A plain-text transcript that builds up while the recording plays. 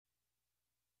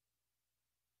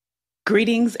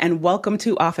Greetings and welcome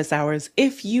to Office Hours.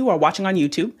 If you are watching on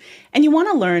YouTube and you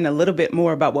want to learn a little bit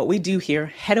more about what we do here,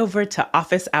 head over to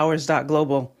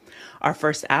officehours.global. Our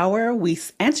first hour, we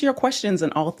answer your questions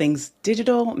on all things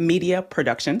digital media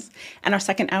productions. And our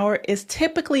second hour is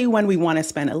typically when we want to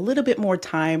spend a little bit more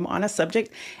time on a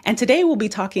subject. And today we'll be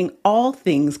talking all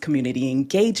things community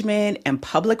engagement and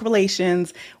public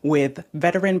relations with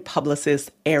veteran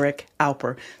publicist Eric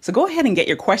Alper. So go ahead and get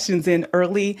your questions in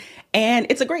early. And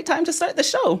it's a great time to start the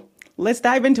show. Let's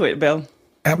dive into it, Bill.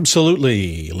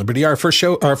 Absolutely. Liberty. Our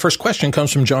first question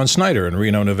comes from John Snyder in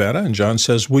Reno, Nevada. And John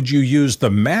says, would you use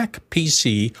the Mac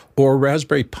PC or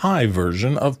Raspberry Pi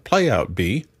version of Playout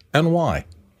B and why?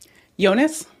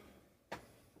 Jonas?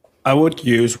 I would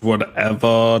use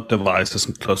whatever device is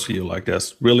close to you. Like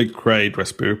there's really great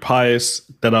Raspberry Pis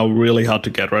that are really hard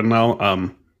to get right now.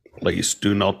 Please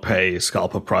do not pay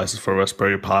scalper prices for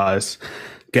Raspberry Pis.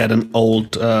 Get an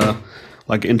old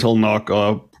like Intel NUC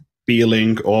or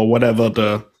Beelink or whatever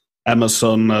the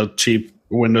Amazon cheap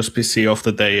Windows PC of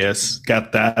the day is.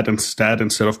 Get that instead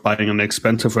of buying an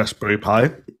expensive Raspberry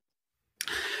Pi.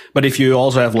 But if you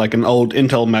also have like an old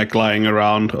Intel Mac lying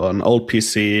around or an old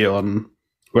PC on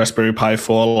Raspberry Pi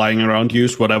 4 lying around,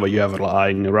 use whatever you have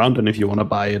lying around. And if you want to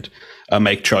buy it,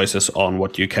 make choices on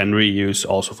what you can reuse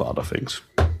also for other things.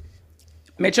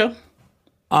 Mitchell?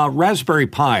 Raspberry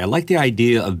Pi. I like the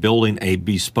idea of building a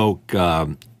bespoke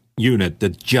unit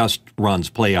that just runs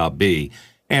Playout B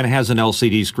and has an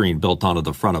LCD screen built onto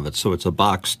the front of it. So it's a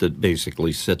box that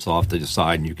basically sits off to the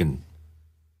side and you can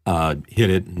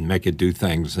hit it and make it do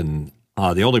things. And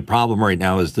the only problem right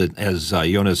now is that, as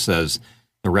Jonas says,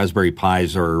 the Raspberry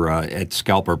Pis are at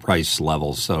scalper price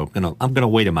levels. So I'm going to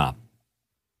wait them out.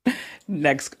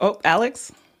 Next. Oh,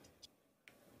 Alex?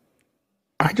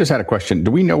 I just had a question. Do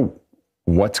we know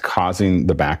what's causing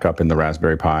the backup in the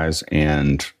Raspberry Pis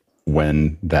and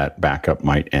when that backup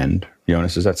might end?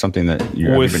 Jonas, is that something that have you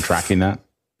been tracking that?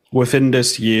 Within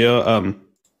this year,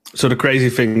 so the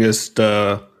crazy thing is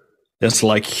there's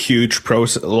like huge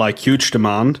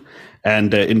demand,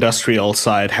 and the industrial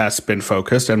side has been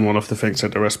focused. And one of the things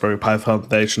that the Raspberry Pi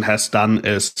Foundation has done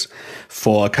is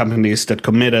for companies that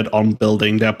committed on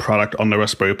building their product on the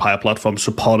Raspberry Pi platform,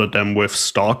 supported them with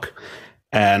stock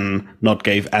and not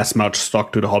gave as much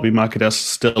stock to the hobby market. There's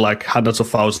still like hundreds of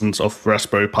thousands of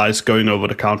Raspberry Pis going over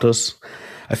the counters,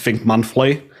 I think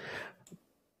monthly.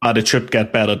 But it should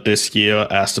get better this year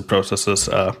as the processes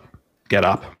get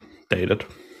updated.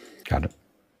 Got it.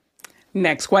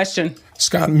 Next question.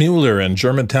 Scott Mueller in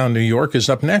Germantown, New York is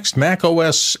up next. Mac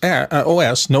OS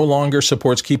no longer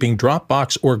supports keeping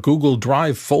Dropbox or Google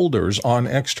Drive folders on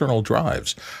external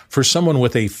drives. For someone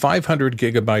with a 500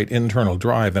 gigabyte internal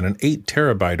drive and an 8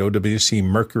 terabyte OWC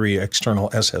Mercury external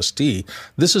SSD,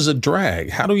 this is a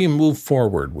drag. How do you move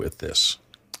forward with this?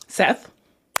 Seth?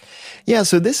 Yeah,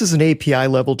 so this is an API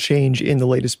level change in the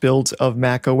latest builds of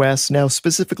macOS. Now,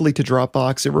 specifically to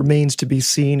Dropbox, it remains to be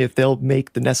seen if they'll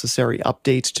make the necessary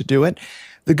updates to do it.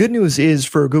 The good news is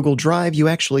for Google Drive, you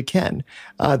actually can.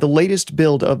 The latest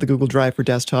build of the Google Drive for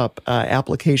Desktop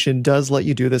application does let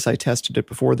you do this. I tested it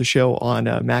before the show on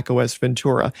macOS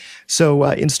Ventura. So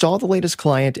install the latest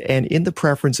client, and in the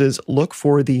preferences, look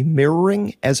for the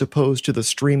mirroring as opposed to the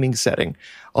streaming setting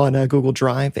on Google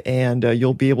Drive, and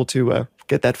you'll be able to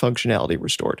get that functionality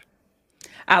restored.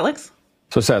 Alex?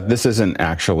 So Seth, this isn't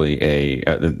actually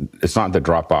it's not that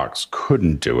Dropbox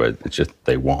couldn't do it, it's just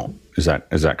they won't. Is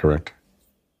that correct?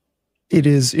 It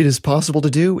is possible to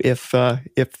do if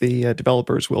the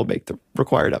developers will make the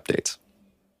required updates.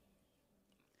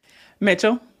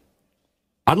 Mitchell?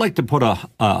 I'd like to put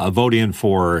a vote in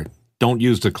for don't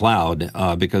use the cloud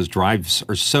because drives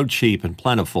are so cheap and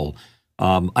plentiful.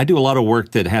 I do a lot of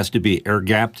work that has to be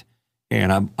air-gapped,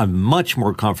 and I'm much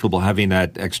more comfortable having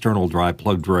that external drive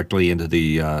plugged directly into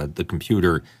the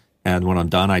computer. And when I'm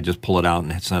done, I just pull it out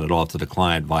and send it off to the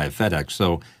client via FedEx.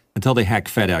 So until they hack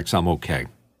FedEx, I'm okay.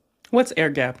 What's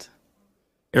air-gapped?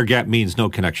 Air-gapped means no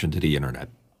connection to the internet.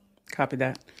 Copy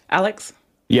that. Alex?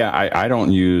 Yeah, I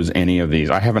don't use any of these.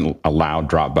 I haven't allowed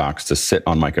Dropbox to sit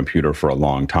on my computer for a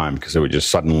long time because it would just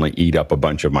suddenly eat up a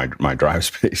bunch of my drive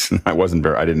space. And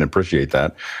I didn't appreciate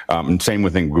that. Same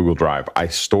within Google Drive. I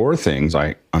store things.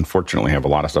 I unfortunately have a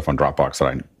lot of stuff on Dropbox that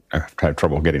I had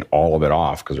trouble getting all of it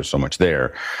off because there's so much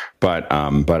there. But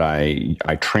I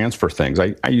transfer things.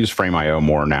 I use Frame.io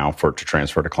more now to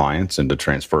transfer to clients and to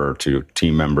transfer to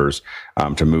team members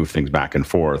to move things back and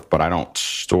forth. But I don't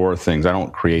store things. I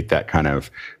don't create that kind of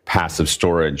passive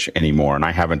storage anymore. And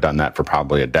I haven't done that for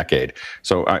probably a decade.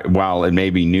 So while it may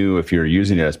be new if you're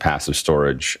using it as passive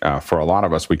storage, for a lot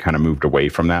of us, we kind of moved away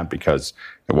from that because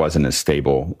it wasn't as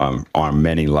stable on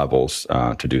many levels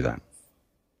to do that.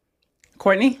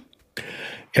 Courtney?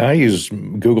 Yeah, I use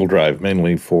Google Drive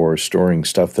mainly for storing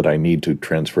stuff that I need to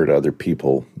transfer to other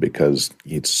people because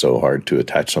it's so hard to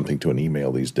attach something to an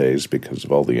email these days because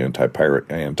of all the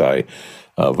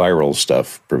anti-viral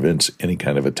stuff prevents any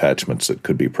kind of attachments that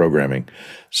could be programming.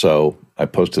 So I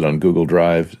post it on Google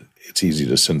Drive. It's easy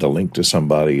to send a link to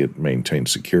somebody. It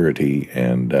maintains security,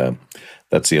 and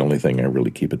that's the only thing I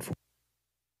really keep it for.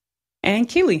 And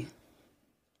Keely?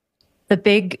 The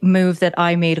big move that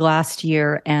I made last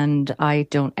year, and I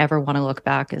don't ever want to look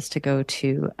back, is to go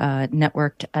to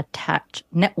network attached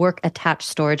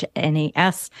storage,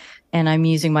 NAS, and I'm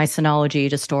using my Synology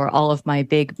to store all of my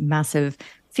big, massive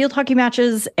field hockey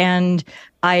matches, and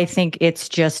I think it's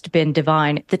just been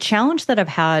divine. The challenge that I've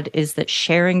had is that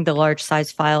sharing the large size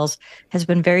files has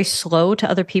been very slow to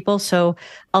other people, so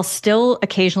I'll still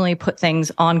occasionally put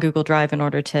things on Google Drive in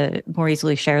order to more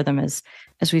easily share them, as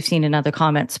we've seen in other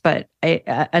comments, but a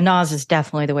NAS is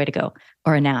definitely the way to go,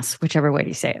 or a NAS, whichever way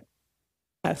you say it.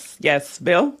 Yes.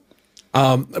 Bill?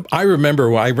 I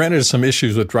remember I ran into some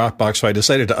issues with Dropbox, so I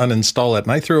decided to uninstall it,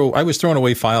 and I was throwing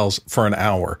away files for an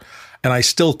hour, and I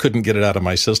still couldn't get it out of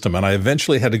my system. And I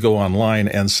eventually had to go online,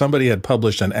 and somebody had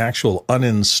published an actual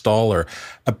uninstaller.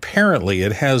 Apparently,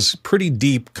 it has pretty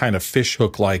deep kind of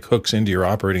fishhook-like hooks into your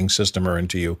operating system or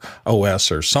into your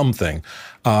OS or something.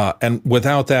 And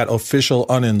without that official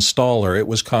uninstaller, it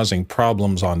was causing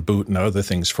problems on boot and other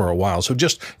things for a while. So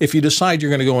just if you decide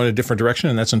you're going to go in a different direction,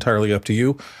 and that's entirely up to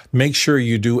you, make sure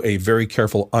you do a very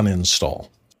careful uninstall.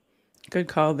 Good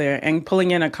call there. And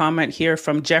pulling in a comment here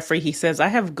from Jeffrey, he says, I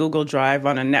have Google Drive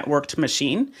on a networked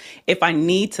machine. If I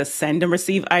need to send and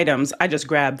receive items, I just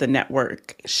grab the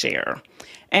network share.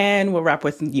 And we'll wrap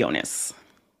with Jonas.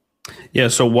 Yeah,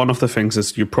 so one of the things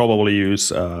is you probably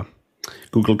use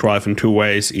Google Drive in two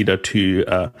ways, either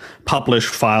to publish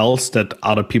files that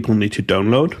other people need to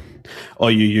download,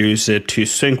 or you use it to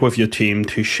sync with your team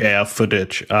to share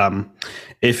footage.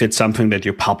 If it's something that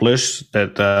you publish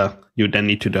that you then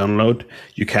need to download,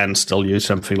 you can still use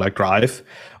something like Drive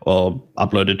or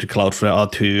upload it to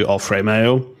Cloudflare or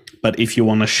Frame.io. But if you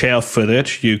want to share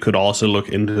footage, you could also look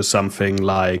into something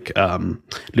like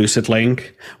Lucid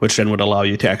Link, which then would allow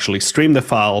you to actually stream the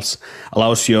files,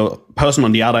 allows your person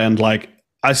on the other end, like,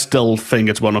 I still think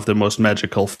it's one of the most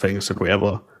magical things that we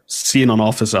ever seen on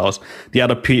Office Hours. The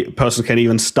other person can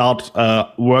even start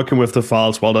working with the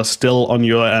files while they're still on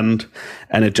your end,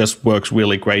 and it just works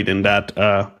really great in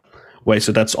that way.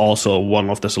 So that's also one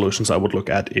of the solutions I would look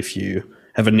at if you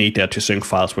have a need there to sync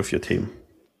files with your team.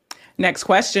 Next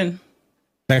question.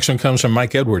 Next one comes from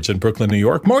Mike Edwards in Brooklyn, New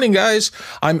York. Morning, guys.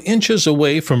 I'm inches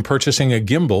away from purchasing a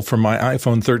gimbal for my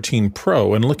iPhone 13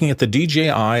 Pro and looking at the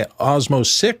DJI Osmo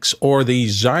 6 or the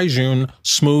Zhiyun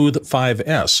Smooth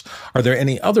 5S. Are there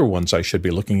any other ones I should be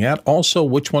looking at? Also,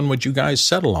 which one would you guys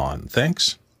settle on?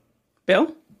 Thanks.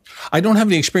 Bill? I don't have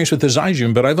any experience with the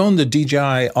Zhiyun, but I've owned the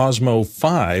DJI Osmo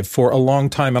 5 for a long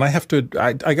time, and I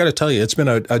got to tell you, it's been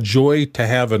a joy to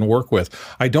have and work with.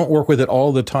 I don't work with it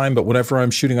all the time, but whenever I'm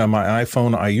shooting on my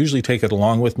iPhone, I usually take it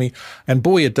along with me, and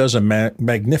boy, it does a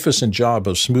magnificent job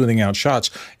of smoothing out shots.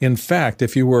 In fact,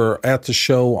 if you were at the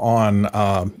show on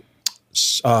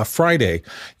Friday,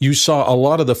 you saw a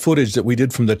lot of the footage that we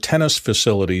did from the tennis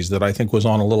facilities that I think was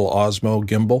on a little Osmo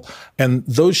gimbal, and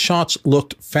those shots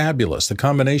looked fabulous. The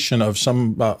combination of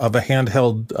of a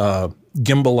handheld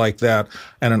gimbal like that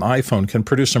and an iPhone can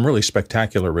produce some really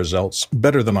spectacular results,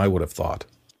 better than I would have thought.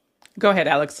 Go ahead,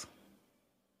 Alex.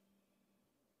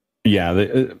 Yeah,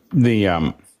 the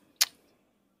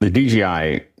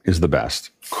DJI is the best.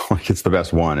 It's the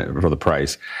best one for the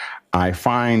price. I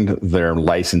find their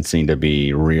licensing to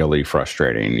be really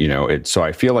frustrating. So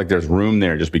I feel like there's room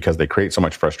there just because they create so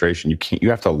much frustration. You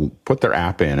have to put their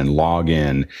app in and log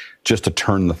in just to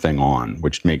turn the thing on,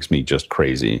 which makes me just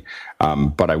crazy.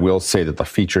 But I will say that the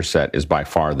feature set is by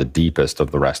far the deepest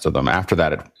of the rest of them. After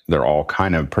that, they're all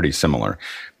kind of pretty similar.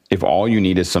 If all you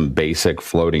need is some basic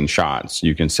floating shots,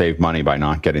 you can save money by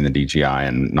not getting the DJI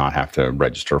and not have to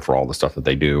register for all the stuff that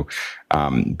they do.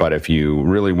 But if you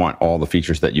really want all the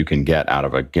features that you can get out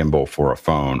of a gimbal for a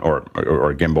phone or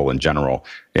a gimbal in general,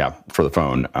 for the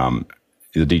phone,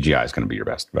 the DJI is going to be your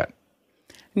best bet.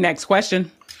 Next question.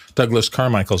 Douglas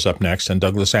Carmichael's up next, and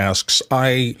Douglas asks,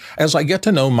 as I get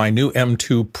to know my new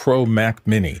M2 Pro Mac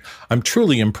Mini, I'm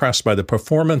truly impressed by the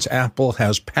performance Apple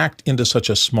has packed into such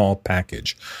a small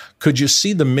package. Could you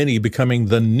see the Mini becoming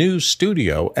the new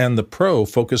Studio and the Pro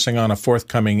focusing on a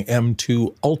forthcoming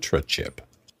M2 Ultra chip?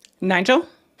 Nigel?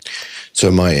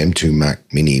 So my M2 Mac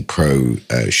Mini Pro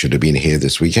should have been here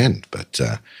this weekend, but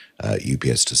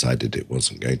UPS decided it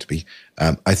wasn't going to be.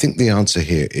 I think the answer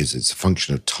here is it's a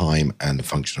function of time and a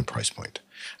function of price point.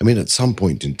 I mean, at some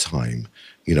point in time,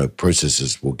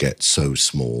 processors will get so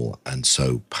small and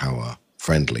so power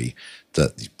friendly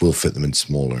that we'll fit them in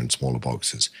smaller and smaller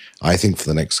boxes. I think for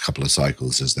the next couple of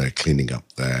cycles, as they're cleaning up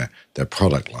their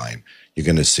product line, you're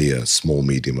going to see a small,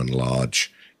 medium, and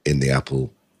large in the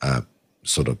Apple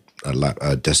sort of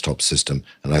desktop system.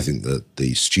 And I think that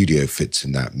the Studio fits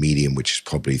in that medium, which is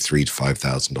probably $3,000 to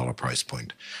 $5,000 price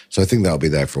point. So I think that'll be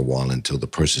there for a while until the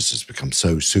processors become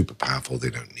so super powerful they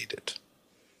don't need it.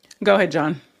 Go ahead,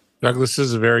 John. Douglas, this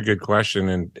is a very good question,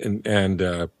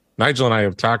 and Nigel and I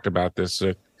have talked about this.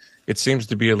 It seems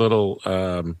to be a little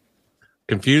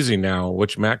confusing now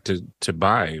which Mac to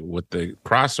buy with the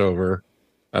crossover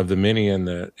of the Mini and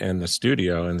the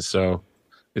Studio, and so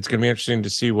it's going to be interesting to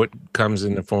see what comes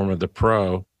in the form of the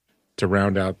Pro to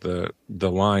round out the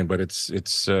line. But it's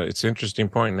an interesting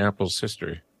point in Apple's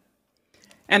history.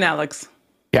 And Alex.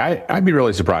 Yeah, I'd be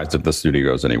really surprised if the Studio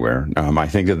goes anywhere. I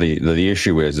think that the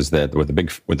issue is that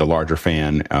with the larger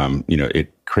fan,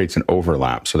 it creates an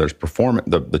overlap. So there's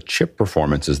the chip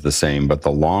performance is the same, but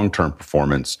the long-term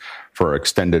performance for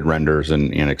extended renders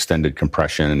and extended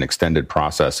compression and extended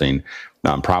processing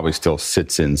probably still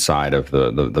sits inside of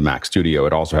the Mac Studio.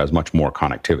 It also has much more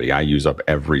connectivity. I use up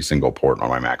every single port on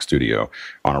my Mac Studio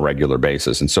on a regular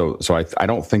basis. And so I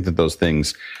don't think that those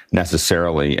things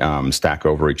necessarily stack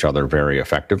over each other very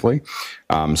effectively.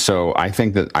 So I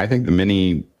think the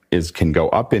Mini can go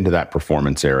up into that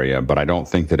performance area, but I don't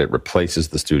think that it replaces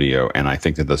the Studio. And I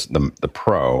think that the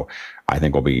Pro, I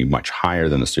think, will be much higher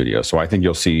than the Studio. So I think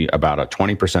you'll see about a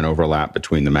 20% overlap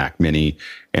between the Mac Mini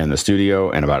and the Studio,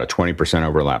 and about a 20%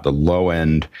 overlap. The low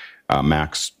end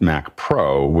Mac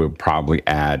Pro will probably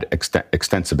add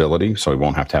extensibility, so we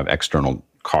won't have to have external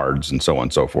cards and so on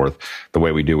and so forth, the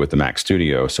way we do with the Mac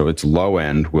Studio. So its low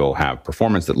end will have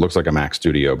performance that looks like a Mac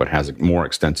Studio, but has more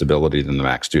extensibility than the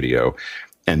Mac Studio.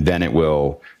 And then it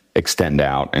will extend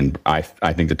out. And I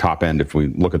think the top end, if we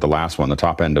look at the last one, the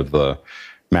top end of the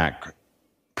Mac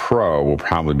Pro will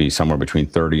probably be somewhere between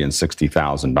 $30,000 and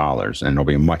 $60,000, and it'll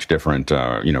be a much different,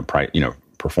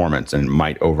 performance, and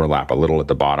might overlap a little at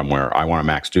the bottom where I want a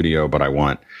Mac Studio, but I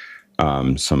want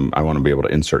I want to be able to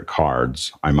insert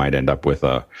cards. I might end up with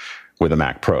a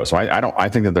Mac Pro. So I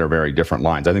think that they're very different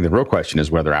lines. I think the real question is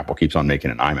whether Apple keeps on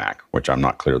making an iMac, which I'm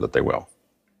not clear that they will.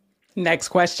 Next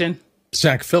question.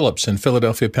 Zach Phillips in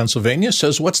Philadelphia, Pennsylvania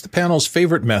says, what's the panel's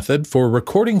favorite method for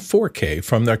recording 4K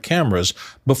from their cameras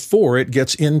before it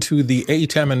gets into the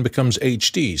ATEM and becomes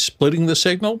HD? Splitting the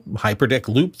signal, hyperdeck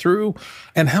loop through,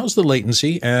 and how's the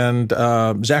latency? And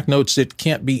Zach notes it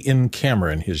can't be in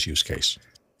camera in his use case.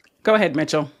 Go ahead,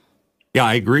 Mitchell. Yeah,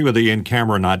 I agree with the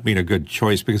in-camera not being a good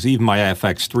choice, because even my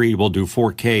FX3 will do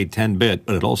 4K 10-bit,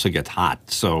 but it also gets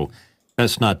hot. So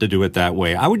best not to do it that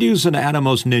way. I would use an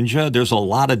Atomos Ninja. There's a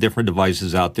lot of different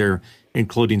devices out there,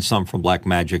 including some from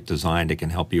Blackmagic Design that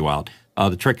can help you out.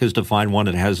 The trick is to find one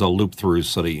that has a loop through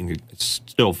so that you can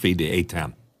still feed the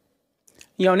ATEM.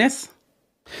 Jonas?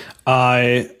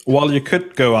 Well, you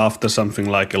could go after something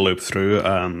like a loop through,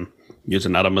 use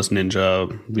an Atomos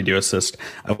Ninja Video Assist.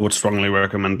 I would strongly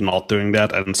recommend not doing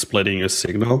that and splitting your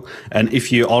signal. And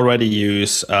if you already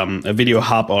use a video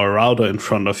hub or a router in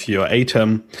front of your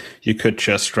ATEM, you could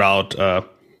just route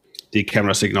the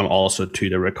camera signal also to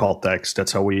the record decks.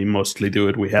 That's how we mostly do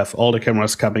it. We have all the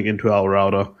cameras coming into our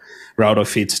router. Router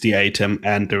feeds the ATEM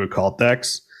and the record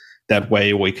decks. That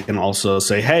way we can also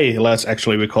say, hey, let's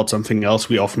actually record something else.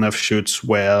 We often have shoots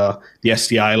where the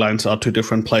SDI lines are to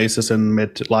different places, and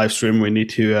mid-live stream we need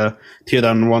to tear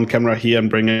down one camera here and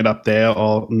bring it up there,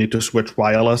 or need to switch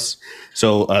wireless.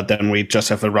 So then we just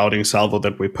have a routing salvo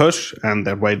that we push, and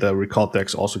that way the record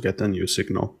decks also get the new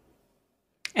signal.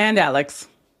 And Alex?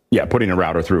 Yeah, putting a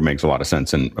router through makes a lot of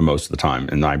sense most of the time.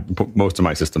 And most of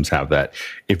my systems have that.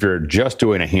 If you're just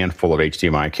doing a handful of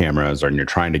HDMI cameras and you're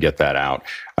trying to get that out,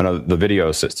 I know the Video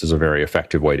Assist is a very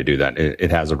effective way to do that.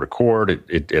 It has a record.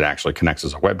 It actually connects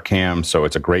as a webcam. So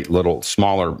it's a great little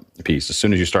smaller piece. As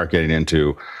soon as you start getting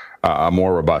into a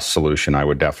more robust solution, I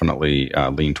would definitely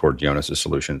lean toward Jonas's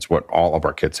solution. It's what all of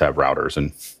our kits have: routers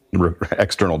and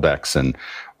external decks and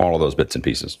all of those bits and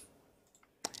pieces.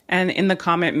 And in the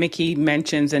comment, Mickey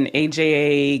mentions an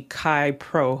AJA Kai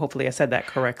Pro. Hopefully, I said that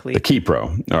correctly. The Key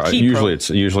Pro. Usually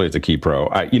it's a Key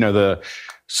Pro.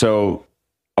 So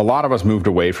a lot of us moved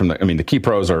away from the Key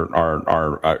Pros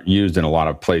are used in a lot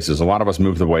of places. A lot of us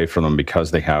moved away from them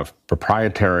because they have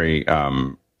proprietary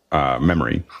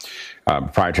memory,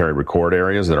 proprietary record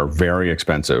areas that are very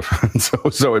expensive.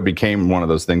 So it became one of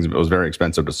those things. It was very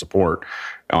expensive to support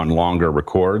on longer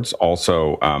records.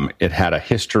 Also, it had a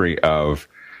history of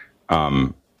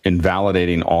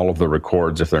invalidating all of the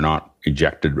records if they're not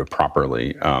ejected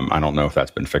properly. I don't know if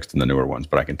that's been fixed in the newer ones,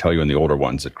 but I can tell you in the older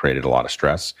ones, it created a lot of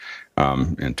stress,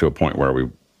 and to a point where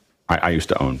I used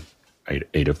to own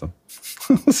eight of them.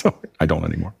 So I don't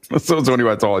anymore. So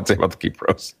anyway, that's all I'd say about the Keep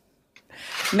Pros.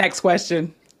 Next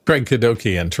question. Greg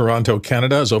Kadoki in Toronto,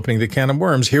 Canada is opening the can of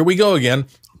worms. Here we go again.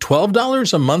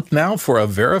 $12 a month now for a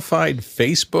verified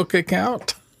Facebook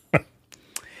account?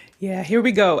 Yeah, here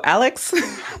we go. Alex?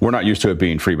 We're not used to it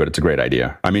being free, but it's a great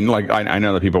idea. I mean, like, I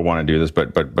know that people want to do this,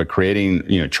 but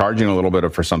creating, charging a little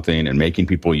bit for something and making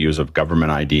people use a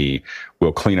government ID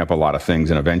will clean up a lot of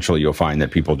things. And eventually you'll find that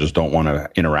people just don't want to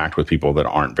interact with people that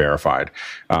aren't verified.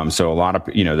 So a lot of,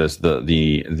 this,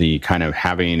 the kind of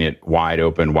having it wide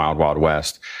open, wild, wild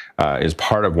west, is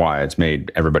part of why it's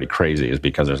made everybody crazy, is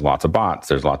because there's lots of bots.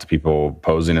 There's lots of people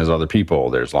posing as other people.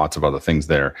 There's lots of other things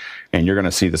there. And you're going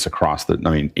to see this across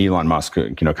Elon Musk,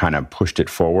 kind of pushed it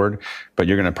forward, but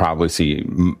you're going to probably see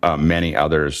many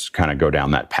others kind of go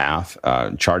down that path.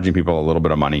 Charging people a little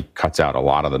bit of money cuts out a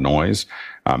lot of the noise.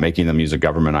 Making them use a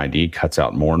government ID cuts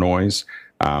out more noise.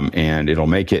 And it will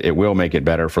make it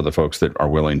better for the folks that are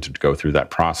willing to go through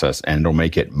that process, and it'll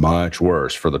make it much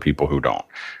worse for the people who don't.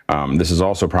 This is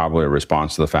also probably a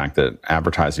response to the fact that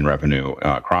advertising revenue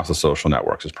across the social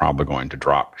networks is probably going to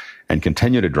drop and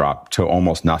continue to drop to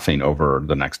almost nothing over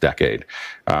the next decade.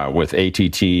 With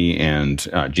ATT and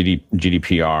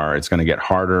GDPR, it's going to get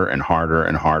harder and harder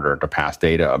and harder to pass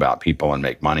data about people and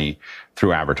make money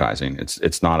through advertising.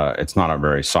 It's not a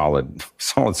very solid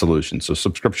solution. So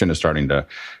subscription is starting to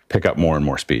pick up more and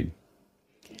more speed.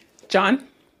 John?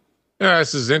 Yeah,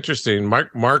 this is interesting.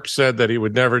 Mark said that he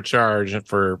would never charge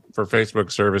for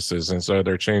Facebook services, and so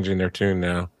they're changing their tune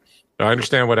now. So I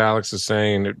understand what Alex is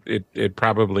saying. It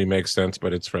probably makes sense,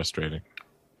 but it's frustrating.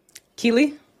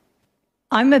 Keely?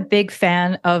 I'm a big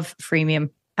fan of freemium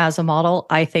as a model.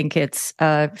 I think it's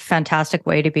a fantastic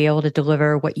way to be able to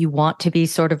deliver what you want to be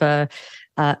sort of a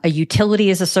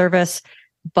utility as a service.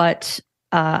 But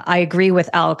I agree with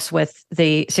Alex with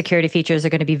the security features are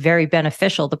going to be very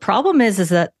beneficial. The problem is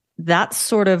that that's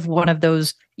sort of one of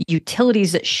those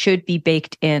utilities that should be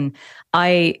baked in.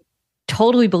 I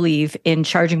totally believe in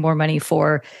charging more money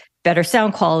for better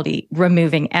sound quality,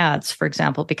 removing ads, for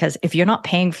example, because if you're not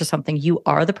paying for something, you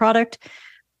are the product.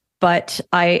 But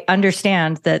I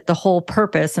understand that the whole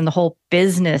purpose and the whole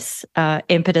business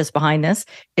impetus behind this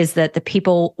is that the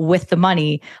people with the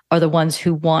money are the ones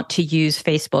who want to use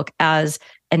Facebook as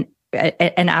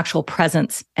an actual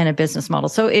presence and a business model.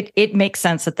 So it makes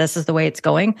sense that this is the way it's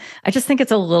going. I just think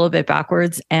it's a little bit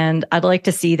backwards, and I'd like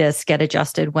to see this get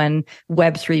adjusted when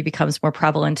Web3 becomes more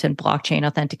prevalent and blockchain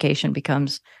authentication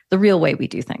becomes the real way we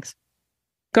do things.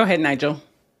 Go ahead, Nigel.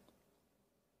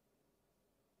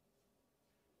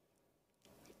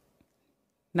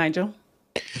 Nigel?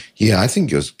 Yeah, I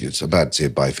think it's about to see a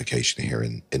bifurcation here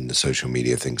in the social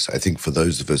media things. I think for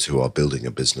those of us who are building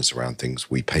a business around things,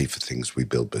 we pay for things we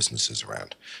build businesses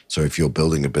around. So if you're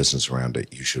building a business around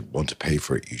it, you should want to pay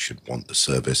for it. You should want the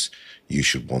service. You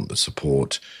should want the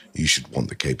support. You should want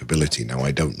the capability. Now,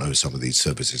 I don't know some of these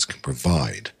services can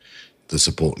provide the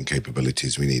support and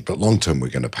capabilities we need, but long term we're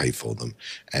going to pay for them,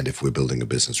 and if we're building a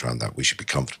business around that, we should be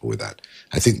comfortable with that.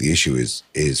 I think the issue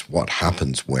is what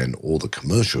happens when all the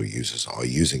commercial users are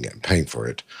using it and paying for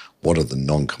it. What are the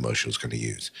non-commercials going to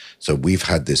use? So we've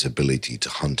had this ability to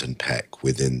hunt and peck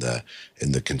in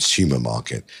the consumer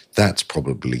market. That's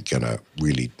probably going to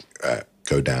really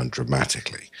go down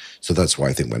dramatically. So that's why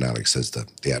I think when Alex says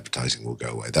that the advertising will go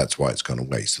away, that's why it's gone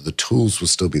away. So the tools will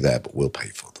still be there, but we'll pay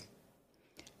for them.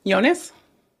 Jonas?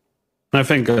 I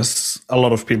think as a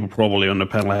lot of people probably on the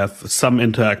panel have some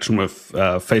interaction with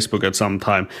Facebook at some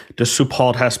time, the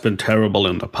support has been terrible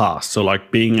in the past. So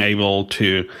like being able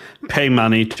to pay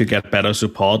money to get better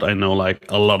support. I know like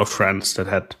a lot of friends that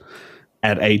had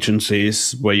ad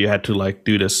agencies where you had to like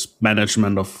do this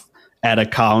management of ad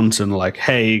accounts and like,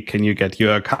 hey, can you get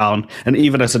your account? And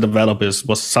even as a developer, it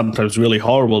was sometimes really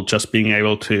horrible just being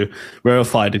able to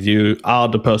verify that you are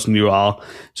the person you are.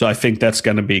 So I think that's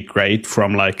going to be great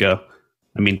from like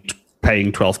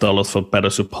paying $12 for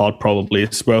better support probably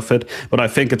is worth it. But I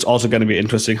think it's also going to be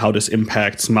interesting how this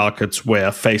impacts markets where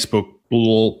Facebook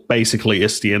basically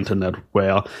is the internet,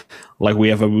 where like we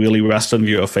have a really Western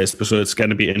view of Facebook. So it's going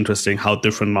to be interesting how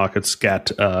different markets get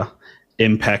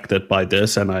impacted by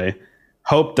this. And I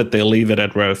hope that they leave it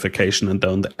at verification and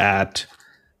don't add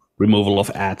removal of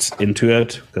ads into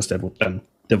it, because that would then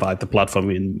divide the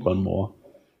platform in one more.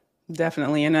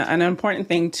 Definitely. And an important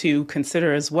thing to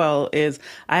consider as well is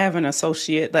I have an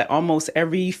associate that almost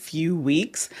every few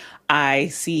weeks I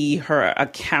see her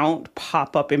account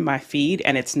pop up in my feed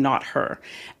and it's not her.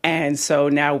 And so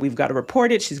now we've got to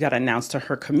report it. She's got to announce to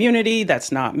her community,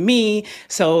 that's not me.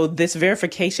 So this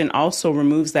verification also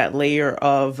removes that layer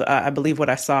of, I believe what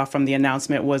I saw from the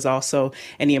announcement was also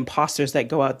any imposters that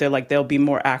go out there, like they'll be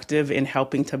more active in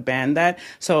helping to ban that.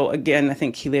 So again, I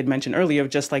think Keely had mentioned earlier,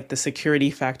 just like the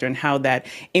security factor and how that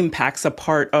impacts a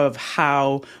part of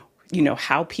how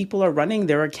people are running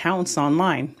their accounts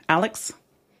online. Alex?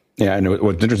 Yeah, and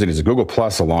what's interesting is Google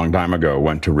Plus a long time ago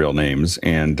went to real names,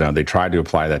 and they tried to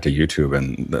apply that to YouTube,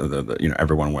 and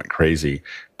everyone went crazy.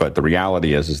 But the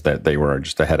reality is that they were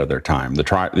just ahead of their time.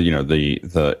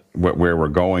 Where we're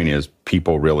going is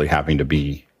people really having to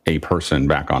be a person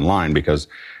back online, because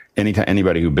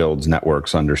anybody who builds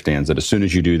networks understands that as soon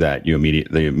as you do that,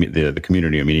 the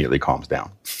community immediately calms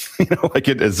down.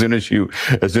 As soon as you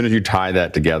tie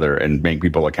that together and make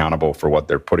people accountable for what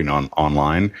they're putting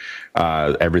online,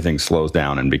 everything slows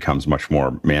down and becomes much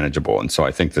more manageable. And so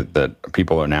I think that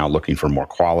people are now looking for more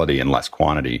quality and less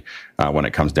quantity when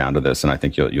it comes down to this. And I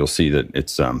think you'll see that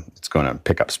it's going to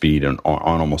pick up speed on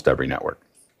almost every network.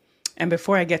 And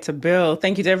before I get to Bill,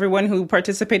 thank you to everyone who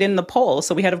participated in the poll.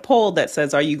 So we had a poll that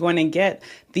says, are you going to get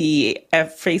the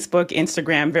Facebook,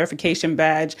 Instagram verification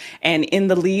badge? And in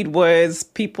the lead was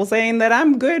people saying that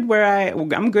I'm good where I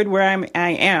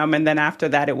am. And then after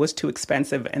that, it was too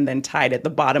expensive, and then tied at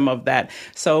the bottom of that.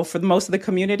 So for most of the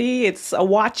community, it's a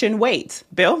watch and wait.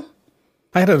 Bill?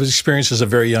 I had an experience as a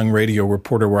very young radio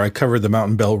reporter where I covered the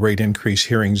Mountain Bell rate increase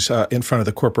hearings in front of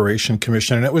the Corporation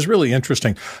Commission, and it was really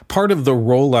interesting. Part of the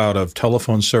rollout of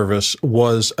telephone service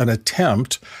was an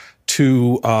attempt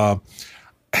to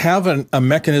have a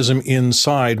mechanism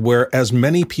inside where as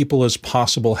many people as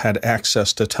possible had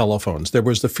access to telephones. There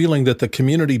was the feeling that the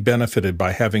community benefited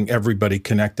by having everybody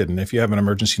connected. And if you have an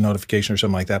emergency notification or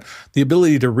something like that, the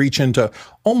ability to reach into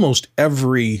almost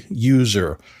every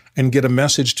user and get a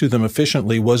message to them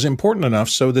efficiently was important enough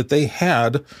so that they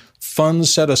had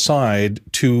funds set aside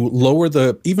to lower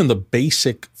even the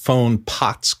basic phone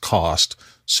POTS cost,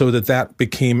 so that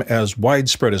became as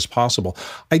widespread as possible.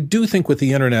 I do think with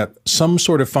the internet, some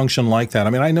sort of function like that. I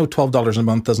mean, I know $12 a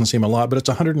month doesn't seem a lot, but it's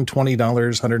 $120,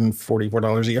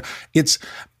 $144 a year.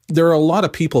 There are a lot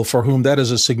of people for whom that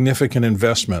is a significant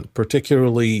investment,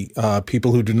 particularly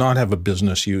people who do not have a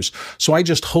business use. So I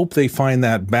just hope they find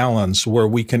that balance where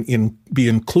we can be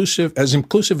inclusive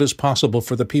as possible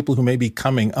for the people who may be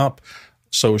coming up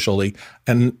socially,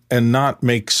 and not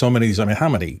make so many. I mean, how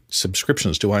many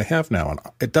subscriptions do I have now? And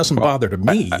it doesn't bother to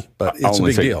me, but it's a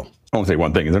big deal. I want to say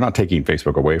one thing: they're not taking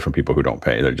Facebook away from people who don't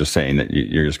pay. They're just saying that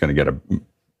you're just going to get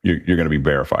you're going to be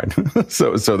verified.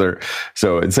 so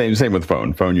it's same with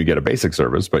phone. Phone, you get a basic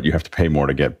service, but you have to pay more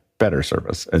to get better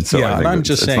service. And so I think I'm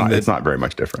just saying that it's not very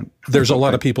much different. There's a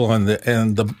lot of people on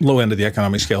the low end of the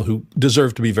economic scale who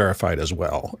deserve to be verified as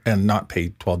well, and not pay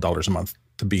 $12 a month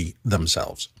to be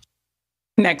themselves.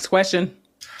 Next question.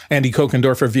 Andy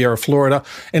Kokendorfer, Viera, Florida.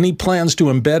 Any plans to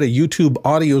embed a YouTube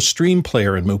audio stream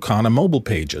player in Mukana mobile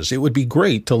pages? It would be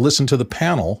great to listen to the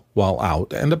panel while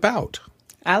out and about.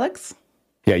 Alex?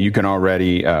 Yeah, you can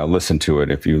already listen to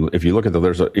it. If you look at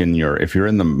if you're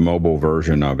in the mobile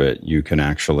version of it, you can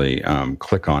actually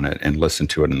click on it and listen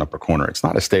to it in the upper corner. It's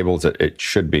not as stable as it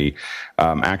should be.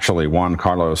 Actually, Juan C.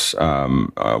 Carlos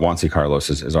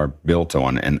is our built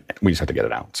one, and we just have to get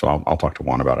it out. So I'll talk to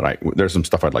Juan about it. There's some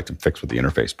stuff I'd like to fix with the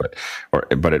interface, but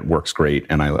it works great,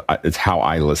 and it's how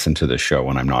I listen to the show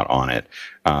when I'm not on it.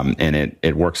 And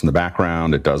it works in the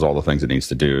background. It does all the things it needs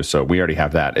to do. So we already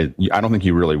have that. I don't think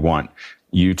you really want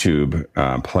YouTube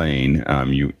playing.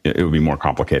 It would be more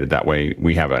complicated that way.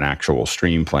 We have an actual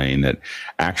stream playing that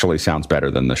actually sounds better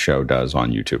than the show does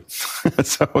on YouTube.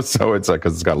 so it's like,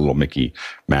 because it's got a little Mickey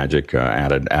magic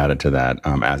added to that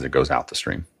as it goes out the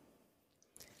stream.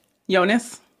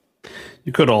 Jonas?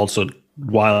 You could also,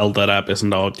 while that app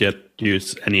isn't out yet,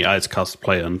 use any Icecast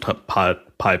player and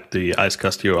pipe the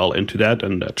Icecast URL into that,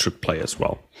 and that should play as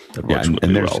well. That works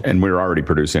really well. And we're already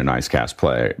producing an Icecast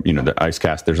play. The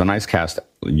Icecast, there's an Icecast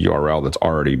URL that's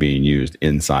already being used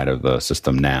inside of the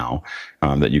system now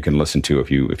that you can listen to. If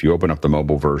you open up the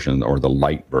mobile version or the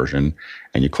light version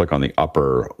and you click on the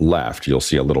upper left, you'll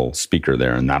see a little speaker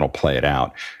there, and that'll play it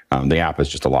out. The app is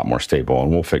just a lot more stable,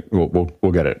 and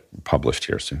we'll get it published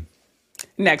here soon.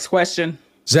 Next question.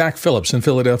 Zach Phillips in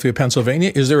Philadelphia,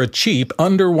 Pennsylvania. Is there a cheap,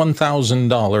 under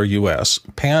 $1,000 US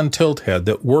pan tilt head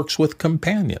that works with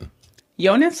Companion?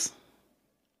 Jonas?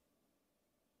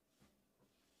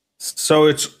 So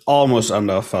it's almost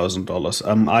under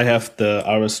 $1,000. I have the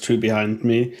RS2 behind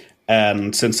me,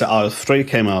 and since the RS3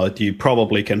 came out, you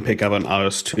probably can pick up an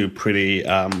RS2 pretty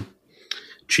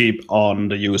cheap on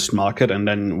the used market. And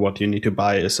then what you need to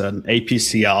buy is an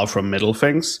APCR from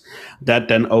Middlethings. That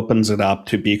then opens it up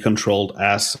to be controlled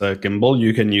as a gimbal.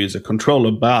 You can use a controller,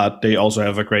 but they also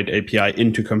have a great API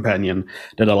into Companion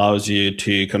that allows you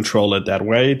to control it that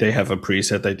way. They have a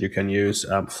preset that you can use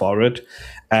for it.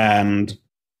 And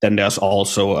then there's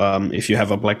also, if you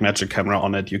have a Blackmagic camera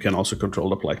on it, you can also control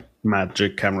the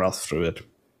Blackmagic camera through it.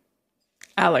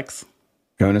 Alex.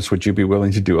 Jonas, would you be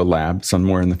willing to do a lab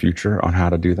somewhere in the future on how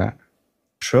to do that?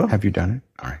 Sure. Have you done it?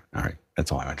 All right.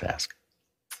 That's all I wanted to ask.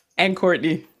 And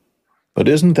Courtney. But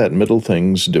isn't that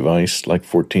Middlethings device like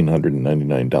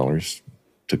 $1,499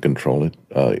 to control it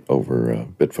over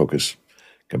BitFocus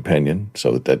Companion?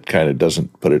 So that kind of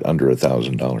doesn't put it under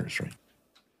 $1,000, right?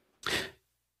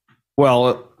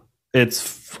 Well,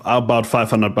 it's about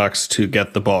 $500 to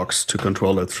get the box to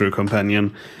control it through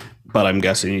Companion. But I'm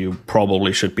guessing you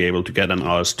probably should be able to get an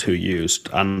RS2 used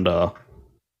under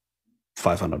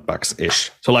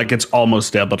 $500-ish. So like it's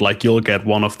almost there, but like you'll get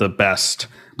one of the best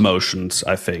motions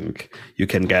I think you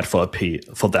can get for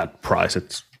that price.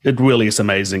 It really is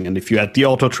amazing. And if you add the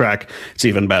auto track, it's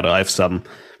even better.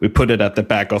 We put it at the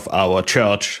back of our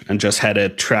church and just had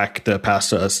it track the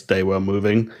pastor as they were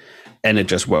moving, and it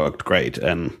just worked great.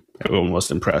 And everyone was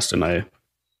impressed, and I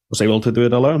was able to do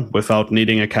it alone without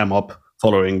needing a cam op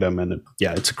following them. And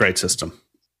it's a great system.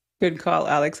 Good call,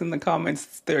 Alex. In the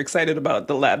comments, they're excited about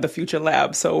the future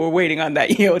lab. So we're waiting on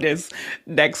that, Jonas.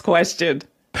 Next question.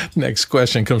 Next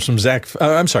question comes from Craig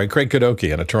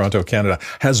Kudoki in Toronto, Canada.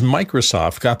 Has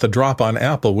Microsoft got the drop on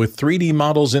Apple with 3D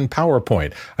models in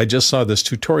PowerPoint? I just saw this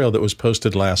tutorial that was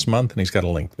posted last month, and he's got a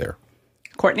link there.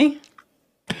 Courtney?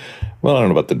 Well, I don't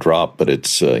know about the drop, but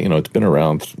it's it's been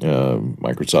around.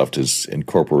 Microsoft has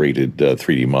incorporated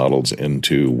 3D models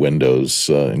into Windows,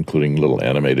 including little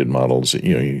animated models.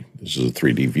 This is a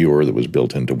 3D viewer that was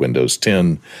built into Windows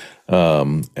 10,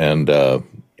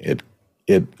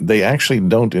 they actually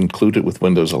don't include it with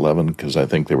Windows 11 because I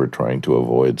think they were trying to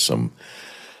avoid some,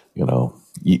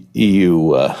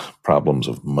 EU problems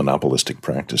of monopolistic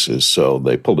practices. So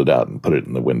they pulled it out and put it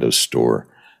in the Windows Store.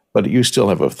 But you still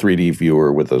have a 3D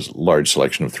viewer with a large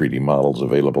selection of 3D models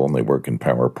available, and they work in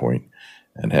PowerPoint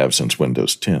and have since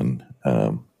Windows 10.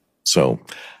 So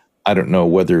I don't know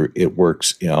whether it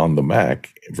works on the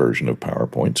Mac version of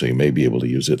PowerPoint, so you may be able to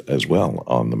use it as well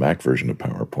on the Mac version of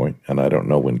PowerPoint. And I don't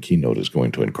know when Keynote is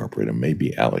going to incorporate them.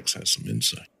 Maybe Alex has some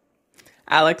insight.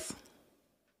 Alex?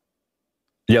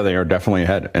 Yeah, they are definitely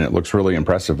ahead, and it looks really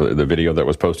impressive. The video that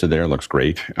was posted there looks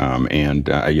great.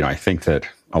 I think that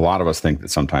a lot of us think that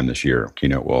sometime this year,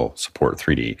 Keynote will support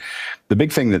 3D. The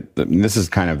big thing this is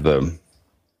kind of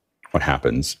what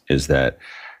happens is that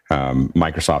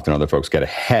Microsoft and other folks get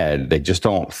ahead. They just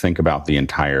don't think about the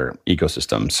entire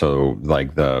ecosystem. So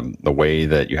like the way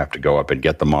that you have to go up and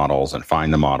get the models and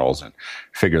find the models and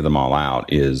figure them all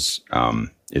out is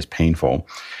painful.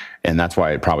 And that's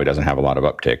why it probably doesn't have a lot of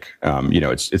uptick.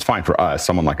 It's fine for us.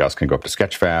 Someone like us can go up to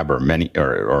Sketchfab or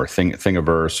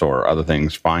Thingiverse or other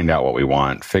things, find out what we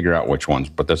want, figure out which ones.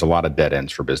 But there's a lot of dead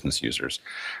ends for business users,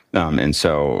 and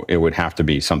so it would have to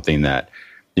be something that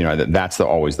that's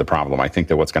always the problem. I think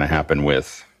that what's going to happen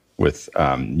with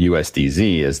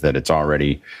USDZ is that it's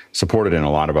already supported in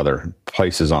a lot of other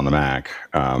places on the Mac,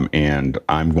 and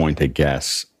I'm going to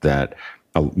guess that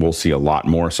we'll see a lot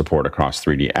more support across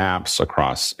 3D apps,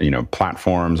 across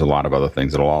platforms, a lot of other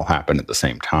things. It'll all happen at the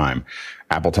same time.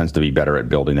 Apple tends to be better at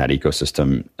building that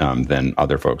ecosystem than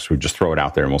other folks who just throw it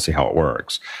out there and we'll see how it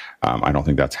works. I don't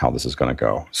think that's how this is going to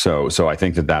go. So I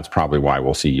think that's probably why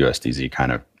we'll see USDZ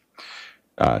kind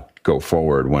of go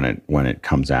forward when it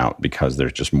comes out, because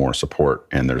there's just more support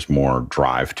and there's more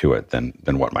drive to it than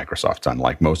what Microsoft's done.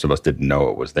 Like most of us didn't know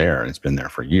it was there, and it's been there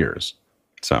for years.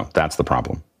 So that's the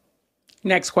problem.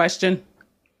 Next question.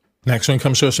 Next one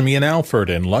comes to us from Ian Alford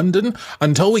in London.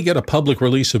 Until we get a public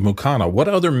release of Mukana, what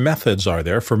other methods are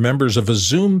there for members of a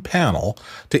Zoom panel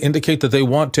to indicate that they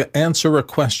want to answer a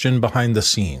question behind the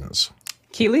scenes?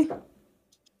 Keely?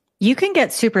 You can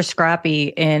get super scrappy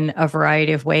in a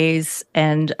variety of ways.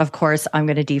 And of course, I'm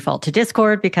going to default to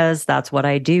Discord because that's what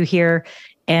I do here.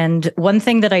 And one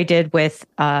thing that I did with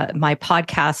my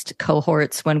podcast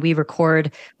cohorts when we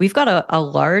record, we've got a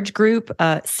large group,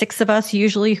 6 of us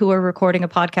usually, who are recording a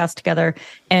podcast together.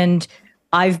 And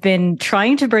I've been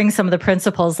trying to bring some of the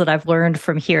principles that I've learned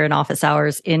from here in office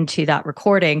hours into that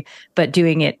recording, but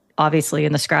doing it obviously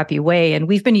in the scrappy way. And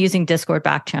we've been using Discord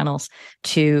back channels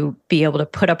to be able to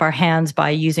put up our hands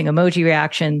by using emoji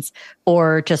reactions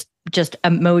or just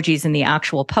emojis in the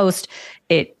actual post.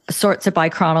 It sorts it by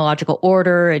chronological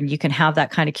order, and you can have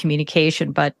that kind of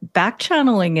communication. But back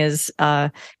channeling is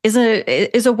a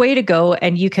way to go,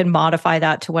 and you can modify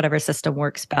that to whatever system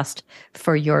works best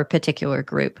for your particular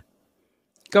group.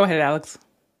 Go ahead, Alex.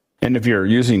 And if you're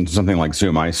using something like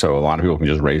Zoom ISO, a lot of people can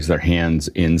just raise their hands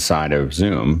inside of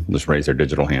Zoom, just raise their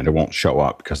digital hand. It won't show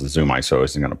up because the Zoom ISO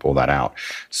isn't going to pull that out.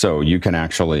 So you can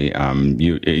actually,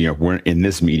 we're in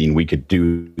this meeting, we could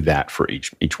do that for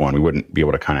each one. We wouldn't be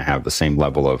able to kind of have the same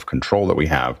level of control that we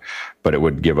have, but it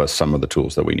would give us some of the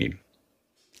tools that we need.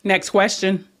 Next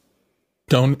question.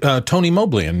 Tony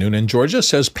Mobley in Noonan, Georgia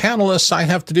says, panelists, I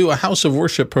have to do a House of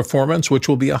Worship performance, which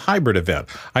will be a hybrid event.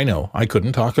 I know, I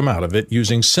couldn't talk him out of it,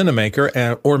 using Cinemaker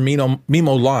or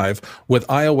Mimo Live with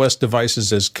iOS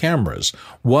devices as cameras.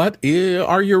 What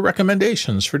are your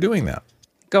recommendations for doing that?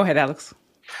 Go ahead, Alex.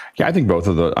 Yeah, I think both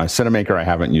of the Cinemaker I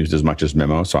haven't used as much as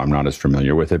Mimo, so I'm not as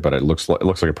familiar with it, but it looks like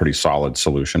a pretty solid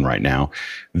solution right now.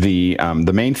 The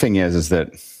main thing is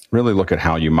that really look at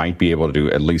how you might be able to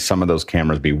do at least some of those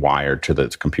cameras be wired to the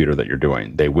computer that you're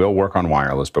doing. They will work on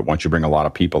wireless, but once you bring a lot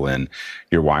of people in,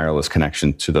 your wireless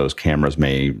connection to those cameras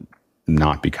may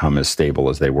not become as stable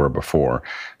as they were before.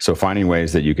 So finding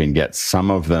ways that you can get some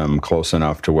of them close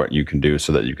enough to what you can do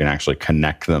so that you can actually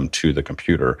connect them to the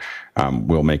computer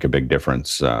will make a big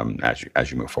difference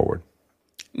as you move forward.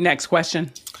 Next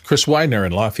question. Chris Widener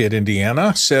in Lafayette,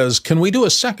 Indiana says, can we do a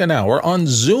second hour on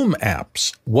Zoom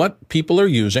apps? What people are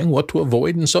using, what to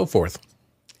avoid, and so forth?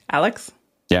 Alex?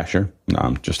 Yeah, sure.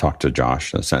 Just talk to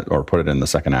Josh or put it in the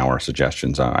second hour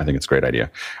suggestions. I think it's a great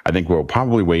idea. I think we'll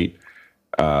probably wait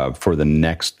for the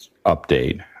next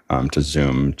update to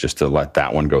Zoom just to let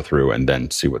that one go through and then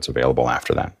see what's available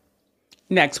after that.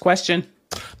 Next question.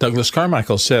 Douglas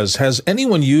Carmichael says, has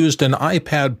anyone used an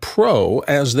iPad Pro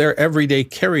as their everyday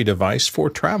carry device for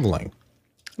traveling?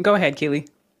 Go ahead, Keely.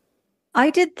 I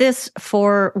did this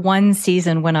for one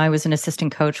season when I was an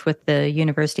assistant coach with the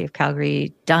University of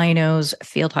Calgary Dinos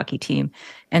field hockey team.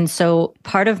 And so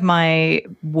part of my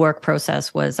work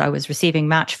process was I was receiving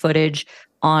match footage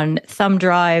on thumb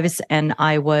drives, and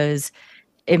I was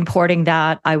importing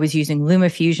that. I was using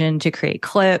LumaFusion to create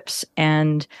clips,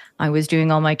 and I was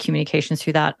doing all my communications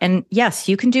through that. And yes,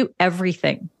 you can do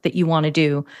everything that you want to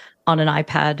do on an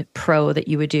iPad Pro that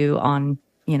you would do on,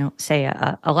 say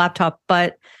a laptop,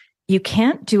 but you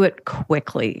can't do it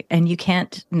quickly and you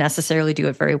can't necessarily do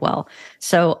it very well.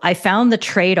 So I found the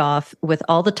trade-off with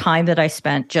all the time that I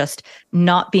spent just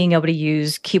not being able to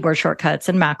use keyboard shortcuts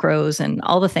and macros and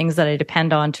all the things that I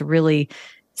depend on to really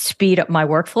speed up my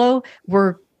workflow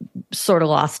were sort of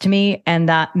lost to me, and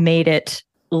that made it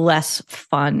less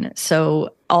fun.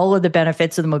 So all of the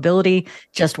benefits of the mobility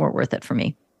just weren't worth it for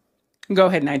me. Go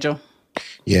ahead, Nigel.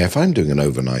 Yeah, if I'm doing an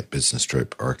overnight business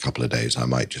trip or a couple of days, I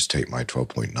might just take my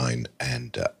 12.9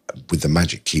 and with the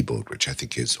Magic Keyboard, which I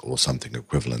think is, or something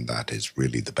equivalent, that is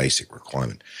really the basic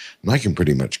requirement. And I can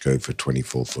pretty much go for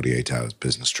 24, 48 hours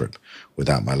business trip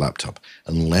without my laptop,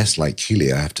 unless like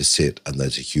Keely, I have to sit and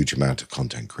there's a huge amount of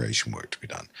content creation work to be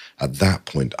done. At that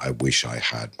point, I wish I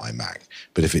had my Mac.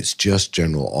 But if it's just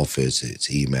general office, it's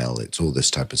email, it's all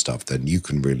this type of stuff, then you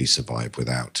can really survive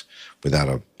without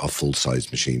a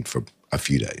full-size machine for a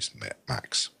few days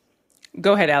max.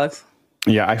 Go ahead, Alex.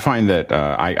 Yeah, I find that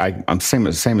I'm same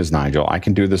as Nigel. I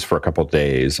can do this for a couple of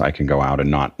days. I can go out and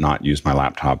not use my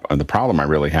laptop. And the problem I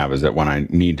really have is that when I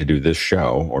need to do this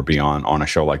show or be on a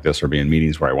show like this or be in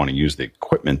meetings where I want to use the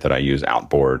equipment that I use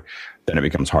outboard, then it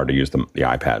becomes hard to use the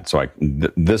iPad. So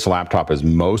this laptop is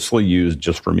mostly used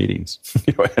just for meetings,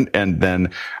 and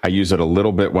then I use it a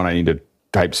little bit when I need to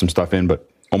type some stuff in, but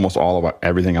almost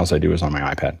everything else I do is on my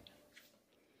iPad.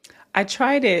 I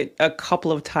tried it a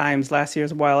couple of times last year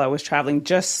while I was traveling,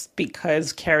 just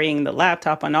because carrying the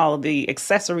laptop and all of the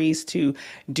accessories to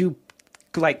do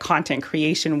like content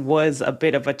creation was a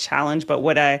bit of a challenge. But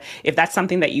if that's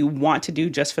something that you want to do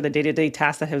just for the day-to-day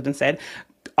tasks that have been said,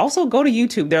 also go to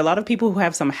YouTube. There are a lot of people who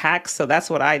have some hacks. So that's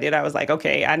what I did. I was like,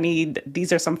 okay,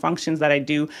 these are some functions that I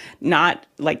do, not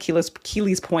like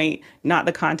Keely's point, not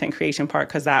the content creation part,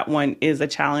 because that one is a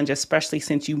challenge, especially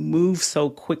since you move so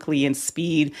quickly and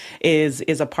speed is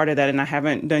a part of that. And I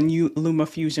haven't done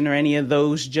LumaFusion or any of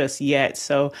those just yet.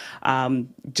 So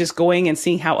just going and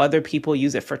seeing how other people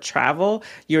use it for travel,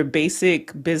 your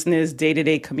basic business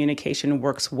day-to-day communication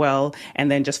works well.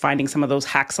 And then just finding some of those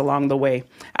hacks along the way.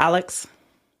 Alex?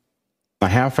 I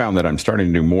have found that I'm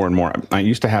starting to do more and more. I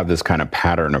used to have this kind of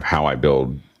pattern of how I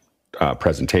build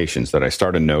presentations, that I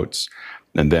start in notes,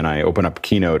 and then I open up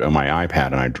Keynote on my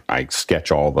iPad and I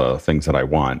sketch all the things that I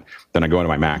want. Then I go into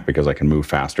my Mac because I can move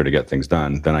faster to get things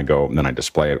done. Then I go and then I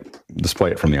display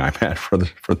it from the iPad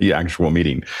for the actual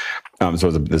meeting. So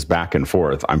it's this back and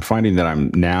forth. I'm finding that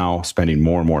I'm now spending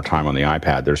more and more time on the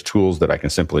iPad. There's tools that I can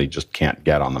simply just can't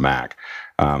get on the Mac.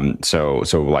 So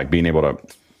like being able to,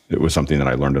 it was something that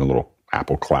I learned in a little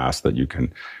Apple class that you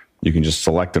can just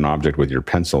select an object with your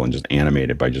pencil and just animate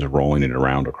it by just rolling it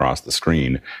around across the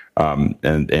screen.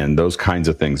 And those kinds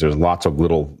of things. There's lots of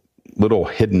little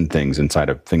hidden things inside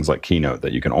of things like Keynote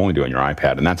that you can only do on your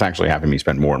iPad. And that's actually having me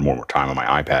spend more and more time on my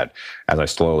iPad as I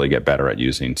slowly get better at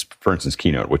using, for instance,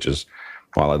 Keynote, which is,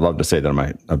 while I'd love to say that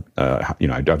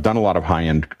I've done a lot of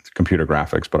high-end computer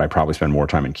graphics, but I probably spend more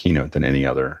time in Keynote than any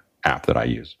other app that I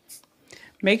use.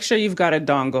 Make sure you've got a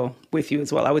dongle with you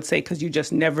as well, I would say, because you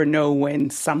just never know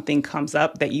when something comes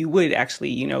up that you would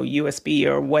actually, USB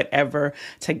or whatever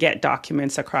to get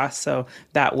documents across. So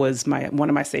that was one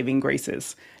of my saving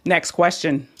graces. Next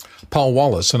question. Paul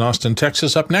Wallace in Austin,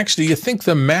 Texas. Up next, do you think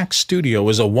the Mac Studio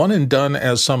is a one and done,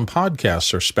 as some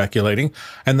podcasts are speculating,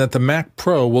 and that the Mac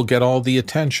Pro will get all the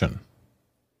attention?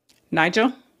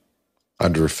 Nigel?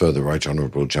 I'd refer the right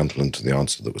honourable gentleman to the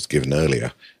answer that was given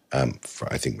earlier.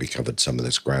 I think we covered some of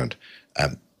this ground.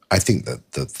 I think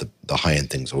that the high-end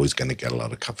thing's always going to get a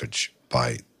lot of coverage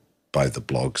by the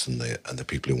blogs and the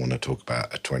people who want to talk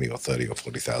about a $20,000 or $30,000 or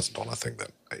 $40,000 thing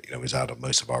that is out of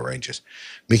most of our ranges.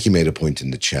 Mickey made a point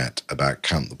in the chat about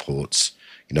count the ports.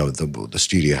 The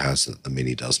Studio has that the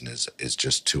Mini doesn't is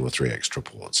just 2 or 3 extra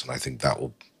ports, and I think that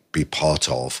will be part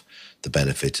of the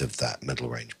benefit of that middle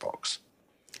range box.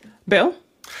 Bill?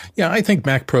 Yeah, I think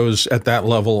Mac Pros at that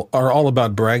level are all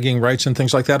about bragging rights and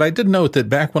things like that. I did note that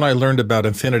back when I learned about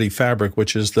Infinity Fabric,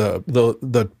 which is the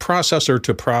processor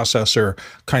to processor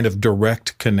kind of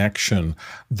direct connection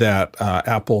that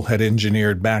Apple had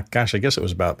engineered back, I guess it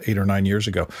was about 8 or 9 years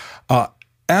ago.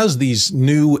 As these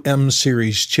new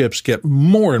M-series chips get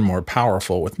more and more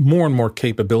powerful with more and more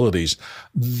capabilities,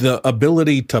 the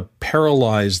ability to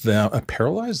parallelize them,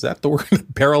 parallelize, that the word?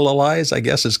 Parallelize, I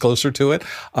guess, is closer to it.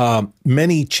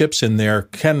 Many chips in there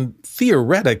can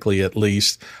theoretically, at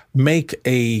least, make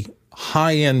a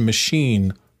high-end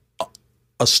machine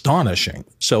astonishing.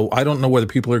 So I don't know whether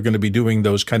people are going to be doing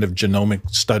those kind of genomic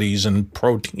studies and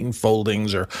protein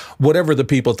foldings or whatever the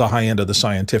people at the high end of the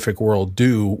scientific world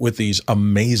do with these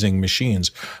amazing machines.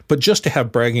 But just to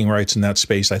have bragging rights in that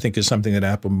space, I think is something that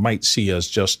Apple might see as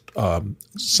just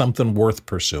something worth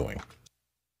pursuing.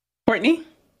 Courtney?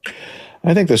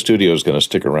 I think the Studio is going to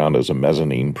stick around as a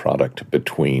mezzanine product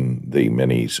between the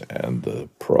Minis and the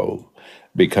Pro,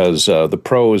 because the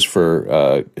Pro is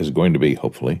going to be,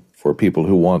 hopefully, for people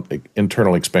who want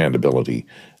internal expandability,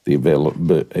 the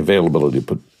availability to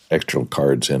put extra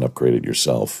cards in, upgrade it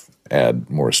yourself, add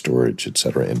more storage,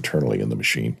 etc., internally in the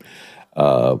machine.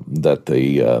 That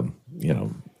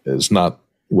is not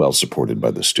well supported by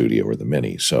the Studio or the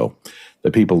Mini. So the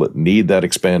people that need that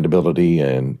expandability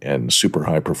and super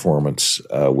high performance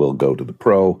will go to the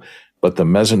Pro. But the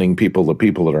mezzanine people, the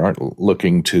people that aren't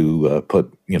looking to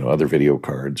put other video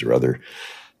cards or other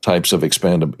types of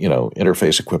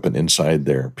interface equipment inside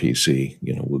their PC,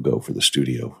 will go for the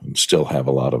Studio and still have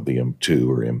a lot of the M2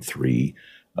 or M3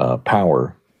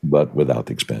 power, but without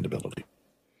the expandability.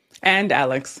 And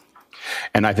Alex?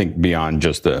 And I think beyond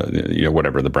just the,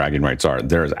 whatever the bragging rights are,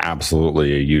 there is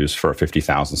absolutely a use for a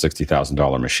 $50,000,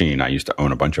 $60,000 machine. I used to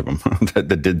own a bunch of them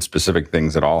that did specific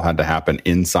things that all had to happen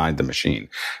inside the machine.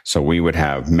 So we would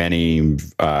have many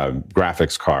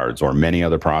graphics cards or many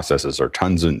other processes or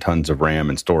tons and tons of RAM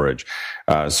and storage.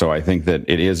 So I think that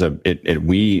it is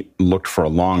we looked for a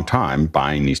long time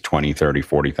buying these $20,000,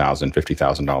 $30,000, $40,000,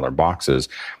 $50,000 boxes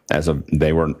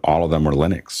all of them were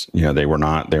Linux. They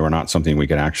were not something we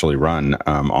could actually run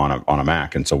on a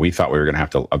Mac. And so we thought we were going to have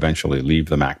to eventually leave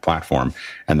the Mac platform,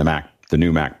 and the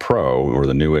new Mac Pro, or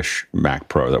the newish Mac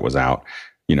Pro that was out,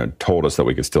 told us that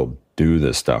we could still do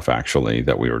this stuff actually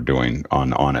that we were doing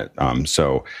on it.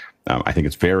 I think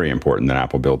it's very important that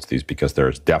Apple builds these, because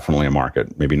there's definitely a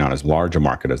market, maybe not as large a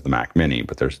market as the Mac Mini,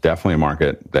 but there's definitely a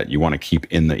market that you want to keep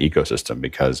in the ecosystem,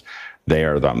 because they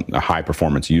are the high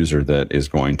performance user that is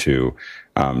going to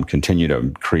continue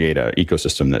to create an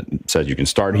ecosystem that says you can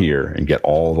start here and get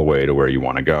all the way to where you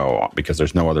want to go, because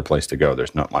there's no other place to go.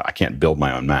 I can't build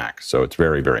my own Mac. So it's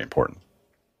very, very important.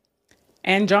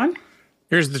 And John?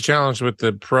 Here's the challenge with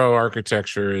the Pro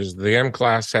architecture is the M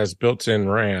class has built-in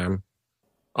RAM,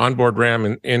 onboard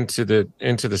RAM into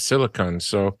the silicon.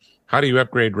 So how do you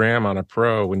upgrade RAM on a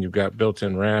Pro when you've got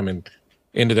built-in RAM and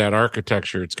into that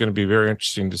architecture? It's going to be very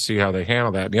interesting to see how they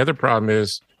handle that. And the other problem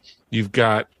is you've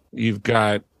got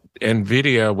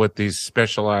NVIDIA with these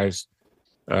specialized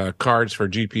cards for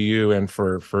GPU and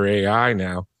for AI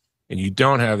now, and you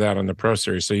don't have that on the Pro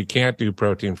Series. So you can't do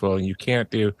protein flow, and you can't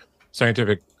do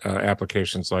scientific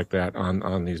applications like that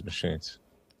on these machines.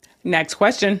 Next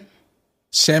question.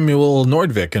 Samuel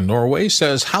Nordvik in Norway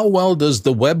says, how well does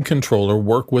the web controller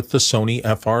work with the Sony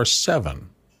FR7?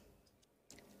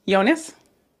 Jonas?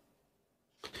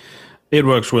 It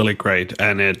works really great,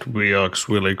 and it works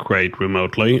really great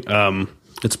remotely.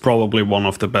 It's probably one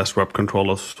of the best web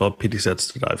controllers for PT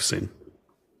sets that I've seen.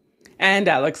 And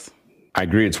Alex? I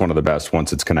agree. It's one of the best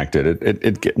once it's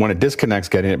connected. When it disconnects,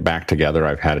 getting it back together,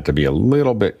 I've had it to be a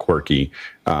little bit quirky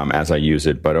as I use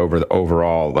it. But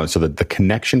overall, so that the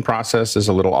connection process is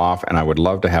a little off, and I would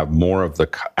love to have more of the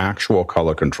actual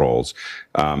color controls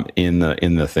in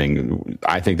the thing.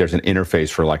 I think there's an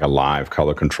interface for like a live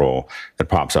color control that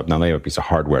pops up. Now they have a piece of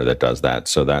hardware that does that,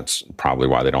 so that's probably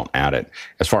why they don't add it.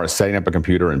 As far as setting up a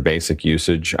computer and basic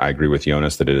usage, I agree with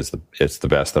Jonas that it's the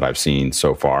best that I've seen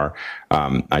so far.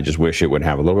 I just wish it would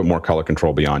have a little bit more color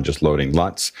control beyond just loading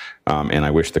LUTs, and I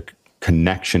wish the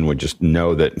connection would just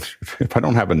know that if I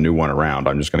don't have a new one around,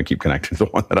 I'm just going to keep connecting to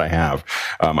the one that I have.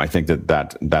 I think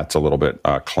that's a little bit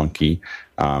clunky,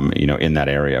 in that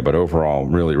area. But overall,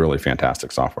 really, really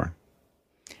fantastic software.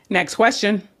 Next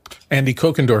question. Andy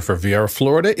Kokendorfer, Viera,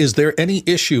 Florida. Is there any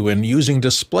issue in using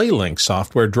DisplayLink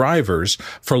software drivers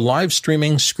for live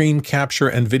streaming, screen capture,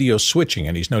 and video switching?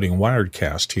 And he's noting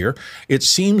Wiredcast here. It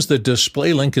seems that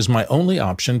DisplayLink is my only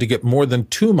option to get more than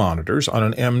 2 monitors on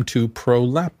an M2 Pro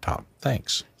laptop.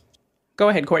 Thanks. Go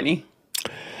ahead, Courtney.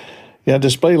 Yeah,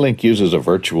 DisplayLink uses a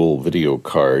virtual video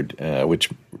card, which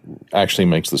actually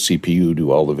makes the CPU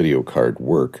do all the video card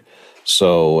work.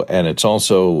 So, and it's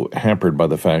also hampered by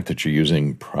the fact that you're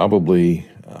using probably,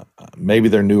 maybe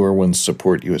their newer ones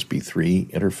support USB 3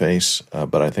 interface,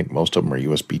 but I think most of them are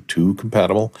USB 2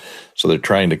 compatible. So they're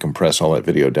trying to compress all that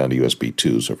video down to USB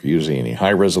 2. So if you're using any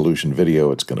high resolution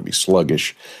video, it's going to be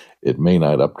sluggish. It may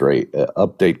not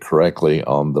update correctly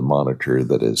on the monitor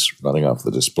that is running off the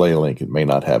DisplayLink. It may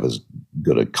not have as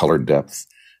good a color depth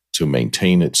to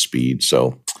maintain its speed.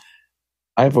 So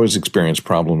I've always experienced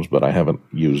problems, but I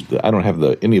don't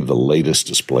have any of the latest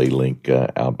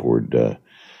DisplayLink outboard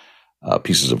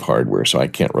pieces of hardware, so I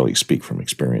can't really speak from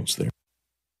experience there.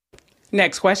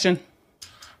 Next question.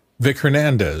 Vic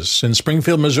Hernandez in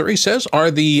Springfield, Missouri says, are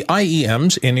the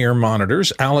IEMs in-ear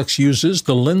monitors Alex uses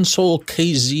the Linsol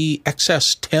KZ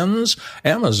XS10s?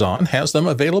 Amazon has them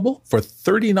available for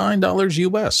 $39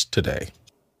 US today.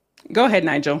 Go ahead,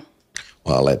 Nigel.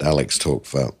 Well, I'll let Alex talk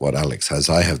for what Alex has.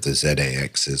 I have the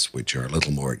ZAXs, which are a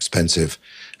little more expensive.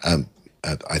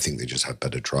 I think they just have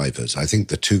better drivers. I think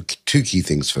the two key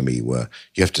things for me were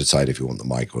you have to decide if you want the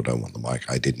mic or don't want the mic.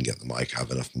 I didn't get the mic. I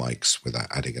have enough mics without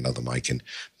adding another mic in.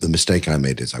 The mistake I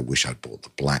made is I wish I'd bought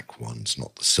the black ones,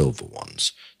 not the silver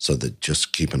ones. So that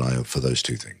just keep an eye out for those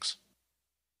two things.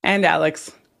 And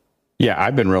Alex. Yeah,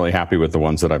 I've been really happy with the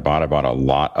ones that I bought. I bought a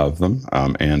lot of them,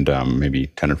 and maybe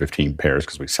 10 or 15 pairs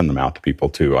because we send them out to people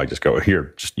too. I just go,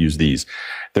 here, just use these.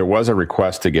 There was a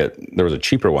request there was a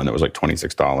cheaper one that was like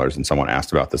 $26, and someone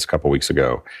asked about this a couple weeks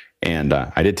ago. And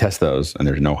I did test those, and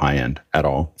there's no high end at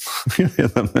all.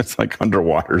 It's like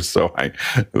underwater, so it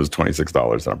was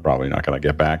 $26 that I'm probably not going to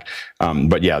get back.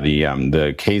 But yeah, the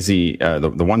KZ,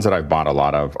 the ones that I've bought a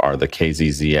lot of are the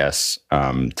KZZS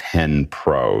 10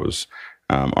 Pros.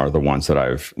 Are the ones that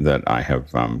I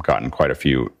have gotten quite a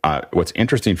few. What's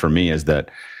interesting for me is that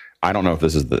I don't know if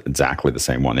this is exactly the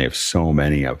same one. They have so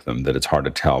many of them that it's hard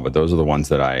to tell. But those are the ones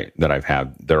that I've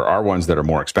had. There are ones that are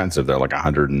more expensive. They're like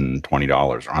 $120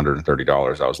 or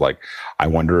 $130. I was like, I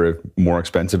wonder if more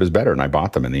expensive is better. And I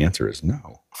bought them, and the answer is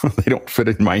no. They don't fit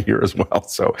in my ear as well.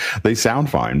 So they sound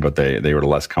fine, but they were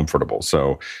less comfortable.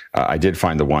 So I did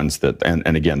find the ones that,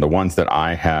 and again, the ones that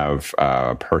I have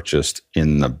purchased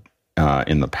in the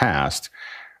past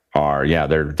are,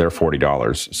 they're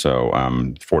 $40. So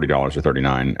 $40 or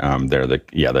 $39. They're the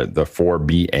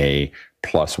 4BA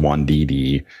plus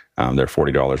 1DD. They're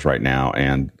 $40 right now,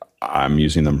 and I'm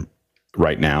using them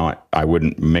right now. I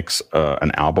wouldn't mix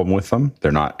an album with them.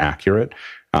 They're not accurate,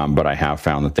 but I have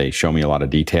found that they show me a lot of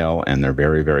detail, and they're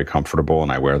very, very comfortable,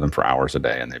 and I wear them for hours a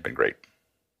day, and they've been great.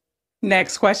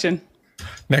 Next question.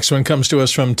 Next one comes to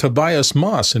us from Tobias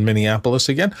Moss in Minneapolis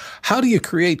again. How do you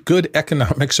create good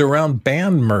economics around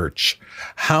band merch?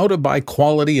 How to buy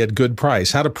quality at good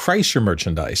price? How to price your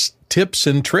merchandise? Tips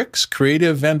and tricks,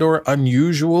 creative and or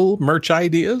unusual merch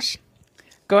ideas?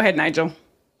 Go ahead, Nigel.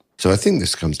 So I think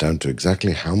this comes down to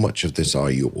exactly how much of this are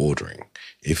you ordering.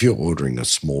 If you're ordering a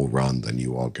small run, then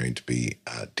you are going to be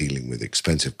dealing with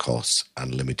expensive costs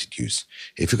and limited use.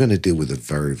 If you're going to deal with a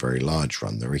very, very large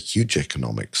run, there are huge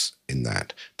economics in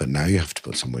that. But now you have to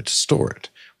put somewhere to store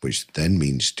it, which then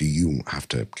means, do you have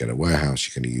to get a warehouse?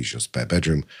 You're going to use your spare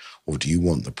bedroom, or do you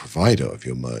want the provider of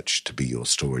your merch to be your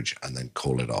storage and then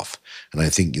call it off? And I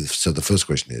think so. The first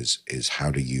question is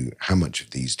how much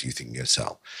of these do you think you'll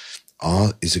sell?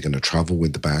 Is it going to travel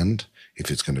with the band?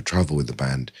 If it's going to travel with the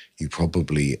band, you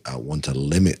probably want to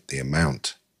limit the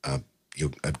amount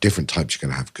of different types you're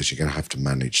going to have, because you're going to have to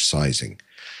manage sizing.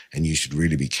 And you should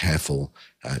really be careful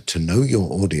to know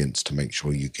your audience, to make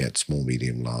sure you get small,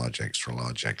 medium, large, extra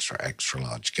large, extra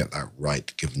large. Get that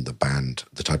right, given the band,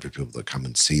 the type of people that come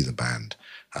and see the band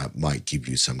might give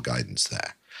you some guidance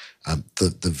there.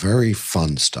 The very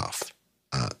fun stuff,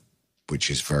 which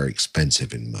is very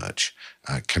expensive in merch,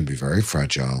 can be very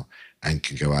fragile and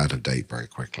can go out of date very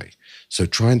quickly. So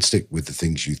try and stick with the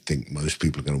things you think most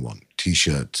people are going to want.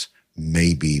 T-shirts,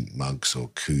 maybe mugs or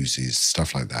koozies,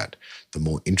 stuff like that. The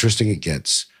more interesting it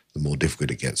gets, the more difficult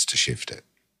it gets to shift it.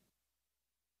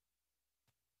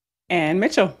 And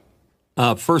Mitchell.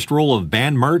 First rule of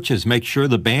band merch is make sure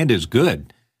the band is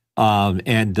good.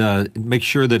 And make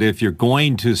sure that if you're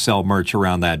going to sell merch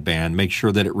around that band, make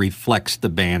sure that it reflects the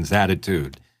band's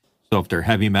attitude. So if they're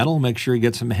heavy metal, make sure you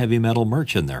get some heavy metal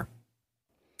merch in there.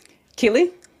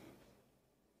 Keely?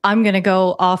 I'm going to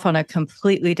go off on a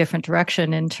completely different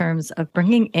direction in terms of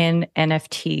bringing in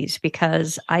NFTs,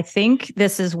 because I think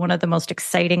this is one of the most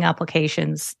exciting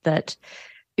applications that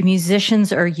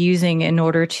musicians are using in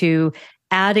order to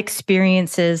add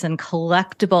experiences and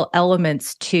collectible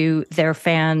elements to their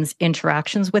fans'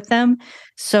 interactions with them.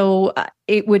 So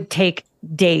it would take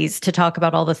days to talk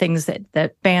about all the things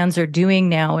that bands are doing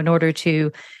now in order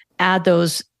to add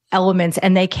those elements,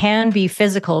 and they can be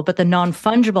physical, but the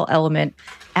non-fungible element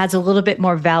adds a little bit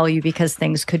more value because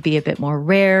things could be a bit more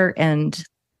rare and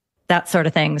that sort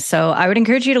of thing. So I would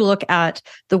encourage you to look at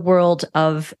the world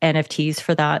of NFTs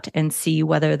for that and see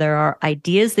whether there are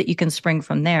ideas that you can spring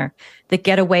from there that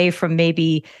get away from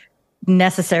maybe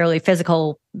necessarily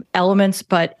physical elements,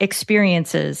 but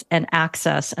experiences and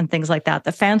access and things like that.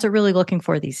 The fans are really looking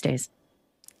for these days.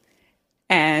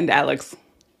 And Alex.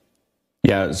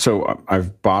 Yeah, so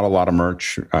I've bought a lot of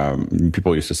merch.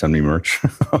 People used to send me merch.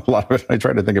 A lot of it, I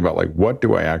try to think about, like, what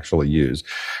do I actually use?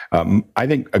 I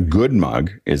think a good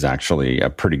mug is actually a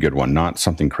pretty good one, not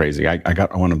something crazy. I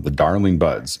got one of the Darling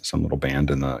Buds, some little band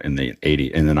in the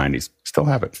 90s. Still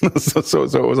have it. so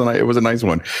it was a nice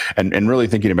one. And really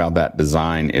thinking about that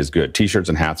design is good. T-shirts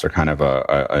and hats are kind of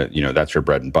a that's your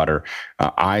bread and butter.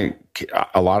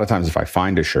 A lot of times if I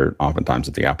find a shirt, oftentimes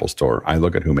at the Apple store, I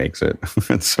look at who makes it.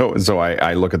 And so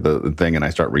I look at the thing and I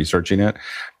start researching it.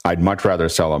 I'd much rather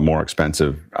sell a more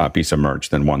expensive piece of merch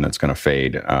than one that's going to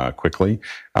fade quickly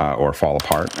or fall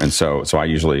apart. And so I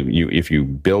usually, if you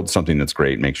build something that's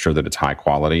great, make sure that it's high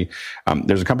quality.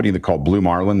 There's a company called Blue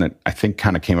Marlin that I think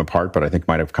kind of came apart, but I think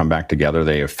might have come back together.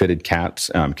 They have fitted caps.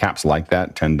 Caps like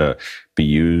that tend to be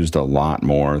used a lot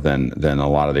more than a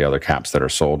lot of the other caps that are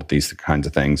sold at these kinds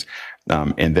of things.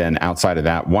 And then outside of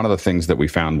that, one of the things that we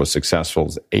found was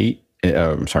successful is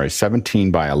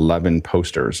 17 by 11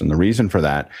 posters. And the reason for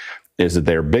that is that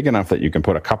they're big enough that you can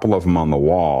put a couple of them on the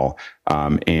wall,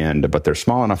 but they're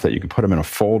small enough that you can put them in a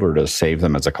folder to save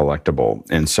them as a collectible.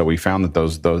 And so we found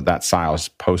that that size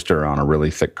poster on a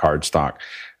really thick cardstock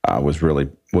was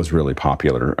really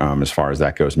popular as far as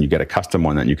that goes. And you get a custom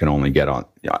one that you can only get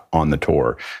on the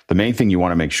tour. The main thing you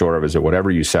want to make sure of is that whatever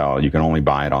you sell, you can only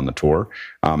buy it on the tour.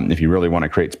 If you really want to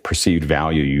create perceived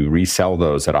value, you resell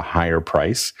those at a higher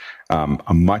price,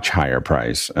 a much higher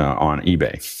price on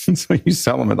eBay. So you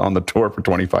sell them on the tour for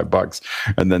 $25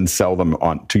 and then sell them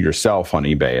to yourself on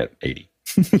eBay at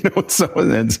 $80.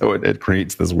 So it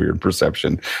creates this weird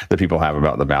perception that people have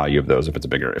about the value of those if it's a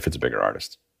bigger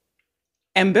artist.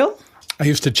 And Bill? I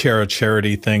used to chair a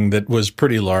charity thing that was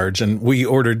pretty large, and we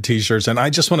ordered T-shirts. And I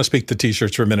just want to speak to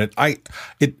T-shirts for a minute.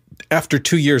 After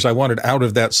 2 years, I wanted out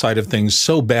of that side of things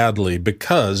so badly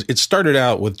because it started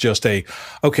out with just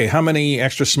how many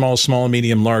extra small,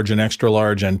 medium, large, and extra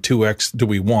large, and 2X do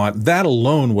we want? That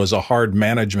alone was a hard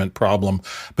management problem.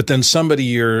 But then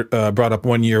somebody brought up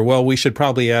one year, well, we should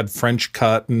probably add French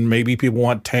cut, and maybe people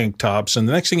want tank tops. And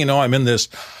the next thing you know, I'm in this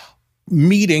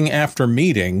meeting after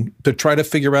meeting to try to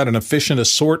figure out an efficient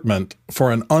assortment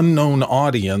for an unknown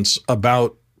audience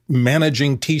about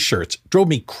managing T-shirts. Drove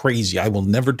me crazy. I will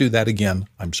never do that again.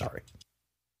 I'm sorry.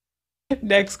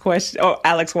 Next question. Oh,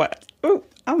 Alex, what? Oh,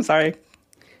 I'm sorry.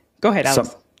 Go ahead,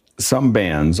 Alex. some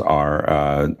bands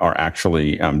are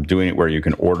actually doing it where you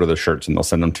can order the shirts and they'll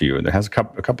send them to you. And it has a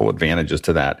couple advantages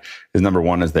to that. Is number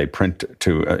one is they print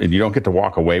to, and you don't get to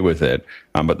walk away with it.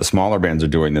 But the smaller bands are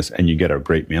doing this, and you get a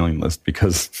great mailing list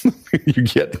because you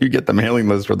get the mailing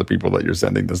list for the people that you're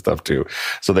sending the stuff to.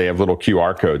 So they have little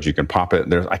QR codes. You can pop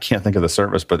it. I can't think of the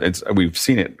service, but we've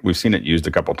seen it used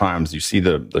a couple times. You see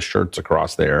the shirts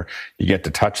across there. You get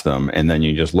to touch them, and then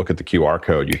you just look at the QR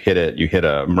code. You hit it. You hit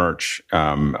a merch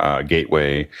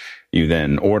gateway. You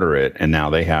then order it, and now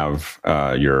they have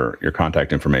your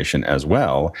contact information as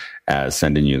well as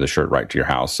sending you the shirt right to your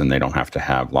house, and they don't have to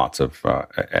have lots of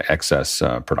excess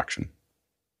production.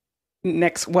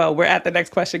 We're at the next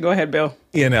question. Go ahead, Bill.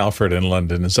 Ian Alfred in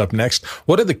London is up next.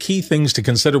 What are the key things to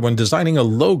consider when designing a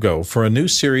logo for a new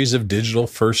series of digital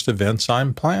first events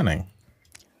I'm planning?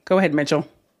 Go ahead, Mitchell.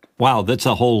 Wow, that's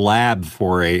a whole lab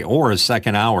for a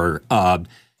second hour.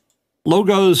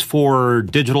 Logos for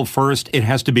digital first, it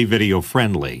has to be video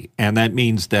friendly. And that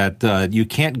means that you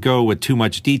can't go with too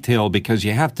much detail because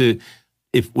you have to,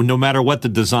 no matter what the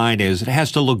design is, it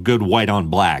has to look good white on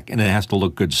black and it has to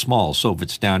look good small. So if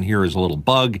it's down here as a little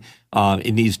bug,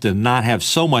 it needs to not have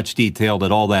so much detail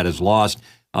that all that is lost.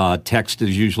 Text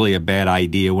is usually a bad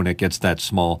idea when it gets that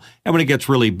small. And when it gets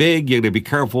really big, you got to be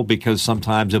careful because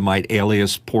sometimes it might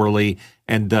alias poorly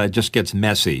and just gets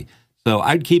messy. So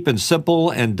I'd keep it simple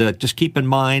and just keep in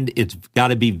mind it's got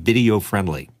to be video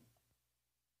friendly.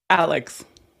 Alex.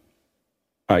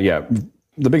 Yeah,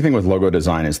 the big thing with logo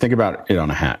design is think about it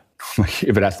on a hat. Like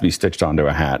if it has to be stitched onto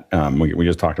a hat, we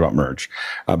just talked about merch,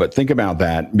 but think about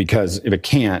that because if it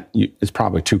can't, it's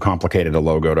probably too complicated a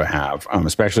logo to have,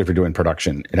 especially if you're doing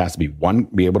production. It has to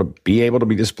be able to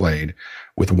be displayed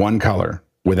with one color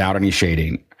without any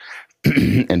shading.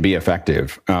 And be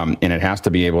effective. And it has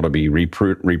to be able to be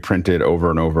reprinted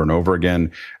over and over and over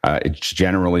again. It's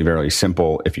generally very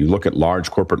simple. If you look at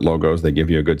large corporate logos, they give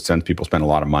you a good sense. People spend a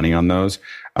lot of money on those.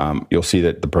 You'll see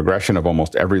that the progression of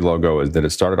almost every logo is that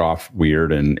it started off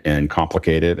weird and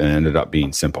complicated and ended up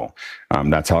being simple.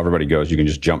 That's how everybody goes. You can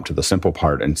just jump to the simple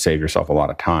part and save yourself a lot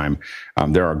of time.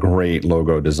 There are great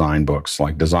logo design books,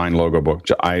 like Design Logo Book.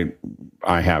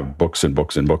 I have books and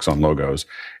books and books on logos.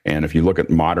 And if you look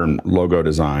at modern logo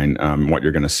design, what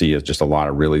you're going to see is just a lot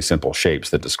of really simple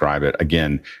shapes that describe it.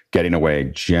 Again, getting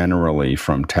away generally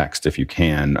from text if you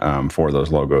can for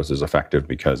those logos is effective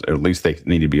because at least they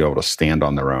need to be able to stand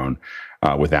on their own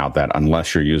without that,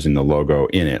 unless you're using the logo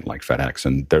in it like FedEx.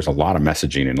 And there's a lot of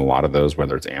messaging in a lot of those,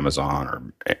 whether it's Amazon or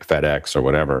FedEx or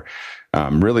whatever.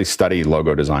 Really study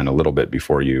logo design a little bit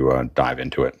before you dive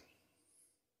into it.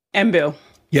 And Bill.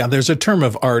 Yeah, there's a term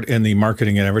of art in the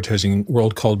marketing and advertising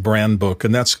world called brand book,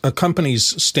 and that's a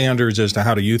company's standards as to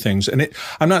how to use things. And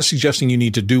I'm not suggesting you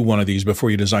need to do one of these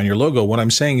before you design your logo. What I'm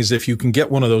saying is if you can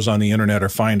get one of those on the internet or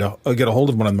get a hold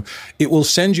of one of them, it will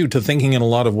send you to thinking in a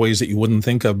lot of ways that you wouldn't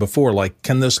think of before. Like,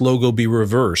 can this logo be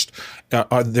reversed?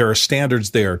 There are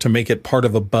standards there to make it part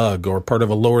of a bug or part of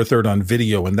a lower third on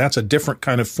video, and that's a different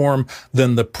kind of form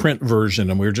than the print version.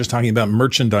 And we were just talking about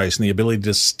merchandise and the ability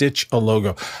to stitch a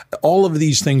logo. All of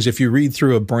these things, if you read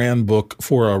through a brand book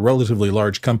for a relatively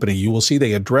large company, you will see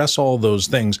they address all those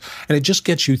things. And it just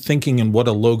gets you thinking in what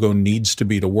a logo needs to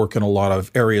be to work in a lot of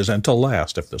areas and to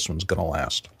last, if this one's going to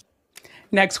last.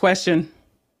 Next question.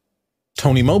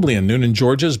 Tony Mobley in Noonan,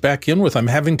 Georgia is back in with, I'm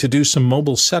having to do some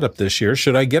mobile setup this year.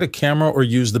 Should I get a camera or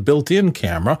use the built-in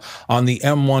camera on the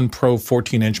M1 Pro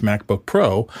 14-inch MacBook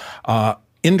Pro?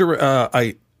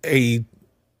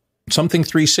 Something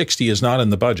 360 is not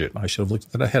in the budget. I should have looked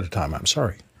at that ahead of time. I'm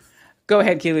sorry. Go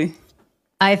ahead, Keely.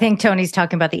 I think Tony's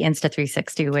talking about the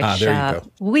Insta360, which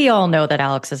we all know that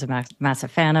Alex is a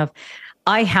massive fan of.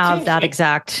 I have that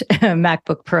exact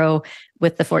MacBook Pro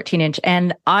with the 14-inch,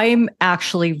 and I'm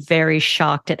actually very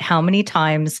shocked at how many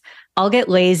times I'll get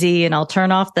lazy and I'll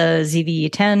turn off the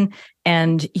ZVE 10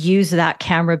 and use that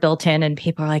camera built in, and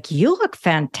people are like, you look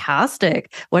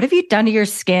fantastic. What have you done to your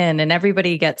skin? And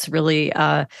everybody gets really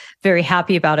very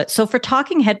happy about it. So for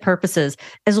talking head purposes,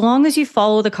 as long as you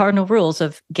follow the cardinal rules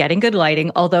of getting good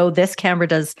lighting, although this camera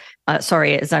does,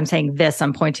 as I'm saying this,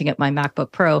 I'm pointing at my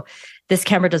MacBook Pro. This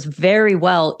camera does very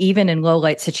well, even in low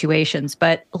light situations,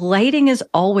 but lighting is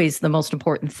always the most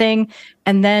important thing.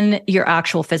 And then your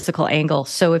actual physical angle.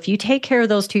 So if you take care of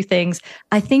those two things,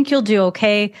 I think you'll do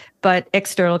okay. But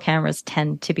external cameras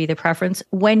tend to be the preference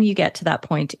when you get to that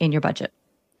point in your budget.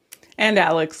 And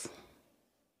Alex?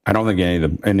 I don't think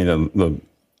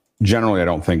generally, I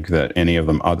don't think that any of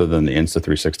them, other than the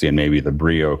Insta360 and maybe the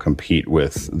Brio, compete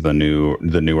with the newer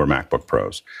MacBook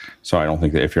Pros. So I don't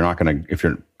think that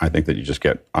I think that you just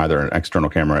get either an external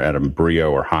camera at a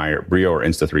Brio or higher, Brio or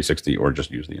Insta360, or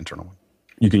just use the internal one.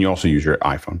 You can also use your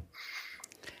iPhone.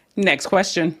 Next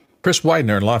question. Chris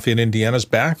Widener in Lafayette, Indiana's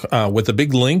back with a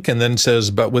big link and then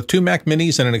says, but with 2 Mac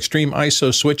Minis and an extreme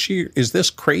ISO switch here, is this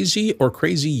crazy or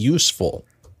crazy useful?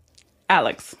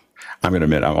 Alex. I'm going to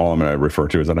admit, all I'm going to refer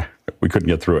to is that we couldn't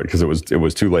get through it because it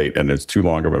was too late and it's too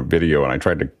long of a video. And I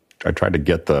tried to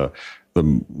get the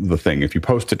thing. If you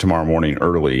post it tomorrow morning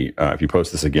early, if you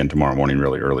post this again tomorrow morning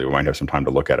really early, we might have some time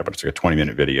to look at it. But it's like a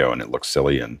 20-minute video and it looks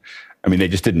silly. And I mean, they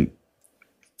didn't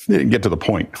get to the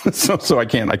point. so I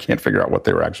can't figure out what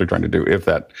they were actually trying to do. If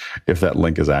that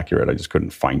link is accurate, I just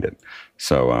couldn't find it.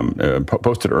 So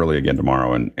post it early again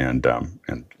tomorrow and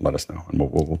let us know, and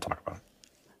we'll talk about it.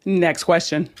 Next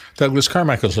question. Douglas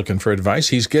Carmichael's looking for advice.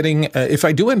 He's getting, if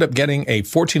I do end up getting a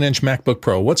 14-inch MacBook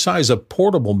Pro, what size of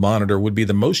portable monitor would be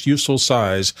the most useful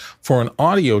size for an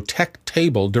audio tech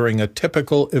table during a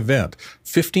typical event?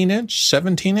 15-inch,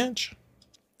 17-inch?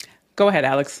 Go ahead,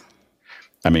 Alex.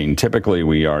 I mean, typically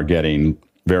we are getting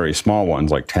very small ones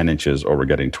like 10 inches or we're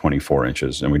getting 24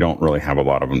 inches, and we don't really have a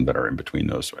lot of them that are in between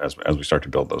those as we start to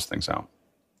build those things out.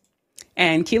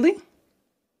 And Keely?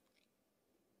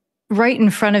 Right in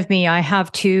front of me, I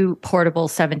have 2 portable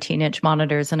 17-inch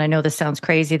monitors, and I know this sounds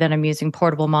crazy that I'm using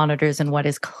portable monitors in what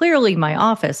is clearly my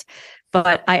office,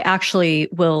 but I actually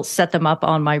will set them up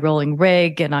on my rolling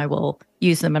rig, and I will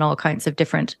use them in all kinds of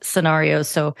different scenarios.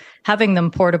 So having them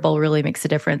portable really makes a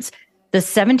difference. The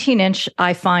 17-inch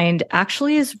I find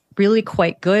actually is really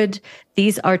quite good.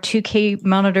 These are 2K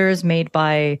monitors made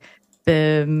by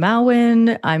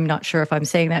Bimawin. I'm not sure if I'm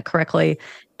saying that correctly.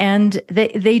 And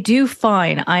they do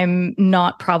fine. I'm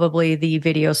not probably the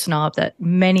video snob that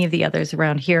many of the others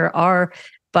around here are,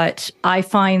 but I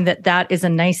find that is a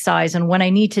nice size. And when I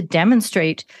need to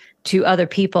demonstrate to other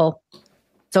people,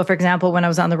 so for example, when I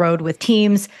was on the road with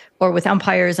teams or with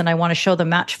umpires and I want to show them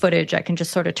match footage, I can just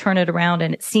sort of turn it around,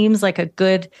 and it seems like a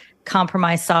good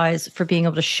compromise size for being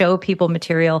able to show people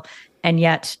material and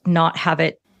yet not have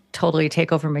it totally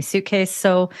take over my suitcase.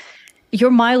 So your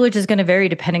mileage is going to vary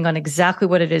depending on exactly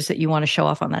what it is that you want to show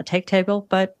off on that take table.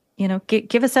 But,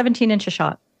 give a 17-inch a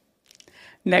shot.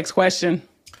 Next question.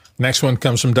 Next one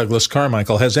comes from Douglas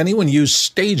Carmichael. Has anyone used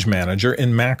Stage Manager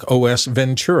in Mac OS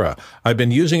Ventura? I've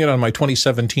been using it on my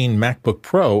 2017 MacBook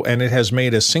Pro, and it has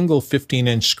made a single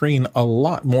 15-inch screen a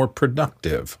lot more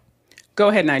productive. Go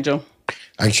ahead, Nigel.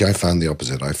 Actually, I found the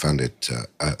opposite. I found it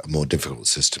a more difficult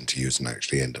system to use and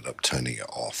actually ended up turning it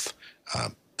off.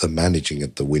 The managing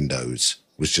of the windows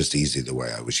was just easy the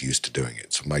way I was used to doing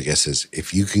it. So my guess is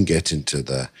if you can get into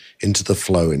the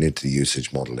flow and into the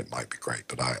usage model, it might be great,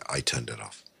 but I turned it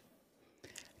off.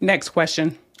 Next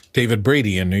question. David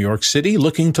Brady in New York City,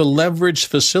 looking to leverage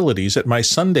facilities at my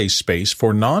Sunday space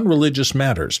for non-religious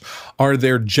matters. Are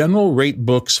there general rate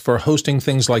books for hosting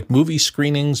things like movie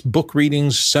screenings, book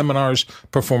readings, seminars,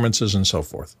 performances, and so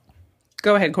forth?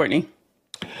 Go ahead, Courtney.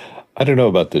 I don't know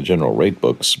about the general rate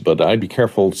books, but I'd be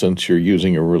careful since you're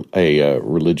using a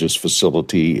religious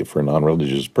facility for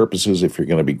non-religious purposes. If you're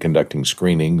going to be conducting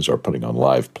screenings or putting on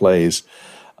live plays,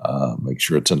 make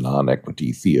sure it's a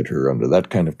non-equity theater under that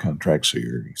kind of contract. So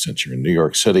since you're in New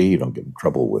York City, you don't get in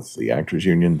trouble with the actors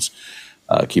unions.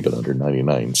 Keep it under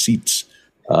 99 seats.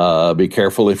 Be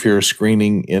careful if you're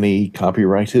screening any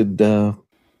copyrighted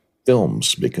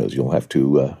films, because you'll have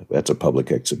to, that's a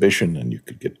public exhibition and you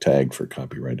could get tagged for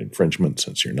copyright infringement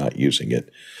since you're not using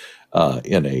it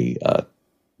in a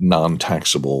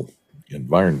non-taxable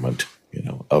environment,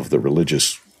 of the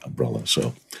religious umbrella.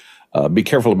 So be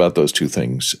careful about those two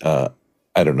things.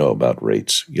 I don't know about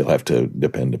rates. You'll have to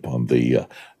depend upon the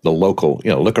local,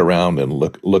 look around and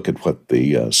look at what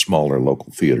the smaller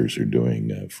local theaters are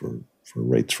doing for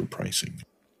rates for pricing.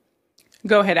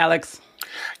 Go ahead, Alex.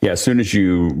 Yeah, as soon as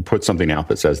you put something out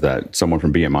that says that, someone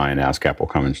from BMI and ASCAP will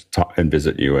come and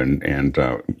visit you, and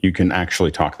you can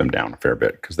actually talk them down a fair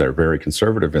bit because they're very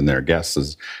conservative in their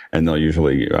guesses, and they'll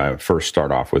usually first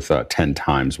start off with 10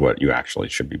 times what you actually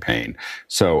should be paying.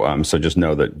 So just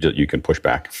know that you can push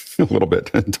back a little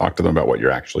bit and talk to them about what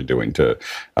you're actually doing to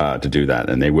do that,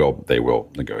 and they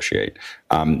will negotiate.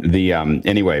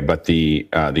 Anyway, but the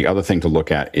other thing to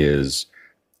look at is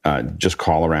just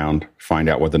call around, find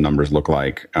out what the numbers look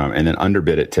like, and then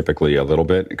underbid it typically a little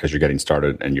bit because you're getting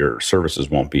started and your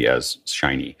services won't be as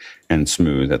shiny and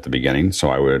smooth at the beginning. So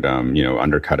I would,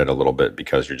 undercut it a little bit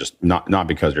because you're just not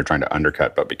because you're trying to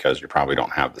undercut, but because you probably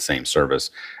don't have the same service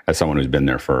as someone who's been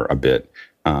there for a bit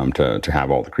to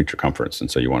have all the creature comforts. And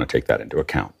so you want to take that into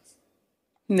account.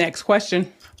 Next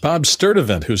question. Bob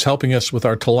Sturdivant, who's helping us with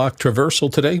our Talak traversal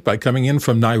today by coming in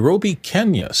from Nairobi,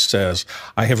 Kenya, says,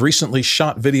 I have recently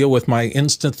shot video with my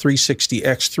Insta360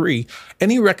 X3.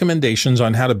 Any recommendations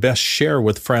on how to best share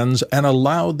with friends and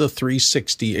allow the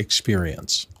 360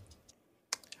 experience?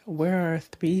 Where are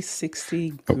 360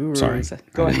 gurus? Sorry.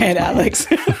 Go ahead, Alex.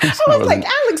 I was like,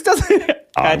 Alex doesn't.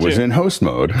 I was in host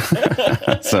mode.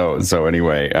 So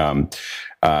anyway,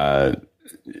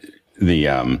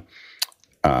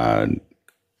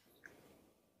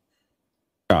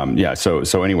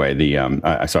 So anyway,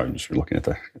 sorry, I'm just looking at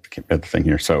the thing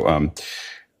here. So,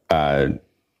 I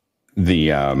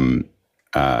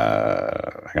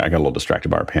got a little distracted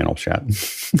by our panel chat.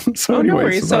 So anyway, no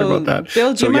worries. sorry about that.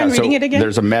 Bill, do you mind reading it again?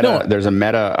 There's a meta,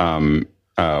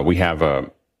 we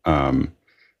have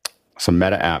some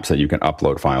meta apps that you can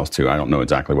upload files to. I don't know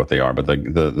exactly what they are, but the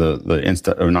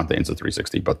Insta, or not the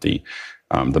Insta360, but the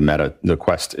Meta, the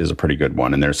Quest is a pretty good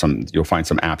one. And you'll find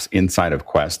some apps inside of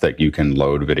Quest that you can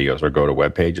load videos or go to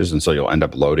web pages. And so you'll end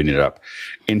up loading it up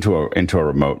into a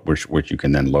remote, which you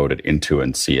can then load it into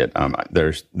and see it.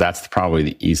 That's probably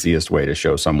the easiest way to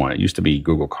show someone. It used to be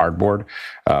Google Cardboard,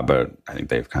 but I think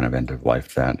they've kind of end of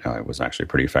life that. It was actually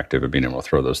pretty effective at being able to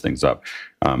throw those things up.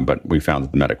 But we found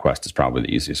that the Meta Quest is probably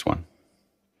the easiest one.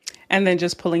 And then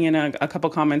just pulling in a couple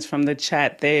comments from the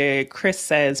chat there. Chris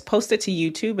says, post it to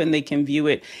YouTube and they can view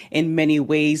it in many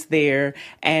ways there.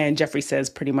 And Jeffrey says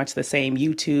pretty much the same.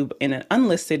 YouTube in an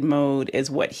unlisted mode is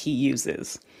what he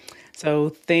uses. So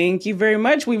thank you very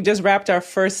much. We've just wrapped our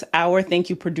first hour. Thank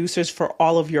you, producers, for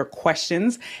all of your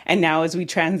questions. And now as we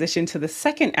transition to the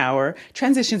second hour,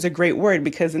 transition is a great word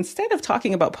because instead of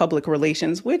talking about public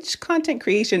relations, which content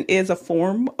creation is a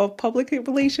form of public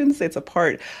relations, it's a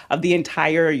part of the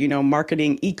entire,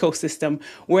 marketing ecosystem.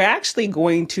 We're actually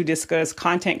going to discuss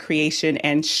content creation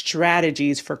and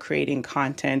strategies for creating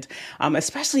content,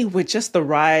 especially with just the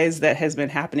rise that has been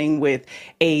happening with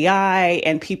AI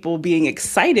and people being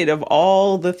excited of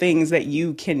all the things that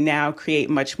you can now create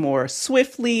much more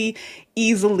swiftly,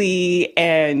 easily,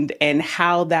 and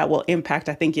how that will impact.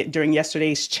 I think during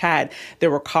yesterday's chat,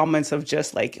 there were comments of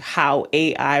just like how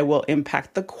AI will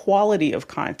impact the quality of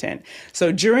content.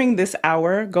 So during this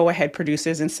hour, go ahead,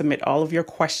 producers, and submit all of your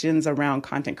questions around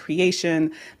content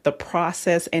creation, the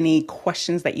process, any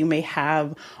questions that you may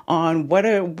have on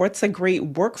what's a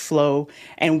great workflow,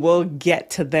 and we'll get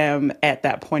to them at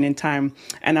that point in time.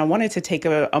 And I wanted to take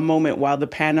a moment while the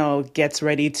panel gets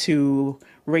ready to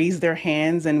raise their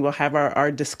hands and we'll have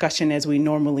our discussion as we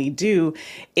normally do,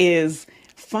 is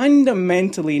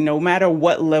fundamentally, no matter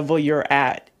what level you're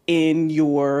at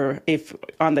if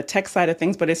on the tech side of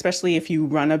things, but especially if you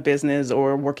run a business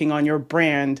or working on your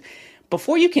brand,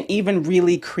 before you can even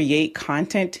really create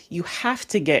content, you have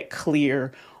to get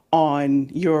clear on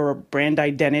your brand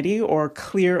identity or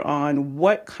clear on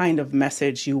what kind of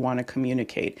message you want to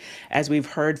communicate. As we've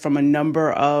heard from a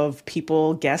number of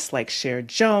people, guests like Cher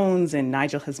Jones and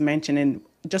Nigel has mentioned in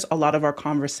just a lot of our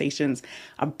conversations,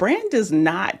 a brand is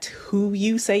not who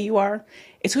you say you are.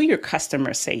 It's who your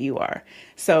customers say you are.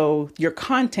 So your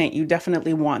content, you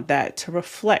definitely want that to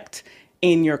reflect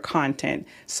in your content.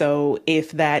 So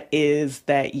if that is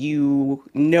that you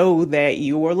know that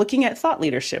you are looking at thought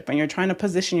leadership and you're trying to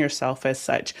position yourself as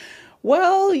such,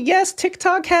 well, yes,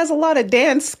 TikTok has a lot of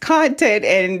dance content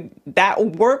and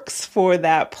that works for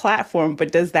that platform,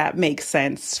 but does that make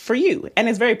sense for you? And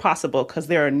it's very possible because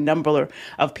there are a number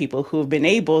of people who have been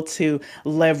able to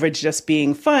leverage just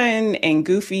being fun and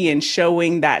goofy and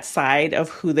showing that side of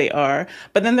who they are.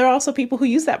 But then there are also people who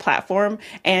use that platform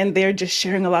and they're just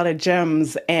sharing a lot of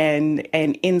gems and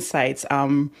insights.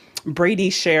 Brady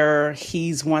Scherer,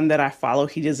 he's one that I follow.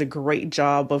 He does a great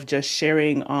job of just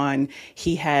sharing on,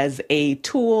 he has a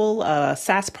tool, a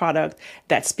SaaS product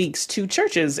that speaks to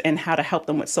churches and how to help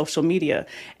them with social media.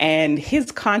 And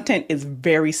his content is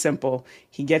very simple.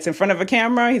 He gets in front of a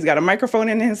camera, he's got a microphone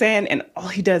in his hand, and all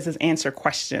he does is answer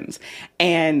questions.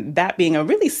 And that being a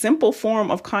really simple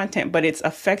form of content, but it's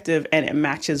effective and it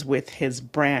matches with his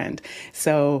brand.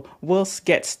 So we'll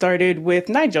get started with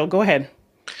Nigel. Go ahead.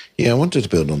 Yeah, I wanted to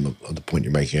build on the point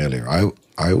you're making earlier. I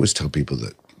always tell people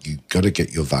that you got to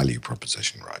get your value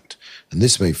proposition right. And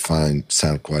this may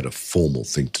sound quite a formal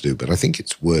thing to do, but I think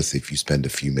it's worth if you spend a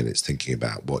few minutes thinking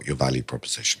about what your value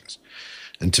proposition is.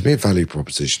 And to me, a value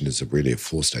proposition is really a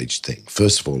four-stage thing.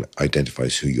 First of all, it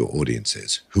identifies who your audience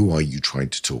is. Who are you trying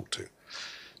to talk to?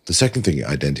 The second thing it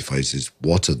identifies is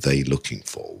what are they looking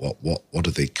for? What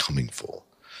are they coming for?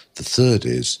 The third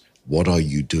is, what are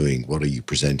you doing? What are you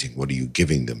presenting? What are you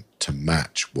giving them to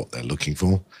match what they're looking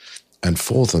for? And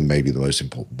fourth, and maybe the most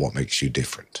important, what makes you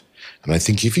different? And I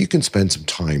think if you can spend some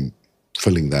time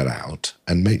filling that out,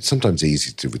 and sometimes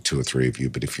easy to do with 2 or 3 of you,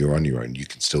 but if you're on your own, you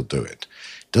can still do it.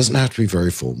 It doesn't have to be very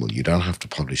formal. You don't have to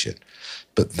publish it.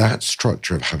 But that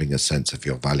structure of having a sense of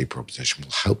your value proposition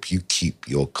will help you keep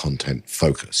your content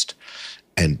focused.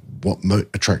 And what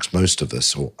attracts most of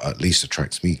us, or at least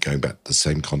attracts me, going back to the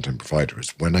same content provider,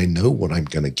 is when I know what I'm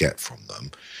going to get from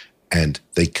them and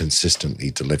they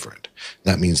consistently deliver it.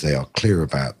 That means they are clear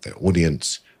about their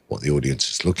audience, what the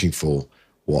audience is looking for,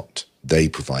 what they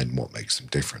provide, and what makes them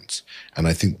different. And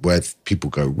I think where people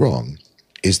go wrong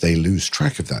is they lose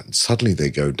track of that, and suddenly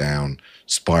they go down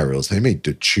spirals. They may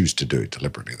choose to do it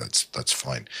deliberately, that's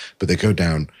fine, but they go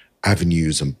down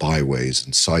avenues and byways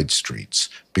and side streets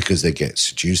because they get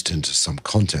seduced into some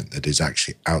content that is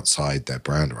actually outside their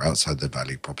brand or outside their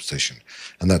value proposition.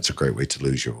 And that's a great way to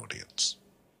lose your audience.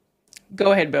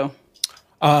 Go ahead, Bill.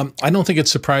 I don't think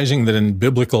it's surprising that in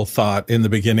biblical thought, in the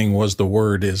beginning was the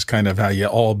word is kind of how you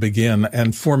all begin.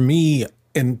 And for me,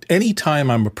 in any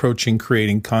time I'm approaching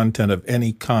creating content of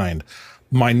any kind,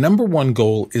 my number one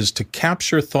goal is to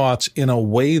capture thoughts in a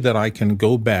way that I can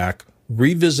go back,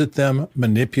 revisit them,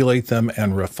 manipulate them,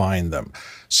 and refine them.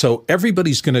 So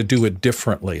everybody's going to do it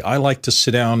differently. I like to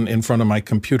sit down in front of my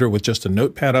computer with just a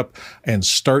notepad up and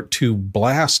start to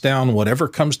blast down whatever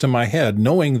comes to my head,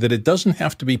 knowing that it doesn't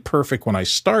have to be perfect when I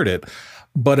start it,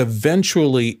 but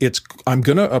eventually I'm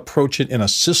going to approach it in a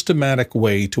systematic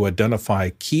way to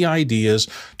identify key ideas,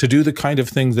 to do the kind of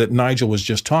thing that Nigel was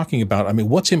just talking about. I mean,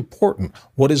 what's important?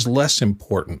 What is less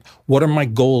important? What are my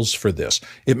goals for this?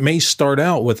 It may start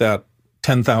out with that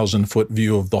 10,000-foot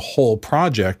view of the whole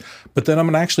project, but then I'm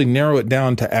going to actually narrow it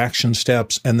down to action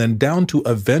steps and then down to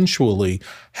eventually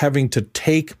having to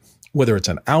take, whether it's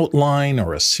an outline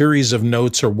or a series of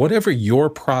notes or whatever your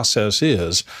process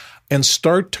is, and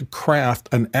start to craft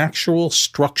an actual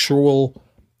structural,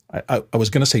 I was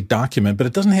going to say document, but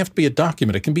it doesn't have to be a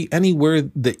document. It can be anywhere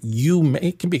that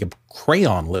it can be a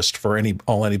crayon list for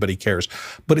all anybody cares.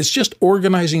 But it's just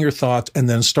organizing your thoughts and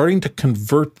then starting to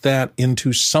convert that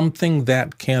into something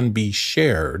that can be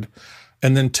shared.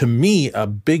 And then to me, a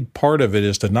big part of it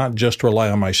is to not just rely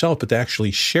on myself, but to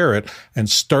actually share it and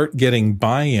start getting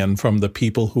buy-in from the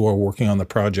people who are working on the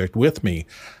project with me.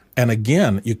 And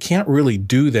again, you can't really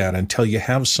do that until you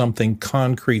have something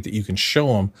concrete that you can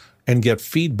show them and get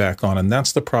feedback on. And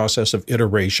that's the process of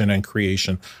iteration and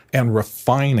creation and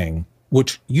refining,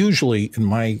 which usually, in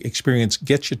my experience,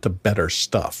 gets you to better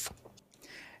stuff.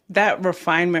 That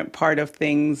refinement part of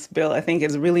things, Bill, I think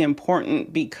is really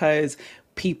important because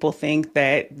people think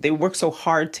that they work so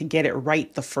hard to get it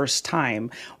right the first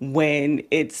time, when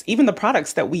it's even the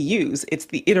products that we use, it's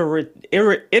the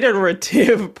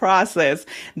iterative process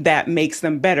that makes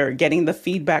them better. Getting the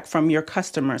feedback from your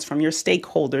customers, from your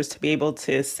stakeholders, to be able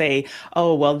to say,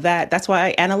 oh, well, that's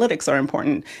why analytics are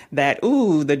important. That,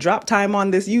 the drop time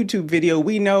on this YouTube video,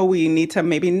 we know we need to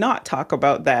maybe not talk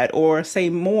about that or say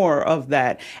more of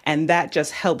that. And that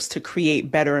just helps to create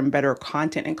better and better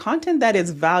content, and content that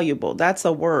is valuable. That's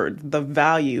a word, the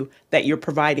value that you're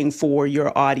providing for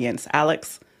your audience.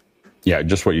 Alex? Yeah,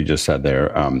 just what you just said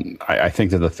there. I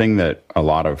think that the thing that a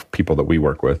lot of people that we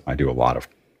work with, I do a lot of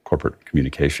corporate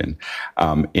communication,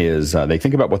 is they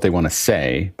think about what they want to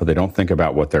say, but they don't think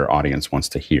about what their audience wants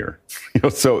to hear.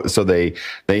 So they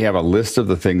have a list of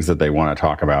the things that they want to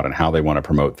talk about and how they want to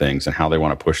promote things and how they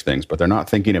want to push things, but they're not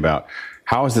thinking about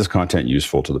how is this content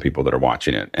useful to the people that are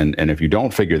watching it? And if you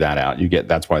don't figure that out,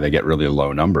 that's why they get really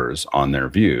low numbers on their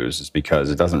views, is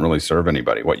because it doesn't really serve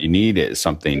anybody. What you need is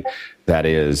something that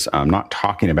is not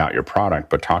talking about your product,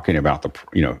 but talking about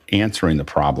answering the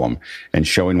problem and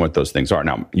showing what those things are.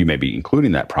 Now, you may be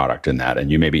including that product in that,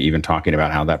 and you may be even talking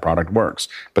about how that product works,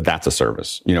 but that's a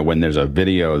service. When there's a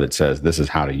video that says this is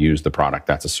how to use the product,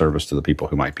 that's a service to the people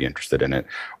who might be interested in it,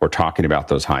 or talking about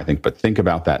those high things. But think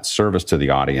about that service to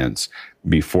the audience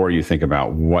before you think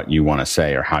about what you want to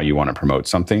say or how you want to promote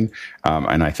something.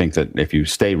 And I think that if you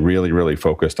stay really, really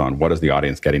focused on what is the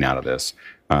audience getting out of this,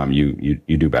 you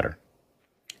do better.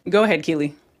 Go ahead,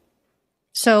 Keely.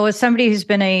 So as somebody who's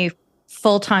been a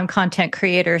full-time content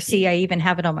creator, I even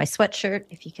have it on my sweatshirt,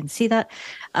 if you can see that,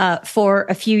 for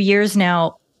a few years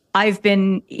now, I've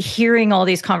been hearing all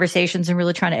these conversations and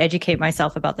really trying to educate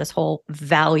myself about this whole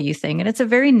value thing. And it's a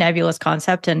very nebulous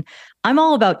concept, and I'm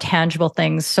all about tangible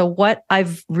things. So what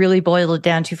I've really boiled it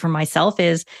down to for myself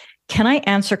is, can I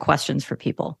answer questions for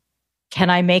people? Can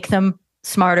I make them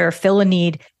smarter, fill a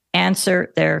need,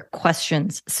 answer their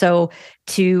questions? So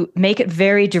to make it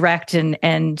very direct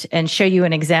and show you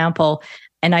an example,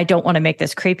 and I don't want to make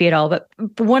this creepy at all, but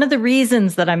one of the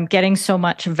reasons that I'm getting so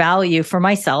much value for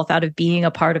myself out of being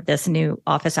a part of this new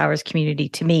office hours community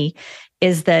to me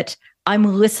is that I'm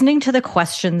listening to the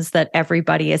questions that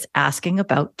everybody is asking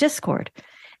about Discord.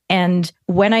 And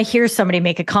when I hear somebody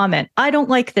make a comment, I don't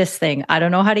like this thing. I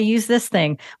don't know how to use this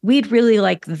thing. We'd really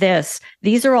like this.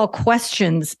 These are all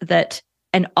questions that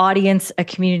an audience, a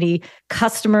community,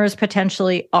 customers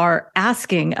potentially are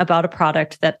asking about a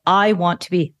product that I want to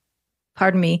be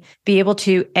able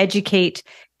to educate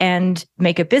and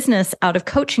make a business out of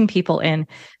coaching people in.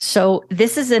 So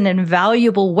this is an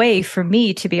invaluable way for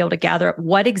me to be able to gather up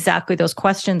what exactly those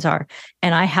questions are.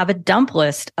 And I have a dump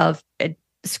list of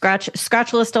scratch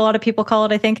list, a lot of people call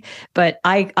it, I think, but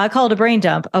I call it a brain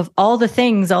dump of all the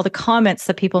things, all the comments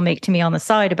that people make to me on the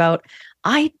side about,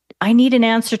 I need an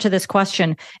answer to this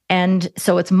question. And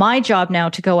so it's my job now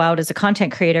to go out as a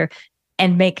content creator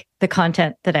and make the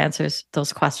content that answers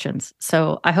those questions.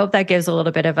 So I hope that gives a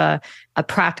little bit of a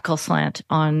practical slant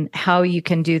on how you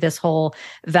can do this whole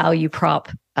value prop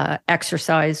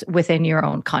exercise within your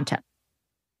own content.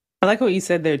 I like what you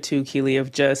said there too, Keely,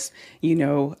 of just,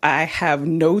 I have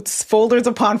notes, folders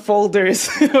upon folders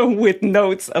with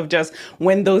notes of just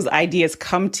when those ideas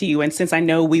come to you. And since I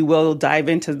know we will dive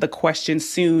into the question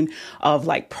soon of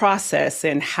like process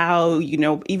and how,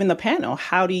 even the panel,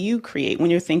 how do you create when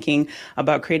you're thinking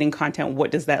about creating content? What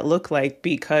does that look like?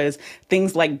 Because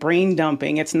things like brain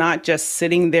dumping, it's not just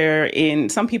sitting there in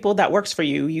some people that works for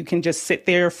you. You can just sit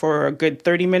there for a good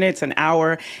 30 minutes, an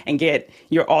hour and get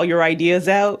all your ideas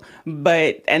out.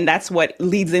 And that's what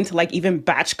leads into like even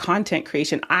batch content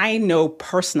creation. I know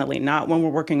personally, not when we're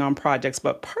working on projects,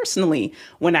 but personally,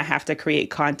 when I have to create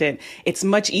content, it's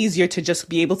much easier to just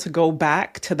be able to go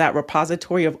back to that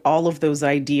repository of all of those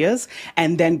ideas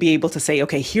and then be able to say,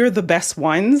 okay, here are the best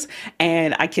ones.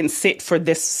 And I can sit for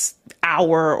this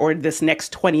hour or this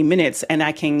next 20 minutes and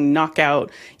I can knock out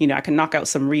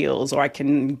some reels, or I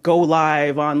can go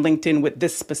live on LinkedIn with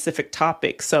this specific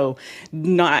topic. So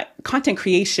content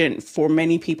creation for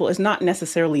many people is not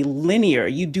necessarily linear.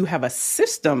 You do have a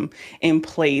system in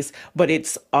place, but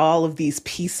it's all of these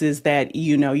pieces that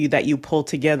that you pull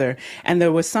together. And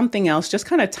there was something else just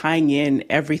kind of tying in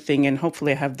everything, and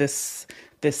hopefully I have this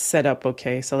set up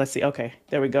okay. So let's see. Okay,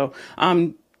 there we go.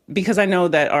 Because I know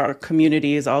that our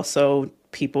community is also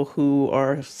people who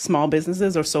are small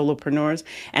businesses or solopreneurs,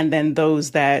 and then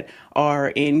those that are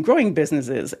in growing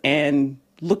businesses, and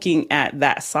looking at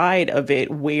that side of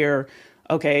it where,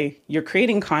 okay, you're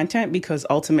creating content because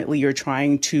ultimately you're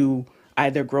trying to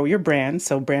either grow your brand,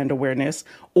 so brand awareness,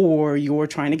 or you're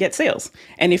trying to get sales.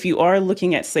 And if you are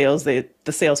looking at sales, the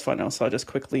sales funnel, so I'll just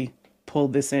quickly pull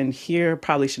this in here.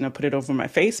 Probably shouldn't have put it over my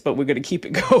face, but we're going to keep it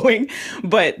going.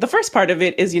 But the first part of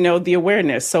it is, the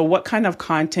awareness. So what kind of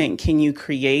content can you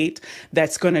create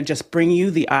that's going to just bring you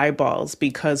the eyeballs?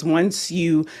 Because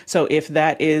so if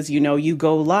that is, you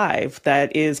go live,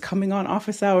 that is coming on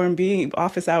office hours and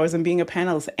being a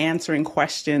panelist, answering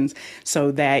questions so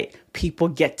that people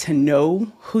get to know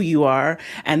who you are.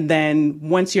 And then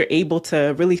once you're able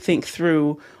to really think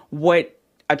through what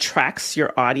attracts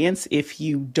your audience, if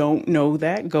you don't know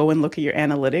that, go and look at your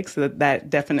analytics. That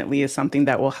definitely is something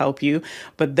that will help you.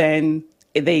 But then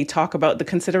they talk about the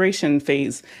consideration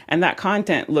phase, and that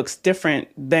content looks different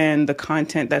than the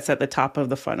content that's at the top of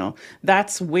the funnel.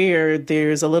 That's where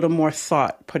there's a little more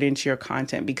thought put into your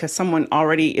content, because someone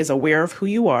already is aware of who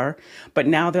you are, but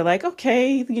now they're like,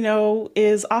 okay,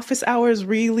 is office hours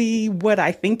really what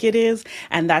I think it is?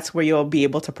 And that's where you'll be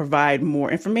able to provide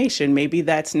more information. Maybe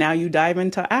that's now you dive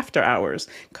into after hours,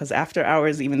 because after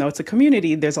hours, even though it's a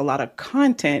community, there's a lot of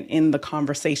content in the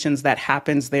conversations that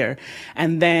happens there.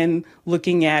 And then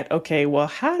looking at, okay, well,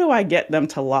 how do I get them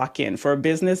to lock in? For a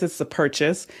business, it's the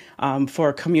purchase. For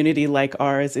a community like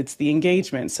ours, it's the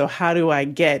engagement. So how do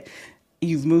I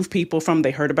you've moved people from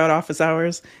they heard about office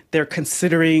hours, they're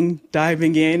considering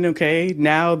diving in, okay?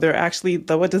 Now they're actually,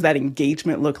 what does that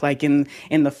engagement look like in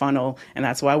the funnel? And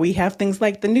that's why we have things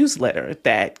like the newsletter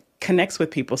that connects with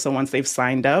people. So once they've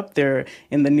signed up, they're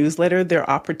in the newsletter, there are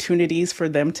opportunities for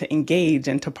them to engage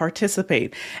and to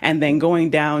participate. And then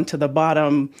going down to the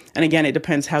bottom, and again, it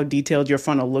depends how detailed your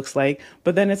funnel looks like,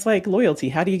 but then it's like loyalty.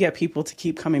 How do you get people to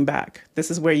keep coming back? This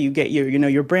is where you get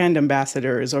your brand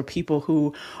ambassadors, or people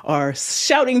who are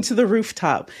shouting to the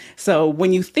rooftop. So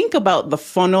when you think about the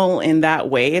funnel in that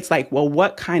way, it's like, well,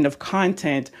 what kind of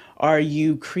content are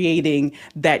you creating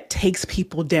that takes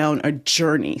people down a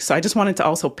journey? So I just wanted to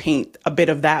also paint a bit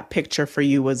of that picture for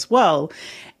you as well,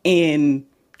 in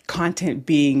content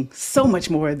being so much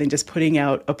more than just putting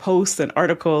out a post, an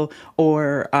article,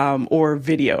 or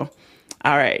video.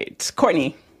 All right,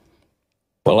 Courtney.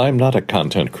 Well, I'm not a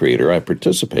content creator. I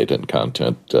participate in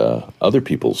other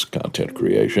people's content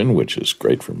creation, which is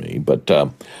great for me. But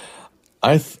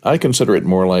I consider it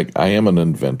more like I am an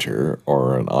inventor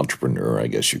or an entrepreneur, I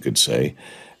guess you could say.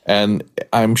 And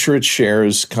I'm sure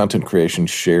content creation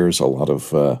shares a lot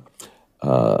of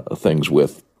things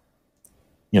with,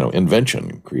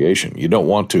 invention, creation. You don't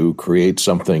want to create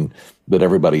something that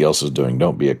everybody else is doing.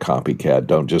 Don't be a copycat.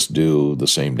 Don't just do the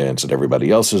same dance that everybody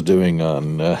else is doing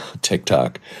on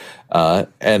TikTok.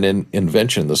 And in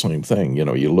invention, the same thing.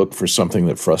 You look for something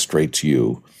that frustrates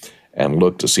you and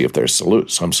look to see if there's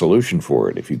some solution for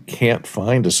it. If you can't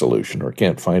find a solution or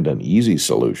can't find an easy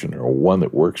solution or one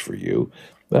that works for you,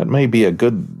 that may be a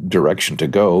good direction to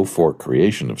go for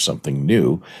creation of something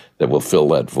new that will fill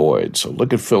that void. So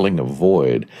look at filling a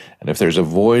void. And if there's a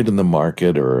void in the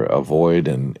market or a void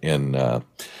in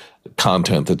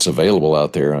content that's available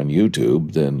out there on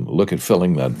YouTube, then look at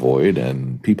filling that void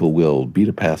and people will beat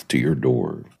a path to your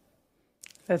door.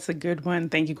 That's a good one.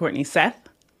 Thank you, Courtney. Seth?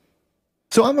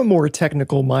 So I'm a more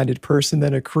technical-minded person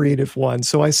than a creative one,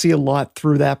 so I see a lot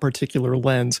through that particular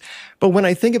lens. But when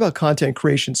I think about content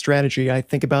creation strategy, I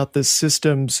think about the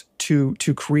systems to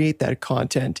create that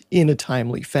content in a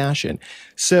timely fashion.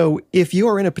 So if you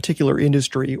are in a particular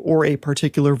industry or a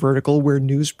particular vertical where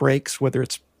news breaks, whether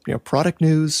it's product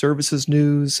news, services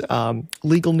news,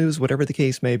 legal news, whatever the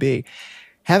case may be,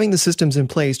 having the systems in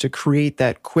place to create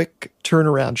that quick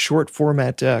turnaround, short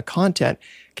format content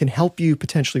can help you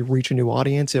potentially reach a new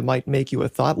audience. It might make you a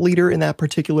thought leader in that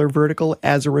particular vertical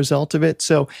as a result of it.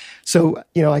 So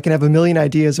I can have a million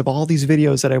ideas of all these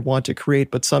videos that I want to create,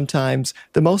 but sometimes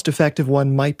the most effective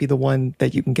one might be the one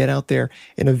that you can get out there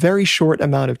in a very short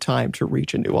amount of time to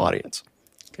reach a new audience.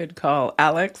 Good call.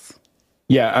 Alex?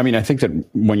 Yeah, I mean, I think that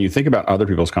when you think about other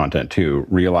people's content too,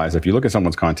 realize if you look at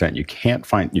someone's content, you can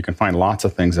find lots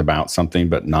of things about something,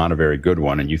 but not a very good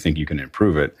one, and you think you can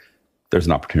improve it. There's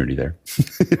an opportunity there.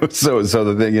 So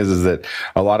the thing is that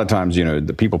a lot of times,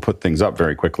 the people put things up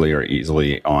very quickly or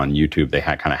easily on YouTube. They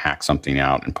kind of hack something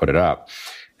out and put it up.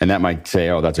 And that might say,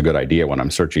 oh, that's a good idea when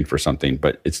I'm searching for something,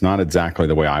 but it's not exactly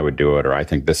the way I would do it, or I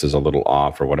think this is a little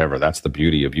off or whatever. That's the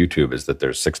beauty of YouTube, is that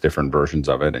there's 6 different versions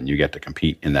of it and you get to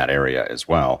compete in that area as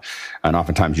well. And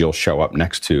oftentimes you'll show up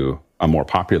next to a more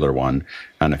popular one.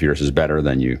 And if yours is better,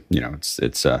 then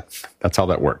it's that's how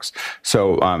that works.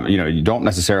 So, you don't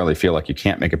necessarily feel like you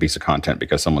can't make a piece of content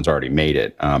because someone's already made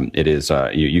it. It is,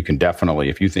 you can definitely,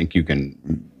 if you think you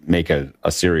can make a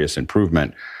serious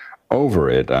improvement over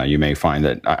it, you may find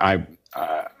that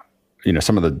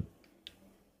some of the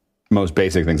most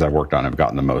basic things I've worked on have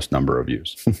gotten the most number of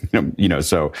views.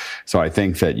 So I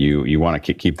think that you want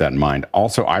to keep that in mind.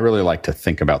 Also, I really like to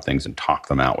think about things and talk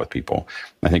them out with people.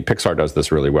 I think Pixar does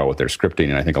this really well with their scripting,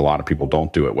 and I think a lot of people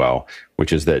don't do it well,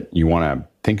 which is that you want to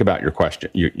think about your question.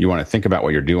 You want to think about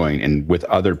what you're doing, and with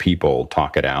other people,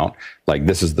 talk it out. Like,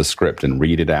 this is the script, and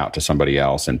read it out to somebody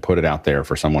else and put it out there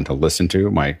for someone to listen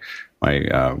to. My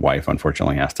wife,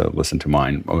 unfortunately, has to listen to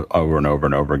mine over and over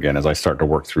and over again as I start to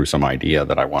work through some idea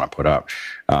that I want to put up.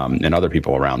 And other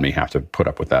people around me have to put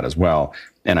up with that as well.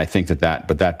 And I think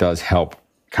but that does help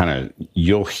kind of,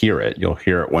 you'll hear it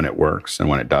when it works and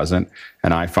when it doesn't.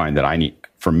 And I find that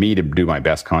for me to do my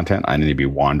best content, I need to be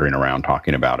wandering around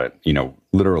talking about it,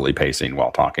 literally pacing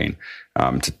while talking,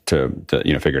 to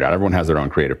figure it out. Everyone has their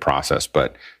own creative process,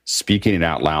 but speaking it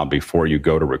out loud before you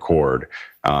go to record,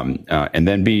 and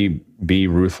then be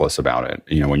ruthless about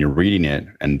it. When you're reading it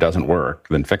and it doesn't work,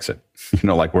 then fix it. If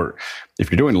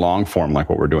you're doing long form like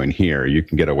what we're doing here, you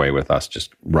can get away with us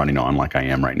just running on like I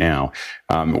am right now.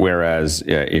 Whereas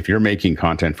if you're making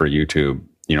content for YouTube,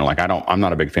 I'm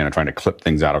not a big fan of trying to clip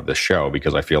things out of the show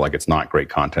because I feel like it's not great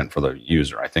content for the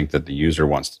user. I think that the user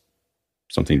wants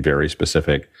something very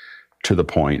specific, to the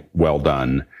point, well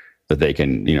done, that they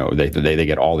can, they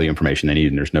get all the information they need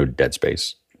and there's no dead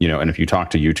space. And if you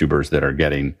talk to YouTubers that are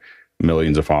getting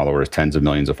millions of followers, tens of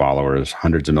millions of followers,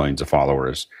 hundreds of millions of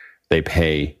followers, they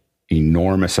pay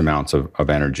enormous amounts of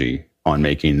energy on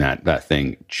making that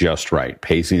thing just right,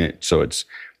 pacing it so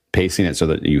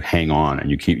that you hang on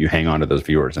and you hang on to those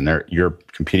viewers. And you're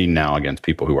competing now against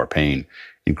people who are paying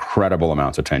incredible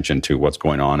amounts of attention to what's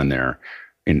going on in there,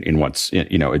 in what's,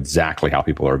 exactly how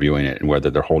people are viewing it and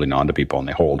whether they're holding on to people. And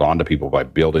they hold on to people by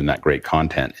building that great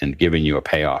content and giving you a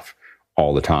payoff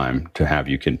all the time to have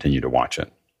you continue to watch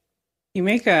it. You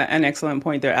make an excellent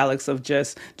point there, Alex, of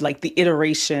just like the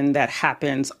iteration that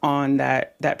happens on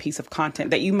that piece of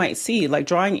content that you might see, like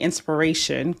drawing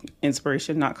inspiration,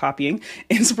 not copying,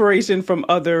 inspiration from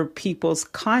other people's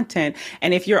content.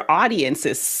 And if your audience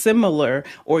is similar,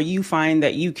 or you find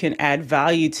that you can add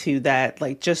value to that,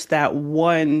 like just that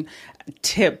one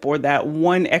tip or that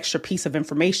one extra piece of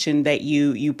information that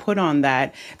you put on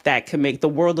that can make the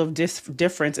world of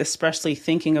difference, especially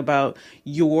thinking about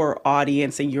your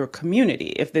audience and your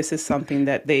community. If this is something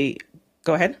that they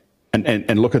go ahead.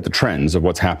 And look at the trends of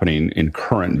what's happening in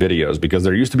current videos, because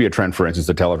there used to be a trend, for instance,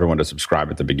 to tell everyone to subscribe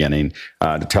at the beginning,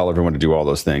 to tell everyone to do all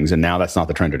those things. And now that's not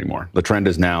the trend anymore. The trend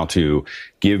is now to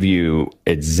give you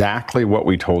exactly what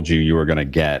we told you were going to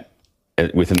get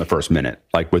within the first minute.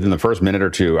 Like within the first minute or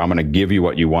two, I'm going to give you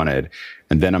what you wanted,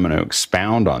 and then I'm going to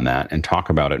expound on that and talk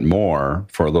about it more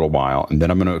for a little while, and then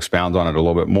I'm going to expound on it a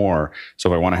little bit more.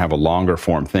 So if I want to have a longer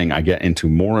form thing, I get into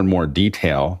more and more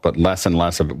detail, but less and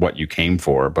less of what you came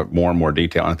for, but more and more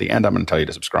detail. And at the end, I'm going to tell you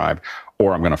to subscribe,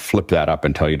 or I'm going to flip that up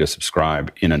and tell you to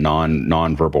subscribe in a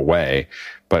non-verbal way.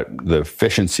 But the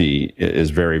efficiency is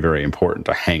very, very important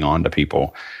to hang on to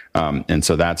people. And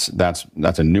so that's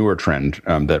a newer trend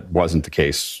that wasn't the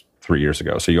case 3 years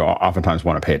ago. So you oftentimes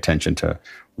want to pay attention to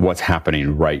what's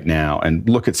happening right now and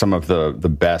look at some of the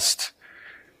best.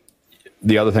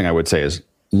 The other thing I would say is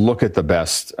look at the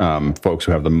best folks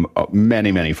who have the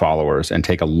many followers and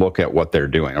take a look at what they're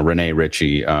doing. Renee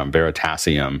Ritchie,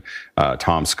 Veritasium,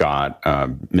 Tom Scott,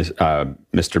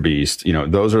 Mr. Beast. You know,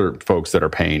 those are folks that are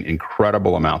paying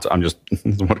incredible amounts. I'm just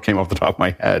what came off the top of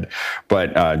my head,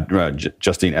 but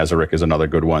Justine Ezerick is another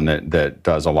good one that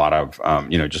does a lot of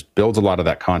just builds a lot of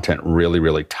that content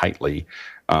really tightly,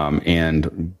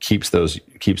 and keeps those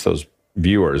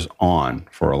viewers on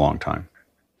for a long time.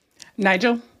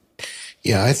 Nigel?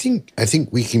 Yeah, I think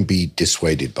we can be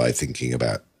dissuaded by thinking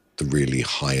about the really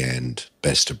high-end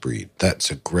best of breed. That's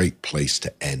a great place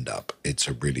to end up. It's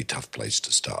a really tough place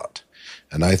to start.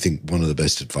 And I think one of the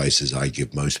best advices I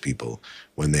give most people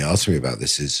when they ask me about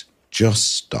this is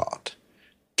just start.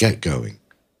 Get going.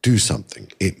 Do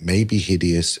something. It may be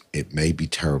hideous. It may be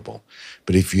terrible.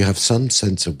 But if you have some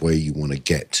sense of where you want to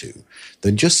get to,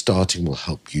 then just starting will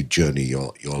help you journey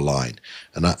your line.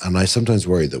 And I sometimes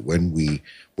worry that when we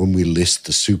list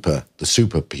the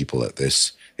super people at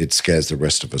this, it scares the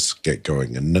rest of us get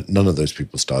going. And none of those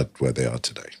people started where they are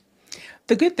today.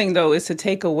 The good thing, though, is to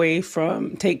take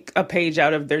a page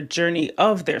out of their journey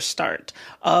of their start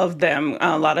of them.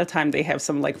 A lot of time they have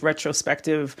some like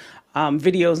retrospective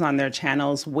videos on their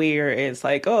channels where it's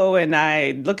like, oh, and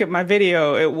I look at my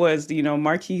video, it was,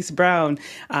 Marquise Brown,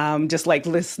 just like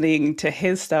listening to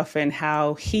his stuff and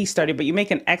how he started. But you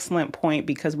make an excellent point,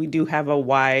 because we do have a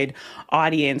wide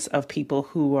audience of people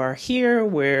who are here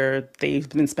where they've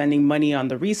been spending money on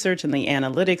the research and the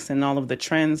analytics and all of the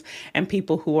trends, and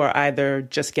people who are either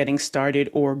just getting started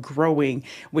or growing,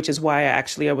 which is why I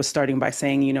was starting by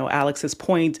saying, Alex's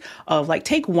point of like,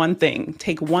 take one thing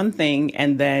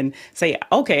and then say,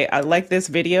 okay, I like this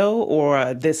video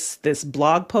or this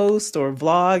blog post or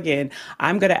vlog, and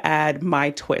I'm going to add my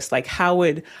twist. Like, how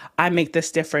would I make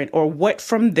this different? Or what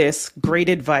from this great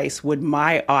advice would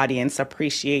my audience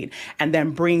appreciate? And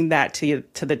then bring that to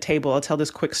the table. I'll tell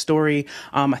this quick story.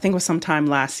 I think it was sometime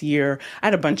last year. I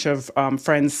had a bunch of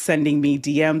friends sending me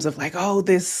DMs of like, oh,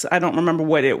 this, I don't remember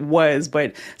what it was,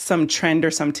 but some trend or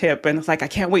some tip. And it's like, I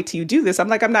can't wait till you do this. I'm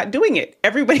like, I'm not doing it.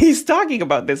 Everybody's talking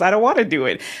about this. I don't want to do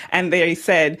it. And they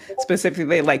said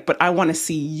specifically, like, but I want to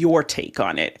see your take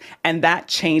on it. And that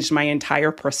changed my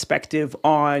entire perspective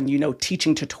on,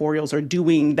 teaching tutorials or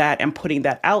doing that and putting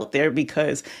that out there.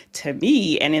 Because to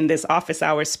me, and in this office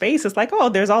hours space, it's like, oh,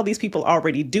 there's all these people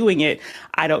already doing it.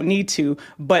 I don't need to.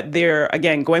 But they're,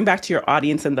 again, going back to your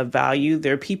audience and the value,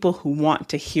 there are people who want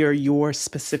to hear your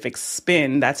specific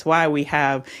spin. That's why we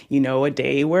have, a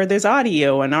day where there's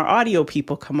audio and our audio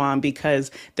people come on,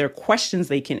 because there are questions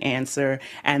they can answer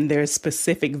and there's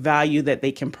specific value that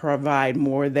they can provide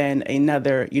more than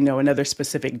another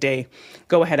specific day.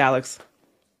 Go ahead, Alex.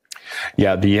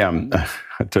 Yeah,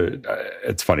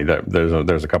 it's funny that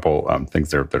there's a couple things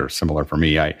there that are similar for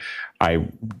me.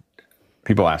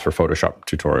 People asked for Photoshop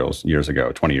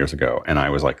tutorials 20 years ago, and I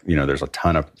was like, there's a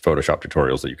ton of Photoshop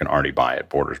tutorials that you can already buy at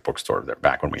Borders Bookstore. They're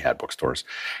back when we had bookstores,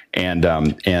 and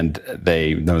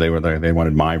they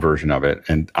wanted my version of it,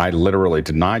 and I literally,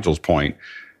 to Nigel's point,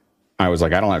 I was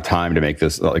like, I don't have time to make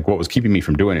this. Like, what was keeping me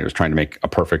from doing it was trying to make a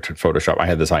perfect Photoshop. I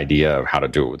had this idea of how to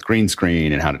do it with green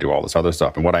screen and how to do all this other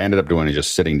stuff. And what I ended up doing is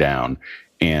just sitting down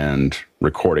and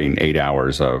recording 8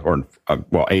 hours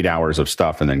of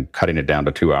stuff and then cutting it down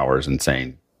to 2 hours and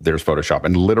saying, there's Photoshop.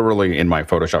 And literally in my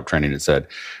Photoshop training, it said,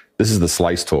 this is the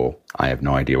slice tool. I have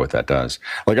no idea what that does.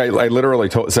 Like I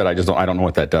literally said, I don't know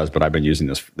what that does, but I've been using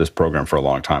this program for a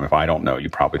long time. If I don't know, you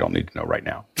probably don't need to know right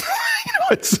now.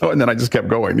 And then I just kept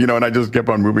going, and I just kept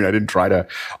on moving. I didn't try to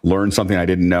learn something I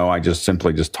didn't know. I just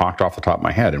simply talked off the top of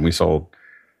my head, and we sold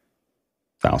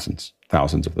thousands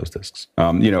of those discs.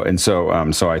 And so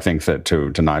I think that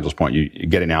to Nigel's point, you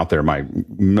getting out there, my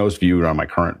most viewed on my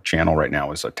current channel right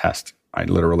now is a test. I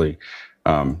literally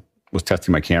was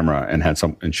testing my camera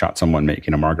and shot someone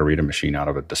making a margarita machine out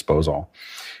of a disposal.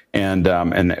 And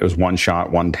it was one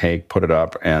shot, one take, put it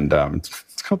up, and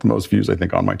it's got the most views, I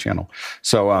think, on my channel.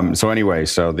 So I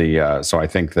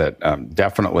think that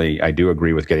definitely I do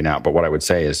agree with getting out. But what I would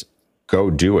say is go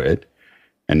do it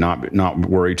and not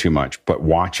worry too much, but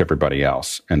watch everybody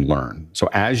else and learn. So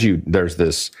there's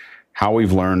this, how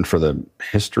we've learned for the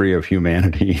history of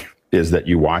humanity is that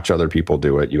you watch other people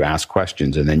do it, you ask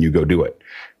questions, and then you go do it.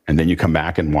 And then you come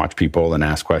back and watch people and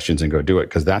ask questions and go do it,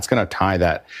 because that's going to tie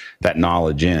that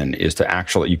knowledge in, is to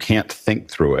actually, you can't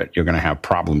think through it. You're going to have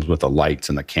problems with the lights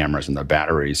and the cameras and the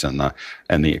batteries and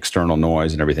the external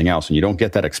noise and everything else. And you don't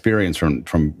get that experience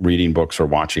from reading books or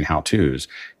watching how-tos.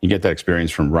 You get that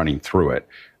experience from running through it.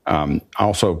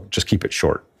 Also, just keep it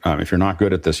short. If you're not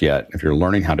good at this yet, if you're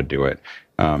learning how to do it,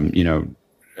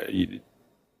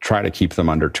 try to keep them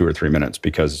under 2 or 3 minutes,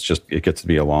 because it gets to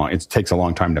be it takes a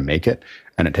long time to make it,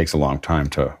 and it takes a long time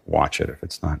to watch it if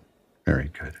it's not very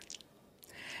good.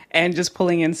 And just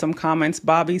pulling in some comments,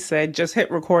 Bobby said, just hit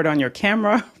record on your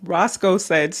camera. Roscoe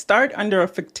said, start under a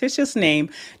fictitious name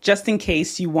just in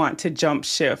case you want to jump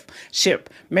ship.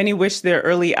 Many wish their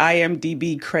early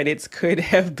IMDb credits could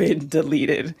have been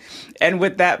deleted. And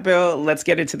with that, Bill, let's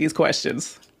get into these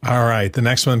questions. All right. The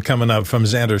next one coming up from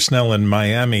Xander Snell in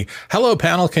Miami. Hello,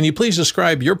 panel. Can you please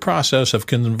describe your process of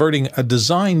converting a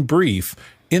design brief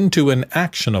into an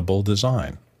actionable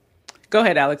design? Go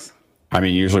ahead, Alex. I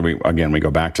mean, usually we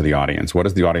go back to the audience. What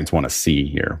does the audience want to see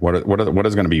here? What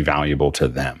is going to be valuable to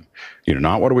them?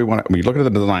 Not what do we want. We look at the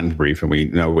design brief and we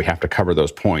know we have to cover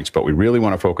those points, but we really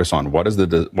want to focus on what is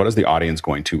the audience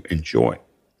going to enjoy?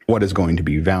 What is going to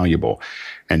be valuable?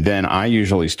 And then I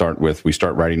usually we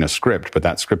start writing a script, but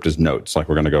that script is notes. Like,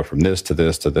 we're going to go from this to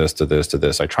this to this to this to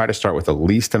this. I try to start with the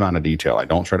least amount of detail. I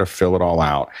don't try to fill it all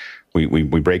out. We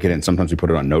break it in. Sometimes we put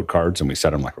it on note cards and we set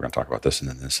them like, we're going to talk about this and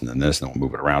then this and then this, and then we'll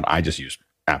move it around. I just use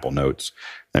Apple Notes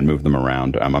and move them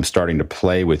around. I'm starting to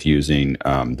play with using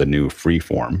the new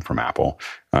Freeform from Apple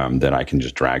that I can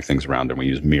just drag things around, and we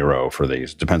use Miro for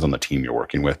these. Depends on the team you're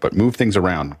working with, but move things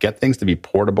around. Get things to be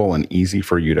portable and easy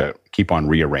for you to keep on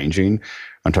rearranging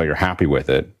until you're happy with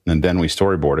it. And then we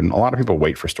storyboard. And a lot of people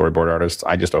wait for storyboard artists.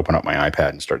 I just open up my iPad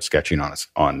and start sketching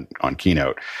on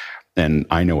Keynote. And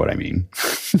I know what I mean,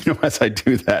 as I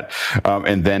do that.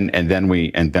 And then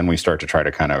we start to try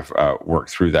to kind of work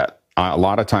through that. A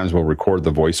lot of times we'll record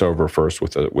the voiceover first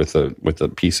with the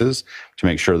pieces to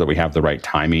make sure that we have the right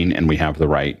timing and we have the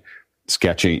right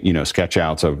sketching, sketch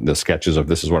outs of the sketches of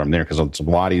this is what I'm there, because it's a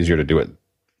lot easier to do it.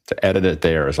 To edit it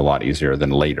there is a lot easier than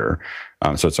later.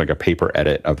 So it's like a paper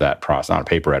edit of that process, not a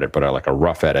paper edit, but like a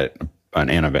rough edit, an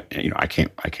animate. I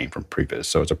came from previs,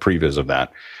 so it's a previs of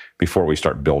that before we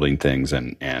start building things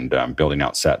and building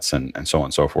out sets and so on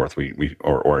and so forth.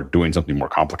 Or doing something more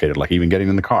complicated, like even getting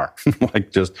in the car,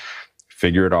 like just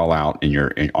figure it all out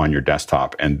on your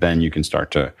desktop, and then you can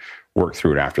start to work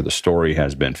through it after the story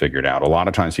has been figured out. A lot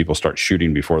of times people start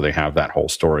shooting before they have that whole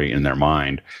story in their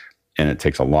mind, and it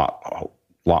takes a lot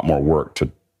more work to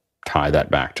tie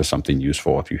that back to something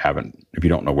useful if you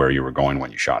don't know where you were going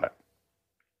when you shot it.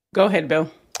 Go ahead, Bill.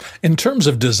 In terms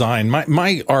of design,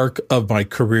 my arc of my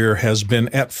career has been,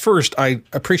 at first, I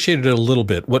appreciated it a little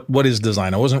bit. What is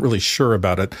design? I wasn't really sure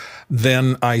about it.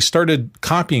 Then I started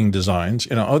copying designs.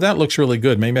 That looks really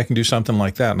good. Maybe I can do something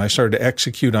like that. And I started to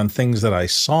execute on things that I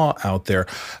saw out there.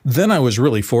 Then I was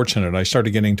really fortunate. I started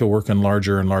getting to work in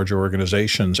larger and larger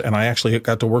organizations, and I actually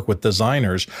got to work with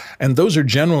designers. And those are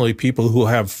generally people who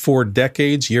have for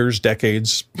decades,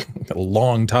 a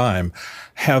long time,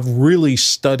 have really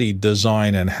studied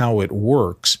design and how it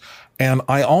works. And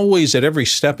I always, at every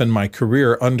step in my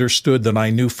career, understood that I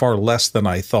knew far less than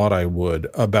I thought I would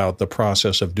about the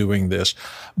process of doing this.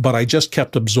 But I just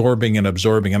kept absorbing and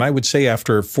absorbing. And I would say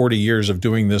after 40 years of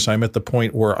doing this, I'm at the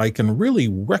point where I can really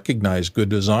recognize good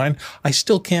design. I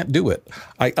still can't do it.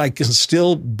 I can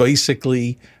still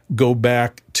basically go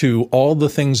back to all the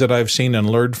things that I've seen and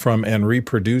learned from and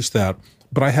reproduce that.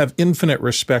 But I have infinite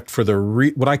respect for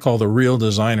what I call the real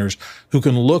designers who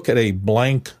can look at a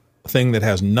blank thing that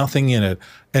has nothing in it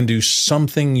and do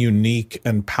something unique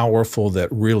and powerful that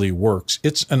really works.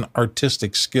 It's an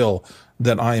artistic skill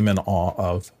that I am in awe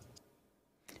of.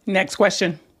 Next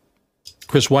question.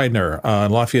 Chris Widener,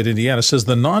 Lafayette, Indiana, says,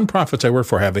 the nonprofits I work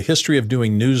for have a history of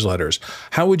doing newsletters.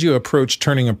 How would you approach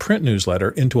turning a print newsletter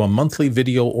into a monthly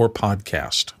video or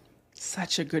podcast?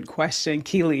 Such a good question.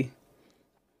 Keely.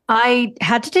 I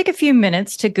had to take a few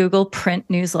minutes to Google print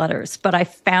newsletters, but I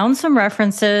found some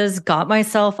references, got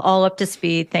myself all up to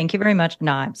speed. Thank you very much.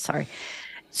 No, I'm sorry.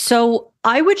 So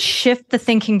I would shift the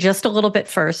thinking just a little bit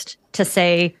first to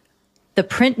say the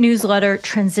print newsletter,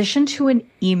 transition to an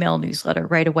email newsletter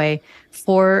right away.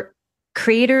 For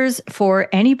creators, for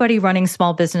anybody running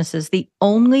small businesses, the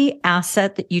only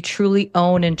asset that you truly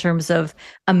own in terms of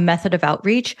a method of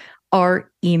outreach are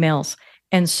emails.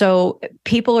 And so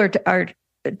people are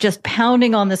just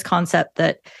pounding on this concept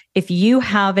that if you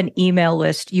have an email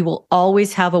list, you will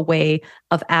always have a way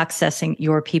of accessing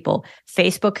your people.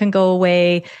 Facebook can go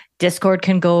away, Discord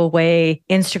can go away,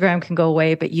 Instagram can go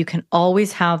away, but you can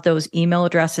always have those email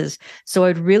addresses. So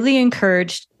I'd really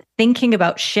encourage thinking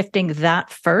about shifting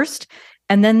that first.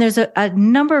 And then there's a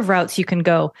number of routes you can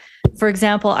go. For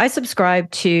example, I subscribe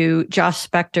to Josh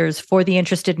Spector's For the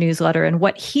Interested newsletter. And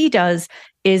what he does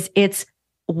is it's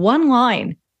one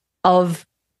line of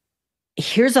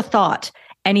here's a thought,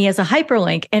 and he has a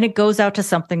hyperlink, and it goes out to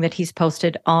something that he's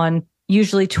posted on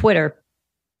usually Twitter,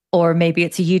 or maybe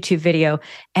it's a YouTube video.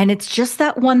 And it's just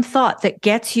that one thought that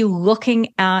gets you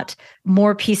looking at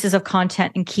more pieces of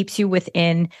content and keeps you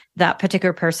within that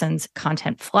particular person's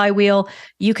content flywheel.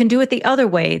 You can do it the other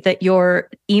way, that your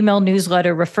email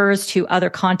newsletter refers to other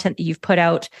content that you've put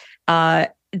out,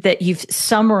 that you've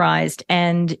summarized,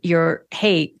 and you're,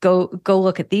 hey, go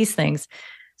look at these things.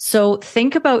 So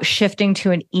think about shifting to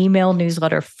an email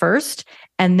newsletter first,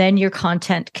 and then your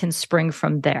content can spring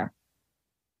from there.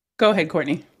 Go ahead,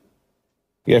 Courtney.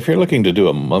 Yeah, if you're looking to do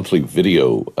a monthly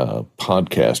video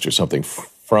podcast or something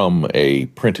from a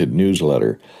printed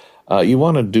newsletter, you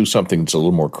want to do something that's a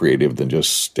little more creative than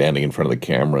just standing in front of the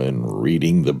camera and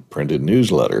reading the printed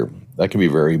newsletter. That can be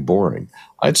very boring.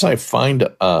 I'd say find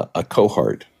a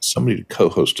cohort, somebody to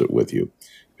co-host it with you.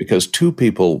 Because two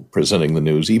people presenting the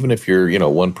news, even if you're,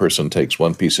 one person takes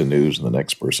one piece of news and the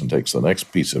next person takes the next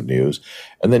piece of news,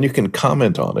 and then you can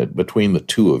comment on it between the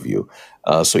two of you.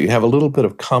 So you have a little bit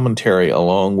of commentary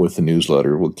along with the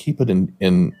newsletter. We'll keep it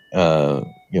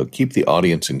keep the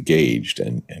audience engaged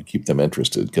and keep them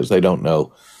interested, because they don't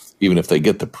know, even if they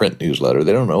get the print newsletter,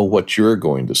 they don't know what you're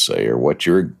going to say or what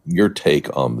your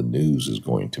take on the news is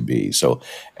going to be. So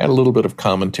add a little bit of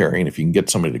commentary, and if you can get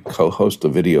somebody to co-host the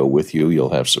video with you,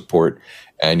 you'll have support,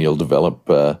 and you'll develop,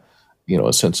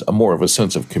 more of a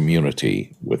sense of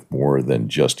community with more than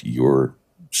just your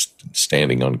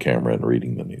standing on camera and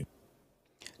reading the news.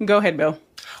 Go ahead, Bill.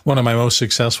 One of my most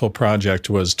successful projects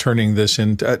was turning this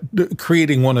into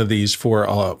creating one of these for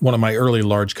one of my early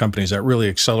large companies that really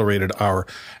accelerated our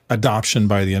adoption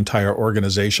by the entire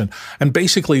organization. And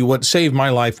basically what saved my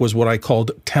life was what I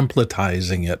called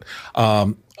templatizing it.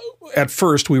 At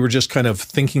first, we were just kind of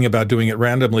thinking about doing it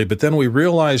randomly, but then we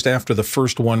realized after the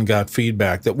first one got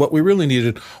feedback that what we really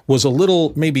needed was a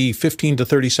little, maybe 15 to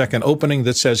 30 second opening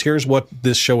that says, here's what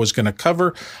this show is going to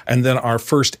cover. And then our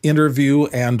first interview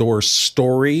and or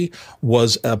story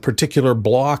was a particular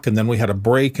block. And then we had a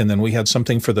break, and then we had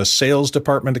something for the sales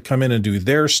department to come in and do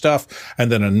their stuff.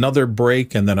 And then another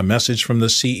break, and then a message from the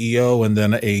CEO, and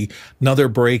then another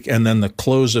break, and then the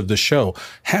close of the show.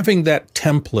 Having that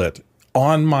template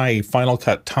on my Final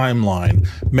Cut timeline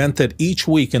meant that each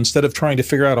week, instead of trying to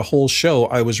figure out a whole show,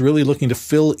 I was really looking to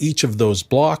fill each of those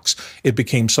blocks. It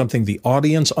became something the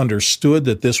audience understood,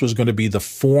 that this was going to be the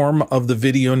form of the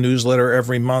video newsletter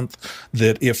every month,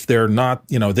 that if they're not,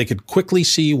 they could quickly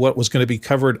see what was going to be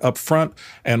covered up front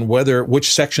and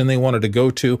which section they wanted to go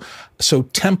to. So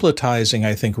templatizing,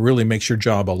 I think, really makes your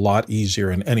job a lot easier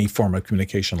in any form of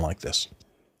communication like this.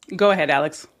 Go ahead,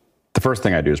 Alex. The first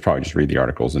thing I do is probably just read the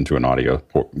articles into an audio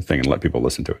thing and let people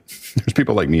listen to it. There's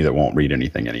people like me that won't read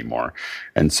anything anymore.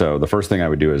 And so the first thing I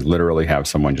would do is literally have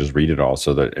someone just read it all,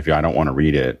 so that if I don't want to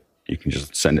read it, you can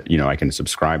just send it, I can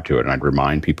subscribe to it. And I'd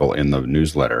remind people in the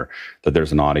newsletter that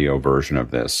there's an audio version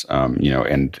of this,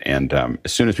 and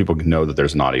as soon as people know that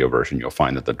there's an audio version, you'll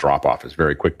find that the drop off is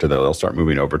very quick they'll start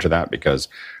moving over to that, because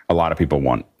a lot of people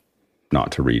want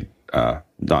not to read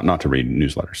not to read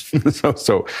newsletters.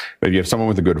 So if you have someone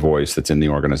with a good voice that's in the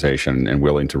organization and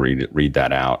willing to read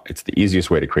that out, it's the easiest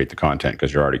way to create the content,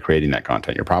 because you're already creating that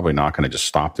content. You're probably not going to just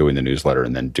stop doing the newsletter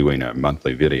and then doing a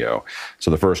monthly video. So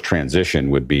the first transition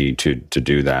would be to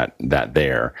do that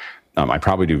there. I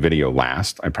probably do video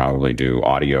last. I probably do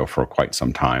audio for quite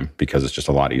some time, because it's just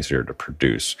a lot easier to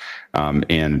produce.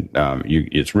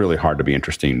 It's really hard to be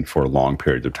interesting for long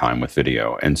periods of time with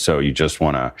video. And so you just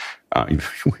want to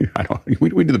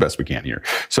we do the best we can here.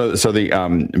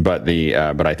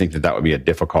 But I think that would be a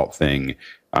difficult thing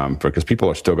because people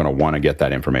are still going to want to get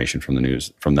that information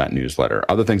from that newsletter.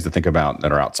 Other things to think about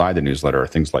that are outside the newsletter are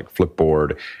things like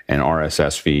Flipboard and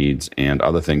RSS feeds and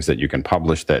other things that you can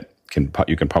publish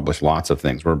you can publish lots of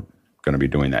things. We're going to be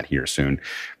doing that here soon.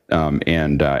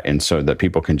 And so that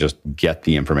people can just get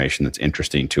the information that's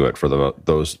interesting to it for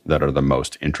those that are the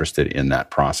most interested in that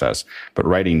process. But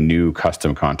writing new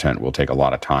custom content will take a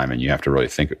lot of time, and you have to really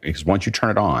think, because once you turn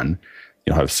it on,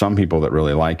 you'll have some people that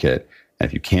really like it, and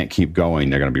if you can't keep going,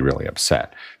 they're going to be really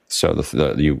upset. So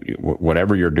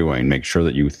whatever you're doing, make sure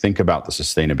that you think about the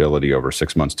sustainability over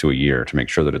 6 months to a year to make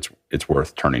sure that it's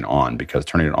worth turning on, because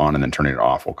turning it on and then turning it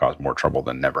off will cause more trouble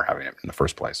than never having it in the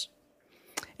first place.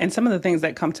 And some of the things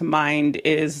that come to mind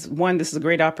is, one, this is a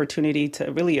great opportunity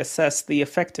to really assess the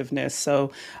effectiveness.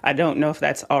 So I don't know if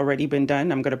that's already been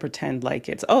done. I'm going to pretend like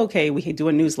it's, okay, we do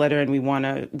a newsletter and we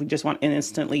just want to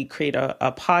instantly create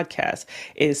a podcast.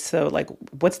 So like,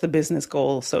 what's the business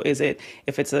goal? So is it,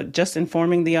 if it's just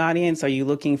informing the audience, are you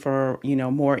looking for,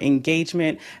 more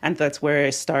engagement? And that's where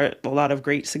a lot of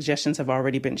great suggestions have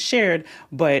already been shared,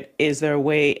 but is there a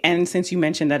way, and since you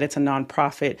mentioned that it's a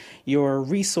nonprofit, your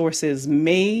resources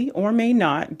may or may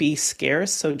not be scarce.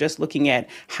 So just looking at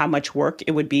how much work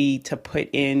it would be to put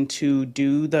in to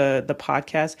do the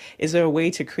podcast, is there a way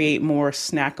to create more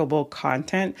snackable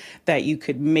content that you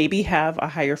could maybe have a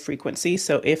higher frequency?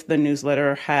 So if the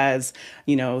newsletter has,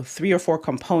 3 or 4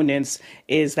 components,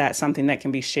 is that something that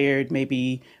can be shared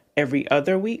maybe every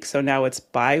other week? So now it's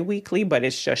bi-weekly, but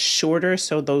it's just shorter.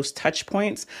 So those touch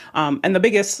points. And the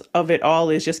biggest of it all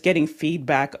is just getting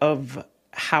feedback of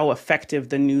how effective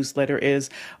the newsletter is.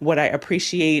 What I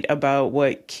appreciate about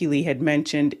what Keely had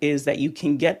mentioned is that you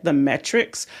can get the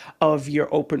metrics of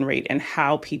your open rate and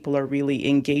how people are really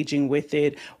engaging with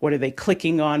it. What are they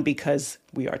clicking on? Because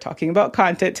we are talking about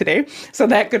content today. So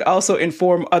that could also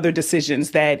inform other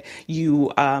decisions that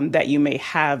you may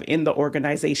have in the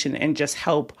organization and just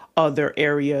help other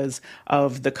areas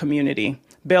of the community.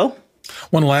 Bill?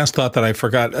 One last thought that I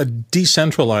forgot,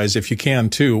 decentralize if you can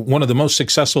too. One of the most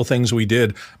successful things we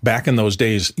did back in those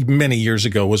days, many years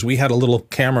ago, was we had a little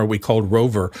camera we called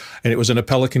Rover, and it was in a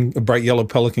bright yellow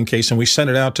Pelican case, and we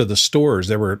sent it out to the stores.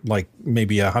 There were like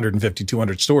maybe 150,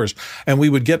 200 stores, and we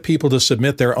would get people to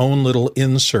submit their own little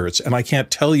inserts. And I can't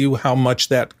tell you how much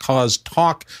that caused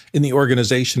talk in the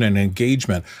organization and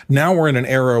engagement. Now we're in an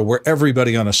era where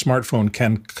everybody on a smartphone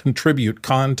can contribute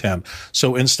content.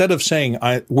 So instead of saying,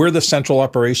 we're the central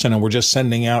operation and we're just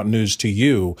sending out news to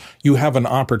you, you have an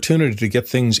opportunity to get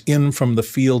things in from the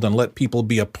field and let people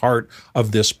be a part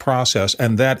of this process.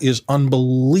 And that is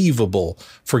unbelievable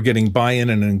for getting buy-in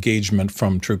and engagement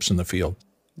from troops in the field.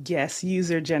 Yes,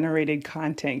 user-generated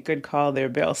content. Good call there,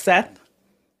 Bill. Seth?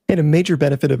 And a major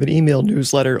benefit of an email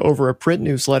newsletter over a print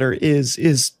newsletter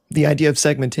is the idea of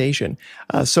segmentation.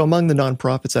 So among the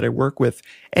nonprofits that I work with,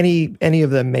 any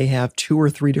of them may have 2 or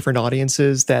 3 different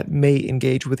audiences that may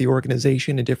engage with the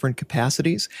organization in different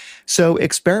capacities. So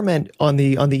experiment on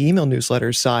the email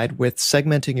newsletter side with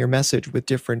segmenting your message with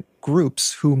different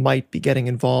groups who might be getting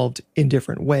involved in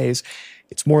different ways.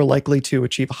 It's more likely to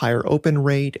achieve a higher open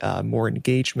rate, more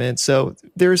engagement. So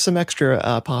there's some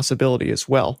extra possibility as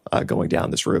well going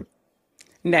down this route.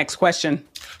 Next question.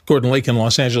 Gordon Lake in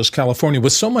Los Angeles, California.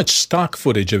 With so much stock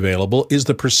footage available, is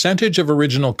the percentage of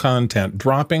original content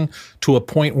dropping to a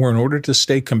point where in order to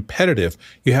stay competitive,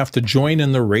 you have to join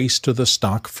in the race to the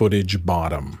stock footage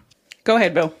bottom? Go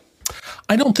ahead, Bill.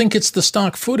 I don't think it's the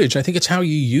stock footage. I think it's how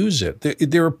you use it.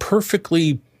 There are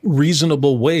perfectly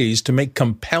reasonable ways to make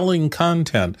compelling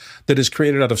content that is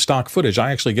created out of stock footage.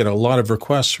 I actually get a lot of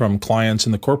requests from clients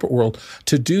in the corporate world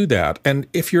to do that. And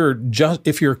if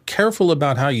you're careful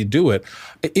about how you do it,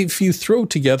 if you throw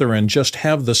together and just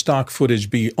have the stock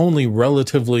footage be only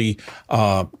relatively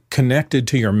connected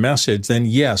to your message, then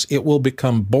yes, it will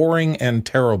become boring and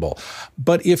terrible.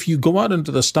 But if you go out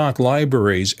into the stock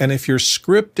libraries, and if your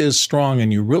script is strong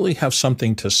and you really have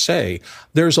something to say,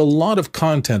 there's a lot of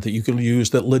content that you can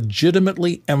use that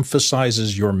legitimately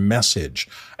emphasizes your message.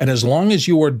 And as long as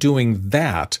you are doing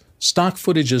that, stock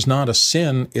footage is not a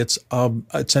sin. It's an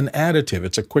additive.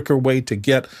 It's a quicker way to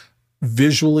get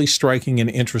visually striking and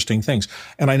interesting things.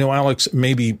 And I know Alex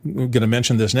maybe going to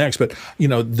mention this next, but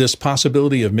this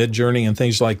possibility of Midjourney and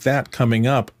things like that coming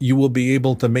up, you will be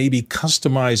able to maybe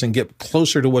customize and get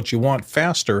closer to what you want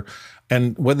faster.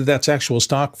 And whether that's actual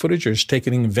stock footage or just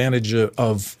taking advantage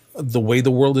of the way the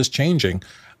world is changing,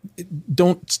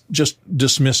 don't just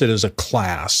dismiss it as a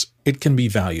class. It can be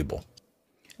valuable.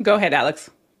 Go ahead,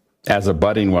 Alex. as a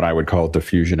budding, what I would call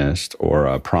diffusionist or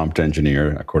a prompt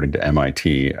engineer, according to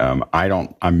MIT,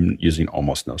 I'm using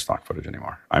almost no stock footage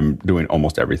anymore. I'm doing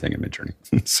almost everything in Midjourney.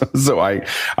 so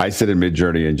I sit in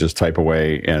Midjourney and just type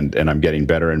away, and I'm getting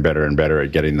better and better and better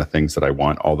at getting the things that I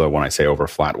want. Although when I say over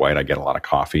flat white, I get a lot of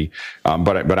coffee.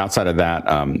 But outside of that,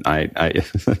 I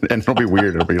and it'll be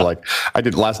weird. It'll be like I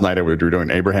did last night. We were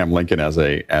doing Abraham Lincoln as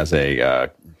a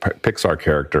Pixar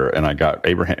character, and I got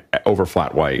Abraham over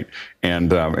flat white,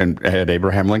 and I had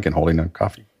Abraham Lincoln holding a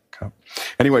coffee cup.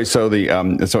 Anyway, but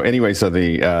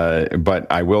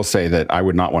I will say that I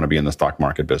would not want to be in the stock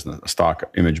market business, stock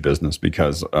image business,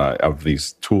 because of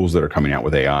these tools that are coming out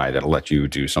with AI that'll let you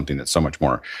do something that's so much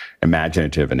more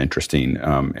imaginative and interesting,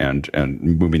 and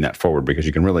moving that forward, because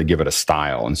you can really give it a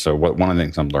style. And so one of the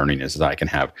things I'm learning is that I can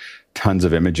have tons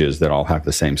of images that all have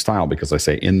the same style, because I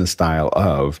say in the style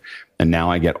of, and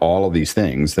now I get all of these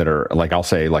things that are like, I'll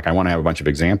say, like, I want to have a bunch of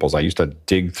examples. I used to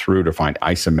dig through to find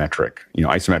isometric.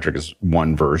 Isometric is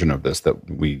one version of this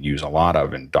that we use a lot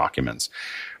of in documents.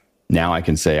 Now I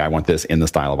can say, I want this in the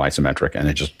style of isometric, and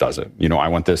it just does it. I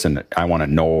want this, and I want a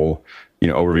null,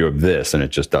 overview of this, and it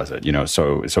just does it.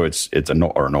 So it's a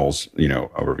null, or a null's,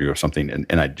 overview of something, and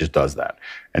it just does that.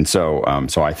 And so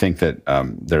I think that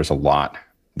there's a lot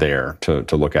there to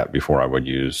look at before I would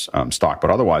use stock.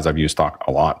 But otherwise, I've used stock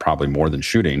a lot, probably more than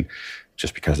shooting,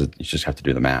 just because you just have to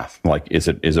do the math. Like, is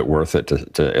it worth it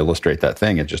to illustrate that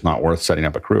thing? It's just not worth setting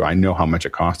up a crew. I know how much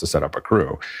it costs to set up a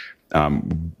crew.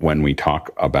 When we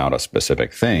talk about a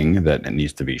specific thing that it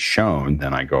needs to be shown,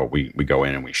 then we go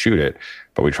in and we shoot it.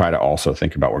 But we try to also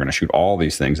think about, we're going to shoot all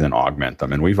these things and then augment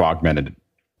them. And we've augmented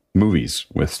movies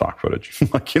with stock footage.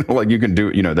 like you can do,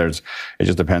 it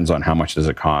just depends on how much does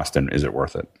it cost and is it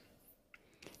worth it.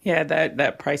 Yeah,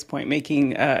 that price point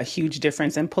making a huge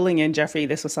difference. And pulling in Jeffrey,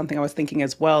 this was something I was thinking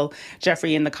as well.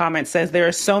 Jeffrey in the comments says there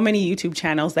are so many YouTube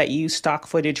channels that use stock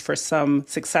footage for some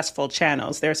successful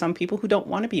channels. There are some people who don't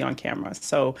want to be on camera.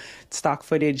 So stock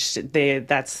footage,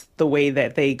 that's the way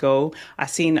that they go.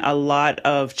 I've seen a lot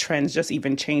of trends just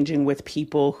even changing with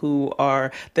people who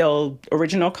are, their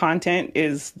original content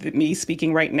is me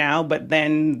speaking right now, but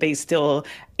then they still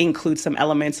include some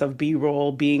elements of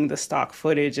B-roll being the stock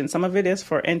footage, and some of it is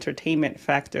for entertainment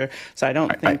factor. So I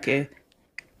don't think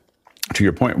to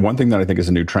your point, one thing that I think is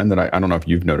a new trend that I don't know if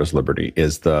you've noticed, Liberty,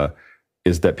 is that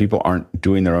people aren't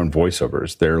doing their own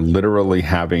voiceovers. They're literally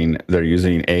they're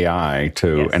using AI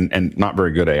to, yes, and not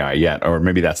very good AI yet, or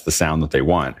maybe that's the sound that they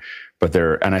want. But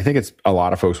and I think it's a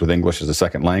lot of folks with English as a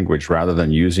second language, rather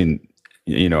than using,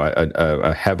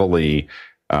 a heavily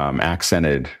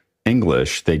accented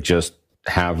English, they just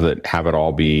have it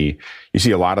all be. You see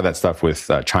a lot of that stuff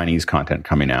with Chinese content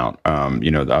coming out,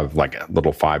 of like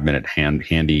little 5-minute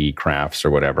handy crafts or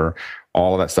whatever.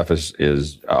 All of that stuff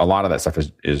is a lot of that stuff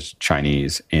is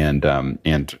Chinese, and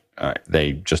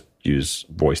they just use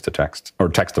voice to text or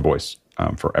text to voice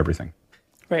for everything.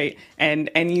 Right. And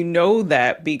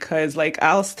that because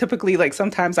I'll typically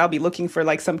sometimes I'll be looking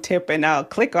for some tip and I'll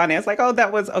click on it. It's like, oh,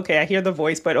 that was okay. I hear the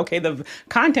voice, but okay, the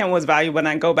content was valuable. And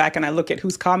I go back and I look at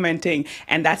who's commenting,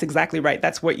 and that's exactly right.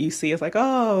 That's what you see. It's like,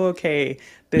 oh, okay,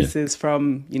 this is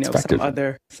from,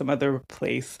 some other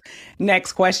place.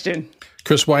 Next question.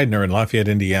 Chris Widener in Lafayette,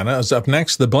 Indiana is up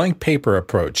next. The blank paper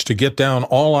approach to get down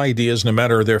all ideas, no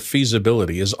matter their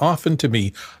feasibility, is often to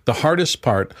me the hardest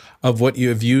part of what you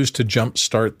have used to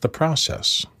jumpstart the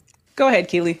process. Go ahead,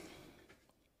 Keely.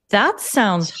 That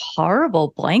sounds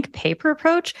horrible. Blank paper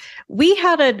approach. We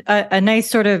had a nice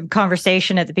sort of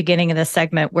conversation at the beginning of this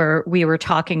segment where we were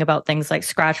talking about things like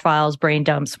scratch files, brain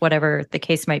dumps, whatever the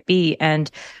case might be.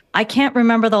 And I can't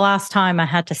remember the last time I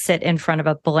had to sit in front of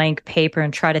a blank paper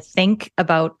and try to think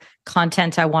about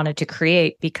content I wanted to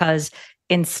create, because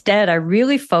instead I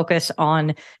really focus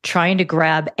on trying to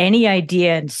grab any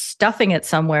idea and stuffing it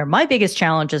somewhere. My biggest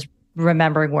challenge is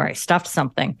remembering where I stuffed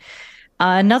something.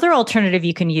 Another alternative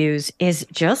you can use is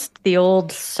just the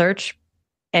old search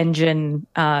engine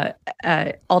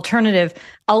alternative.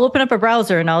 I'll open up a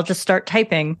browser and I'll just start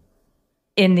typing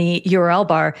in the URL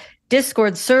bar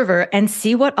Discord server and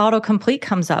see what autocomplete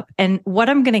comes up. And what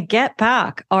I'm going to get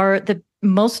back are the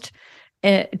most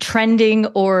trending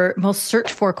or most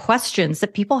searched for questions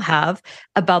that people have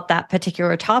about that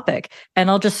particular topic. And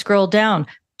I'll just scroll down.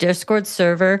 Discord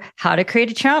server, how to create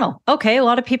a channel. Okay, a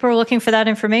lot of people are looking for that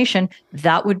information.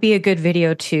 That would be a good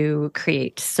video to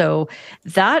create. So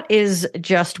that is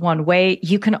just one way.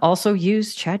 You can also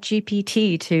use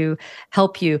ChatGPT to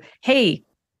help you. Hey,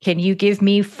 can you give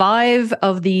me 5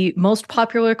 of the most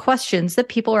popular questions that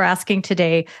people are asking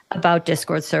today about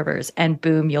Discord servers? And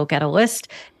boom, you'll get a list.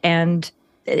 And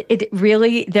it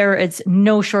really, there is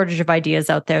no shortage of ideas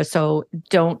out there. So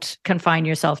don't confine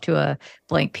yourself to a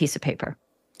blank piece of paper.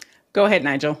 Go ahead,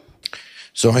 Nigel.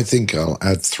 So I think I'll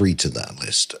add 3 to that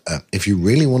list. If you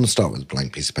really want to start with a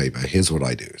blank piece of paper, here's what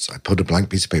I do. Is I put a blank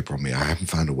piece of paper on me. I haven't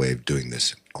found a way of doing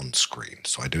this on screen.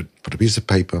 So I do put a piece of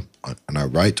paper and I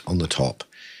write on the top,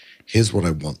 here's what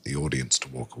I want the audience to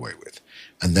walk away with.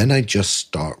 And then I just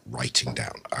start writing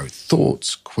down our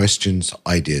thoughts, questions,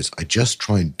 ideas. I just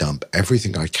try and dump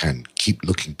everything I can, keep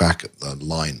looking back at the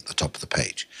line at the top of the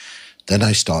page. Then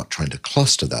I start trying to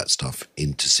cluster that stuff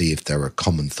in to see if there are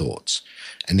common thoughts.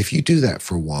 And if you do that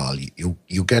for a while,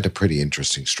 you'll get a pretty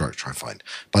interesting structure, I find.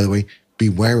 By the way,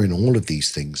 beware in all of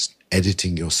these things,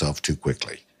 editing yourself too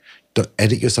quickly. Don't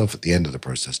edit yourself at the end of the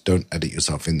process. Don't edit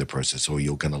yourself in the process, or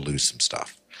you're going to lose some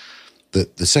stuff.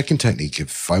 The second technique,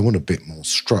 if I want a bit more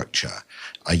structure,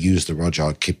 I use the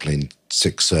Rudyard Kipling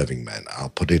 6 serving men. I'll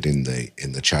put it in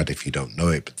the chat if you don't know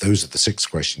it, but those are the 6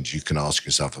 questions you can ask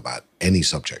yourself about any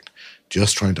subject.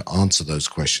 Just trying to answer those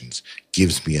questions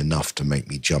gives me enough to make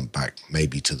me jump back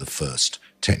maybe to the first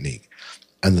technique.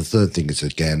 And the third thing is,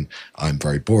 again, I'm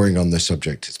very boring on this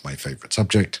subject. It's my favorite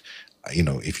subject.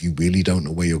 If you really don't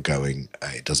know where you're going,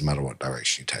 it doesn't matter what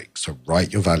direction you take. So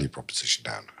write your value proposition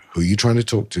down. Who are you trying to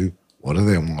talk to? What do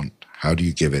they want? How do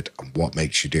you give it? And what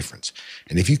makes you different?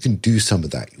 And if you can do some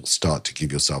of that, you'll start to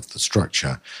give yourself the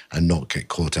structure and not get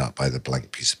caught out by the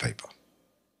blank piece of paper.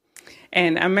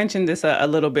 And I mentioned this a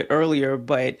little bit earlier,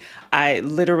 but I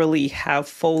literally have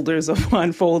folders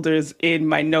upon folders in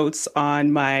my notes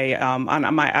on my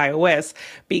iOS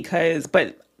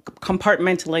but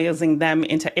compartmentalizing them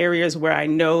into areas where I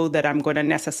know that I'm going to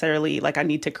necessarily, I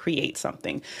need to create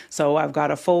something. So I've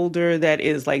got a folder that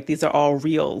is these are all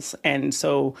reels. And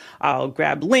so I'll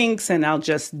grab links and I'll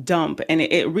just dump. And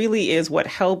it really is what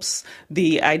helps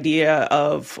the idea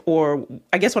of, or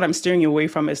I guess what I'm steering you away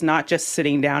from is not just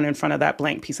sitting down in front of that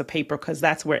blank piece of paper, because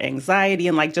that's where anxiety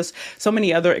and just so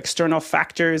many other external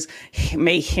factors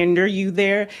may hinder you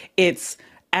there. It's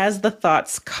as the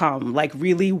thoughts come,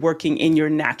 really working in your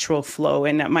natural flow.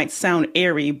 And that might sound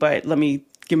airy, but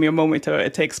give me a moment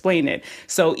to explain it.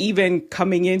 So even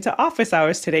coming into office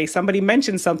hours today, somebody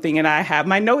mentioned something and I have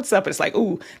my notes up. It's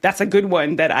ooh, that's a good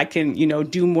one that I can,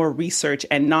 do more research,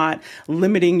 and not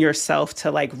limiting yourself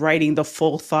to writing the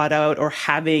full thought out or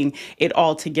having it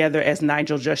all together as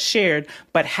Nigel just shared,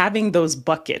 but having those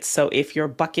buckets. So if your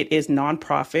bucket is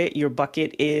nonprofit, your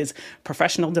bucket is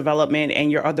professional development,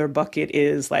 and your other bucket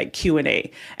is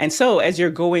Q&A. And so as you're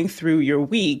going through your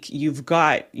week, you've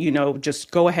got,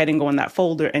 just go ahead and go in that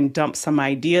folder and dump some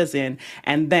ideas in.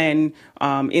 And then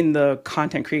in the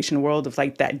content creation world of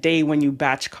that day when you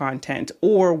batch content,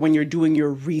 or when you're doing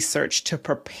your research to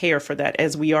prepare for that,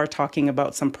 as we are talking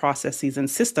about some processes and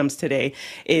systems today,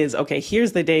 is, okay,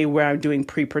 here's the day where I'm doing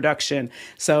pre-production.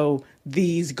 So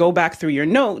these, go back through your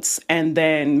notes and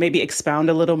then maybe expound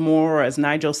a little more, as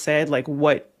Nigel said,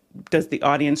 what does the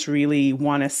audience really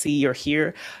want to see or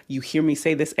hear? You hear me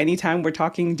say this anytime we're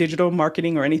talking digital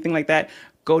marketing or anything like that.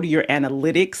 Go to your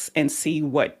analytics and see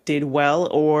what did well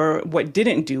or what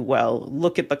didn't do well.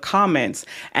 Look at the comments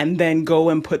and then go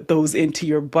and put those into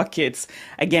your buckets.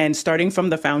 Again, starting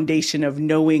from the foundation of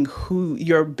knowing who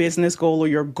your business goal or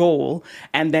your goal,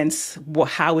 and then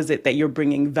how is it that you're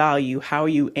bringing value? How are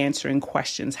you answering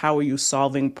questions? How are you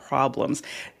solving problems?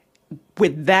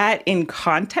 With that in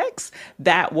context,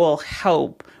 that will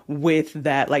help with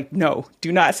that. No,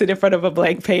 do not sit in front of a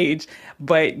blank page,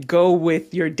 but go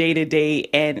with your day-to-day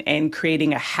and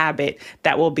creating a habit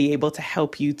that will be able to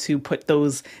help you to put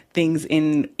those things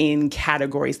in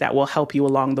categories that will help you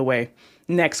along the way.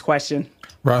 Next question.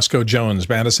 Roscoe Jones,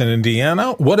 Madison,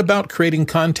 Indiana. What about creating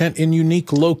content in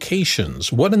unique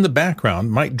locations? What in the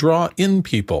background might draw in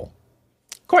people?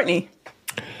 Courtney.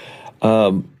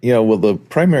 Well, the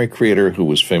primary creator who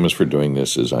was famous for doing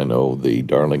this is, I know, the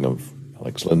darling of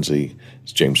Alex Lindsay,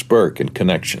 is James Burke in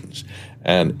Connections.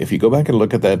 And if you go back and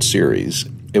look at that series,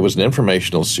 it was an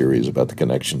informational series about the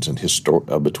connections in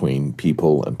between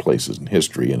people and places in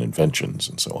history and inventions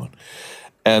and so on.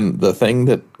 And the thing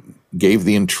that gave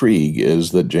the intrigue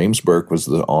is that James Burke was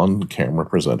the on-camera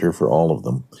presenter for all of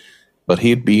them. But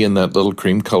he'd be in that little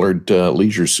cream-colored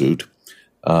leisure suit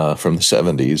from the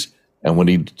 70s. And when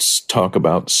he'd talk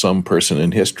about some person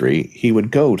in history, he would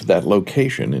go to that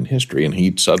location in history, and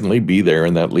he'd suddenly be there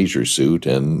in that leisure suit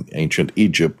in ancient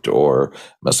Egypt or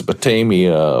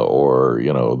Mesopotamia or,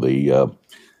 the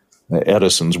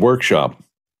Edison's workshop.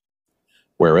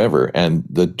 wherever. And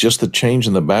just the change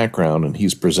in the background, and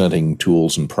he's presenting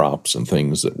tools and props and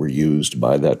things that were used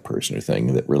by that person or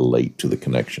thing that relate to the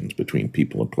connections between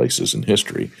people and places in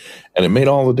history. And it made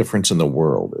all the difference in the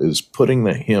world. Is putting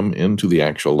him into the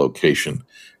actual location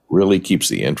really keeps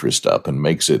the interest up and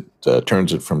makes it,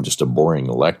 turns it from just a boring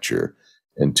lecture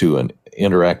into an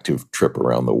interactive trip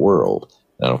around the world.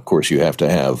 Now, of course, you have to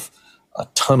have a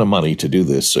ton of money to do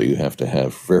this, so you have to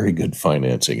have very good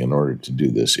financing in order to do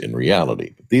this in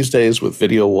reality. But these days, with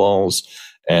video walls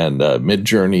and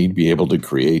Midjourney, be able to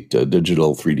create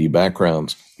digital 3D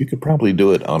backgrounds, you could probably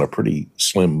do it on a pretty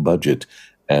slim budget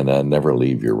and never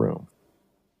leave your room.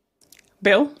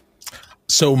 Bill?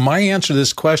 So my answer to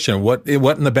this question, what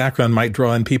in the background might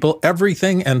draw in people?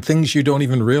 Everything and things you don't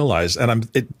even realize. And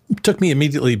it took me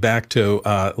immediately back to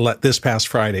this past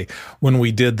Friday when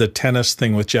we did the tennis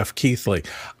thing with Jeff Keithley.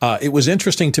 It was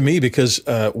interesting to me because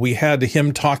we had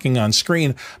him talking on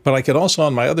screen, but I could also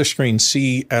on my other screen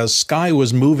see as Sky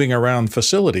was moving around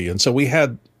facility. And so we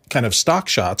had kind of stock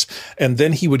shots, and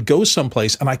then he would go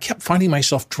someplace, and I kept finding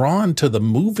myself drawn to the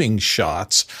moving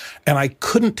shots, and I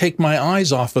couldn't take my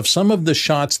eyes off of some of the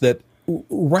shots that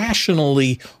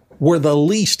rationally were the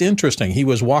least interesting. He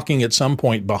was walking at some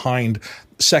point behind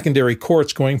secondary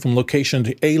courts going from location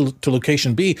A to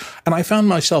location B, and I found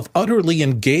myself utterly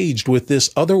engaged with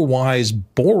this otherwise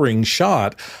boring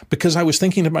shot because I was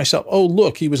thinking to myself, oh,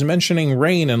 look, he was mentioning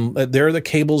rain, and there are the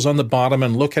cables on the bottom,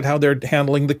 and look at how they're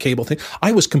handling the cable thing.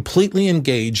 I was completely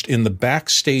engaged in the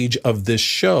backstage of this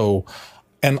show,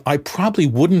 and I probably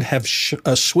wouldn't have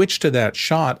switched to that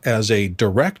shot as a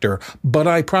director, but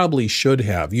I probably should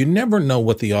have. You never know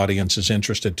what the audience is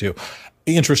interested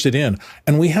in.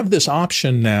 And we have this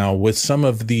option now with some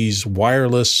of these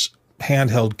wireless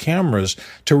handheld cameras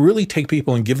to really take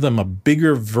people and give them a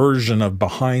bigger version of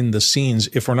behind the scenes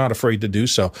if we're not afraid to do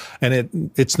so.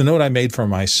 And it's the note I made for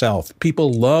myself.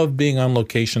 People love being on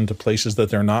location to places that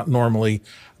they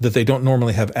don't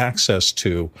normally have access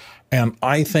to. And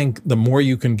I think the more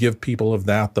you can give people of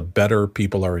that, the better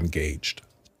people are engaged.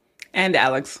 And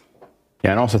Alex?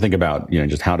 Yeah, and also think about,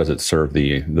 just how does it serve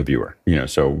the viewer?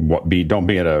 So don't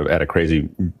be at a crazy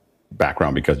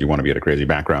background because you want to be at a crazy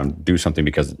background. Do something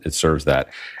because it serves that.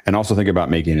 And also think about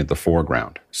making it the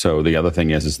foreground. So the other thing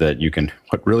is that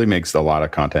what really makes a lot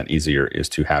of content easier is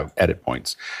to have edit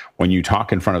points. When you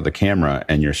talk in front of the camera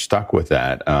and you're stuck with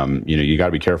that, you got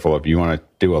to be careful if you want to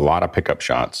do a lot of pickup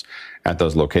shots at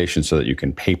those locations so that you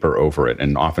can paper over it.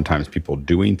 And oftentimes people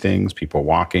doing things, people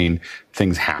walking,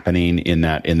 things happening in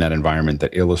that environment that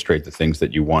illustrate the things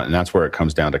that you want. And that's where it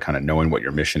comes down to kind of knowing what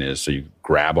your mission is. So you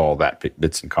grab all that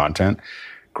bits and content,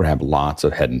 grab lots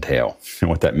of head and tail. And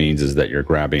what that means is that you're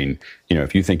grabbing,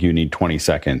 if you think you need 20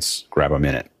 seconds, grab a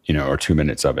minute, or 2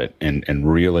 minutes of it,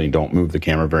 and really don't move the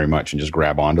camera very much and just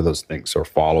grab onto those things or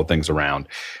follow things around.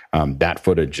 That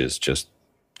footage is just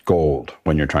gold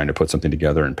when you're trying to put something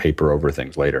together and paper over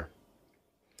things later.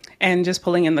 And just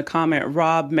pulling in the comment,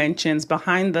 Rob mentions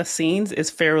behind the scenes is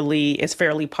fairly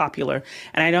popular.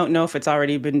 And I don't know if it's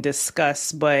already been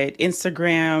discussed, but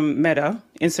Instagram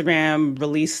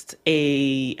released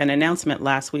an announcement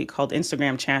last week called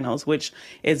Instagram Channels, which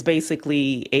is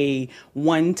basically a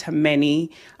one-to-many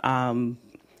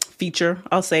feature,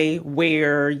 I'll say,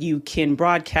 where you can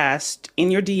broadcast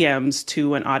in your DMs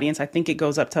to an audience. I think it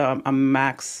goes up to a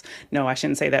max. No, I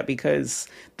shouldn't say that because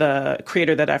the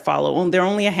creator that I follow, there are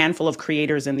only a handful of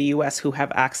creators in the US who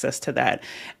have access to that.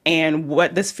 And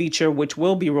what this feature, which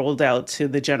will be rolled out to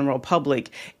the general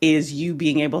public, is you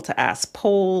being able to ask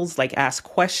polls, ask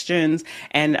questions.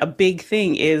 And a big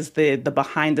thing is the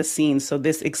behind the scenes. So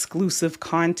this exclusive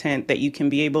content that you can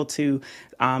be able to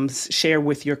share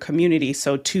with your community.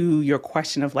 So to your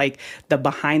question of the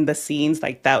behind the scenes,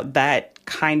 that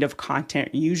kind of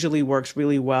content usually works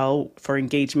really well for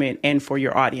engagement and for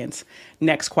your audience.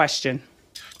 Next question.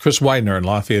 Chris Widener in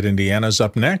Lafayette, Indiana is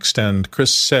up next. And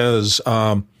Chris says,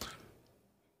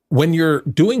 when you're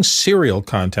doing serial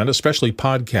content, especially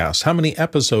podcasts, how many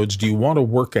episodes do you want to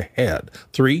work ahead?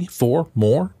 3, 4,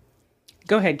 more?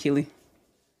 Go ahead, Keely.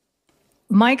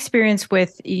 My experience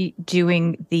with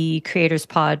doing the Creators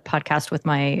podcast with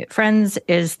my friends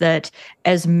is that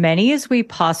as many as we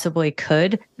possibly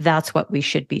could, that's what we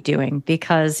should be doing.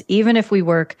 Because even if we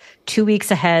work 2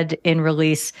 weeks ahead in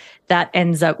release, that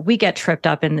ends up, we get tripped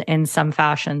up in some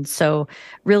fashion. So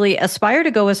really aspire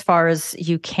to go as far as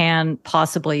you can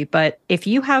possibly. But if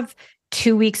you have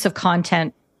 2 weeks of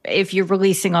content, if you're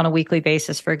releasing on a weekly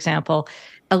basis, for example,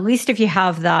 at least if you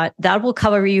have that, that will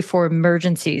cover you for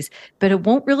emergencies, but it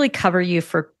won't really cover you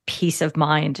for peace of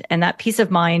mind. And that peace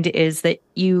of mind is that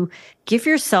you give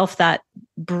yourself that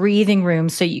breathing room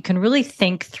so you can really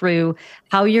think through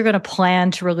how you're going to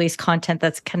plan to release content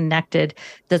that's connected,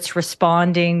 that's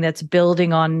responding, that's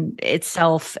building on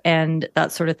itself, and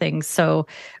that sort of thing. So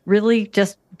really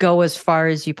just go as far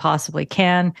as you possibly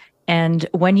can. And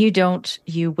when you don't,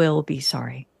 you will be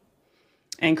sorry.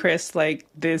 And Chris, like,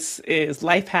 this is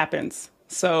life happens.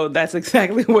 So that's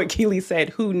exactly what Keely said.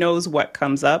 Who knows what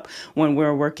comes up when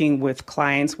we're working with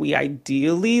clients? We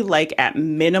ideally, like at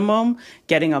minimum,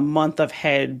 getting a month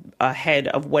ahead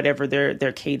of whatever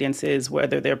their cadence is,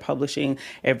 whether they're publishing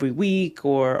every week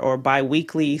or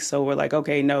bi-weekly. So we're like,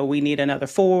 okay, no, we need another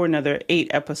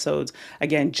 8 episodes,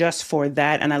 again, just for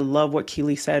that. And I love what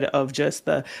Keely said of just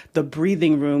the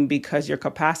breathing room, because your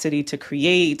capacity to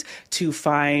create, to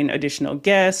find additional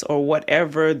guests or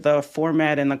whatever the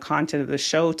format and the content of the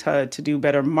show to do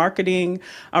better marketing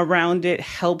around it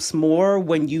helps more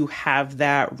when you have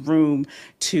that room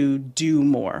to do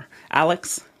more.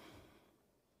 Alex?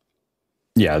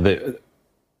 Yeah,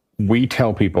 we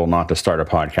tell people not to start a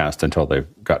podcast until they've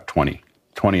got 20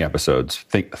 episodes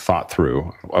thought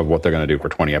through of what they're going to do for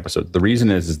 20 episodes. The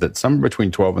reason is that somewhere between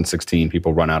 12 and 16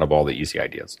 people run out of all the easy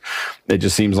ideas. It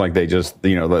just seems like they just,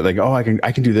 like, oh, I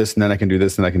can do this, and then I can do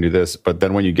this, and I can do this. But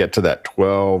then when you get to that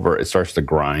 12, or it starts to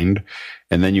grind,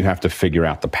 and then you have to figure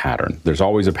out the pattern. There's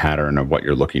always a pattern of what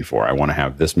you're looking for. I want to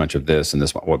have this much of this and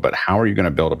this, but how are you going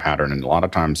to build a pattern? And a lot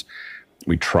of times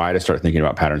we try to start thinking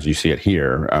about patterns. You see it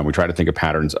here. We try to think of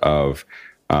patterns of,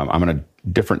 I'm on a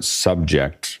different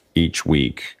subject each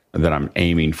week that I'm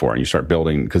aiming for. And you start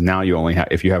building, because now you only have,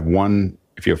 if you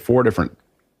have 4 different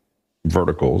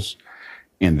verticals,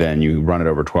 and then you run it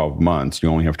over 12 months, you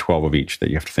only have 12 of each that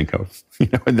you have to think of,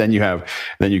 and then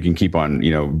you can keep on,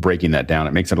 breaking that down.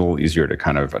 It makes it a little easier to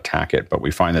kind of attack it, but we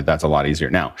find that that's a lot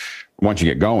easier. Now, once you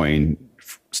get going,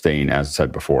 staying, as I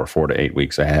said before, 4 to 8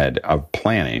 weeks ahead of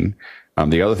planning.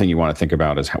 The other thing you want to think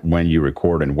about is when you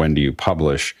record and when do you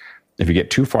publish. If you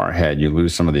get too far ahead, you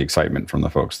lose some of the excitement from the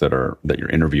folks that you're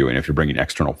interviewing. If you're bringing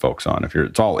external folks on,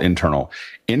 it's all internal.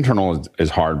 Internal is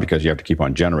hard because you have to keep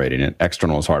on generating it.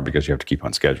 External is hard because you have to keep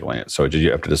on scheduling it. So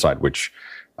you have to decide which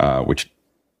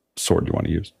sword you want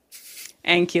to use.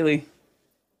 And Keely.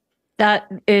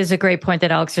 That is a great point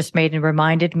that Alex just made, and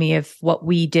reminded me of what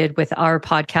we did with our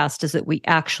podcast, is that we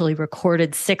actually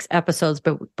recorded 6 episodes,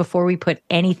 but before we put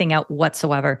anything out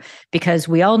whatsoever, because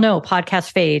we all know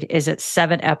Podcast Fade is at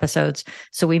 7 episodes.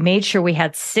 So we made sure we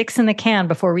had 6 in the can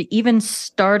before we even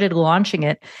started launching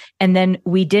it. And then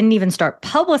we didn't even start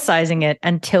publicizing it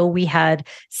until we had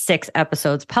 6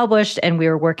 episodes published, and we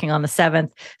were working on the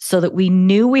 7th, so that we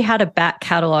knew we had a back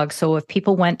catalog. So if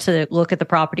people went to look at the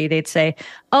property, they'd say,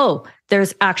 oh,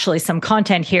 there's actually some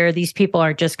content here. These people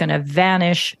aren't just going to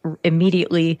vanish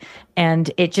immediately. And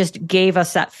it just gave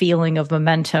us that feeling of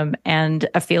momentum, and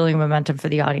a feeling of momentum for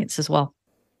the audience as well.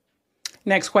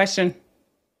 Next question.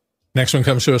 Next one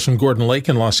comes to us from Gordon Lake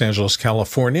in Los Angeles,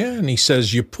 California. And he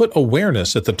says, you put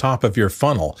awareness at the top of your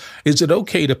funnel. Is it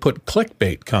okay to put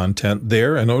clickbait content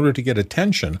there in order to get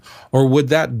attention? Or would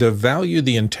that devalue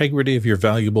the integrity of your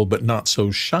valuable but not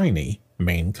so shiny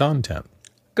main content?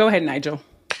 Go ahead, Nigel.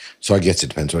 So I guess it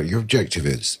depends what your objective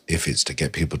is. If it's to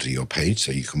get people to your page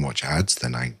so you can watch ads,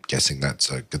 then I'm guessing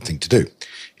that's a good thing to do.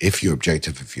 If your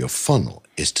objective of your funnel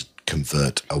is to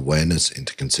convert awareness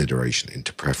into consideration,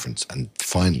 into preference, and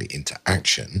finally into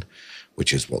action,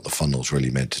 which is what the funnel's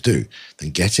really meant to do, then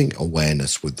getting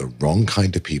awareness with the wrong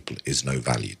kind of people is no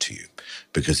value to you,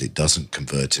 because it doesn't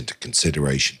convert into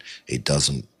consideration. It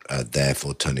doesn't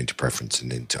therefore turn into preference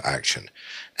and into action.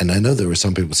 And I know there are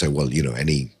some people who say, well,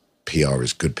 any PR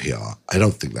is good PR. I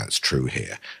don't think that's true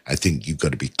here. I think you've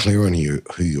got to be clear on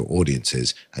who your audience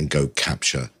is and go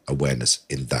capture awareness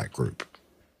in that group.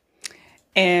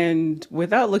 And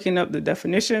without looking up the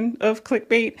definition of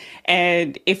clickbait,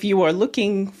 and if you are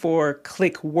looking for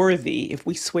click-worthy, if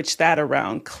we switch that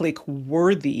around,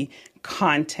 click-worthy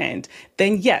content,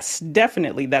 then yes,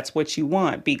 definitely that's what you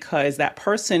want, because that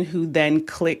person who then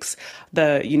clicks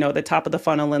the top of the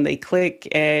funnel and they click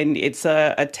and it's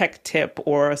a tech tip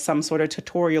or some sort of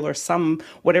tutorial or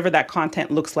whatever that content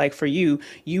looks like for you,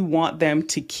 you want them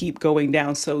to keep going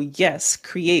down. So yes,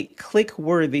 create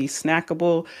click-worthy,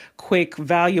 snackable, quick,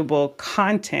 valuable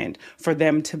content for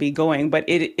them to be going. But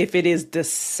if it is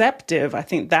deceptive, I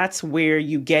think that's where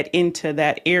you get into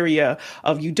that area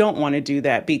of you don't want to do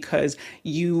that, because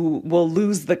you will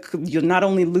you'll not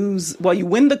only lose, you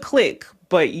win the click,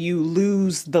 but you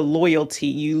lose the loyalty.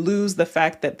 You lose the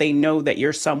fact that they know that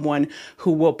you're someone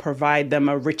who will provide them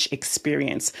a rich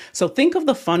experience. So think of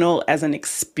the funnel as an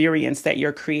experience that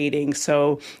you're creating.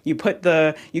 So you put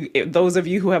those of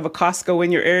you who have a Costco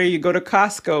in your area, you go to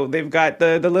Costco, they've got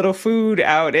the little food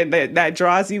out, and that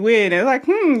draws you in, and like,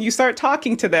 you start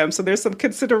talking to them. So there's some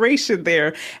consideration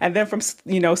there. And then from,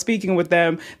 speaking with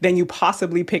them, then you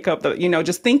possibly pick up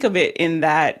just think of it in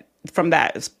that, from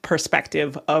that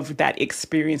perspective of that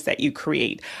experience that you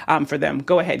create for them.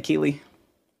 Go ahead, Keely.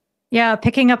 Yeah,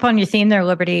 picking up on your theme there,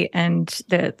 Liberty, and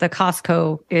the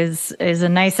Costco is a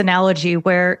nice analogy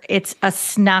where it's a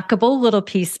snackable little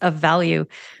piece of value.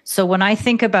 So when I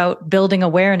think about building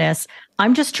awareness,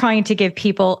 I'm just trying to give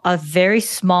people a very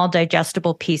small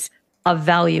digestible piece of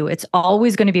value. It's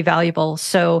always going to be valuable.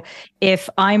 So if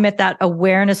I'm at that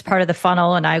awareness part of the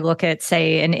funnel and I look at,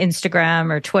 say, an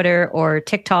Instagram or Twitter or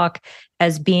TikTok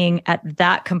as being at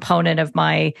that component of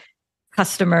my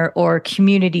customer or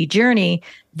community journey,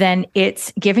 then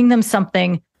it's giving them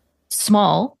something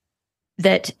small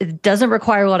that doesn't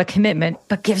require a lot of commitment,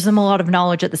 but gives them a lot of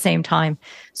knowledge at the same time.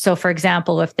 So for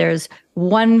example, if there's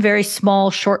one very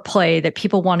small short play that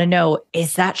people want to know,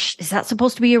 is that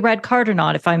supposed to be a red card or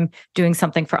not? If I'm doing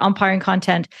something for umpiring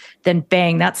content, then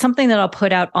bang, that's something that I'll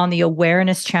put out on the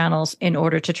awareness channels in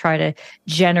order to try to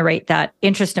generate that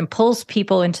interest and pulls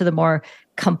people into the more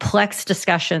complex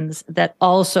discussions that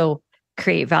also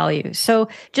create value. So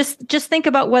just think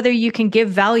about whether you can give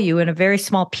value in a very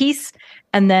small piece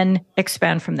and then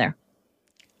expand from there.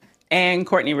 And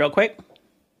Courtney, real quick.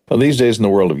 Well, these days in the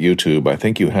world of YouTube, I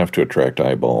think you have to attract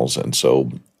eyeballs. And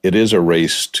so it is a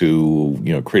race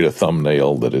to, create a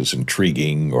thumbnail that is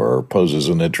intriguing or poses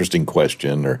an interesting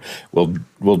question or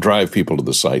will drive people to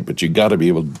the site. But you got to be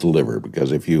able to deliver,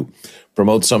 because if you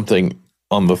promote something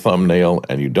on the thumbnail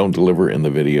and you don't deliver in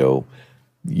the video,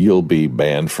 you'll be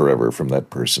banned forever from that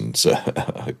person's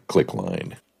click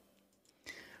line.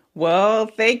 Well,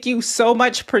 thank you so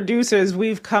much, producers.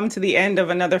 We've come to the end of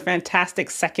another fantastic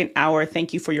second hour.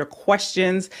 Thank you for your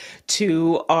questions.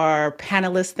 To our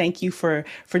panelists, thank you for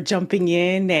jumping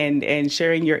in and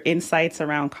sharing your insights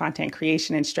around content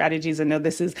creation and strategies. I know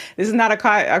this is not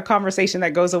a conversation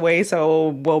that goes away, so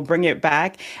we'll bring it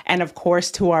back. And of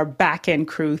course, to our back end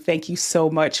crew, thank you so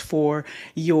much for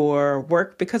your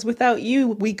work, because without you,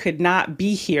 we could not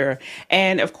be here.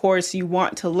 And of course, you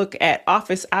want to look at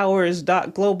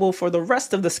officehours.global for the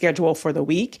rest of the schedule for the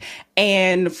week.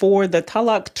 And for the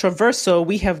Talak Traverso,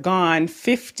 we have gone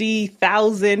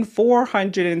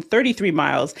 50,433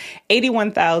 miles,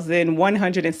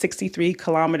 81,163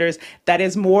 kilometers. That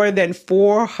is more than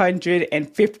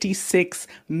 456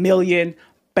 million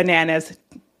bananas,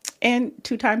 and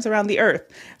 2 times around the earth.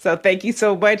 So thank you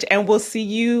so much. And we'll see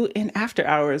you in after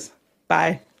hours.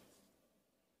 Bye.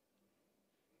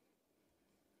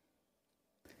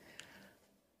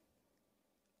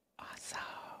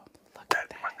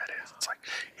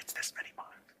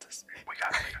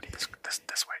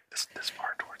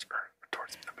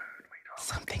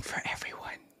 Something for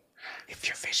everyone. If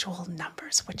you're visual,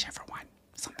 numbers, whichever one.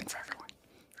 Something for everyone.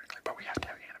 But we have to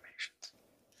have animations.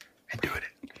 And do it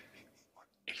in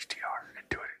HDR and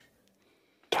do it.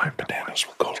 Time bananas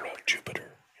will go around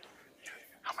Jupiter.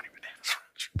 How many bananas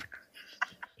around Jupiter?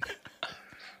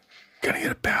 Gonna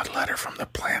get a bad letter from the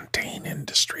plantain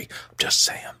industry. I'm just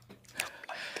saying.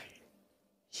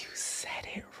 You said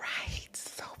it right.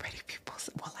 So many people.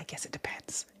 Well, I guess it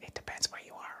depends. It depends where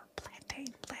you are. Plantain.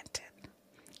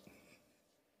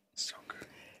 So good.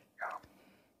 Yeah.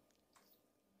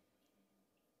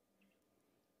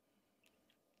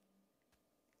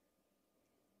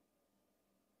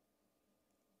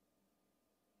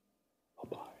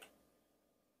 Bye.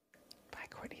 Bye,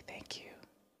 Courtney. Thank you.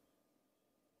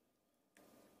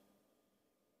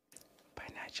 Bye,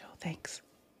 Nigel. Thanks.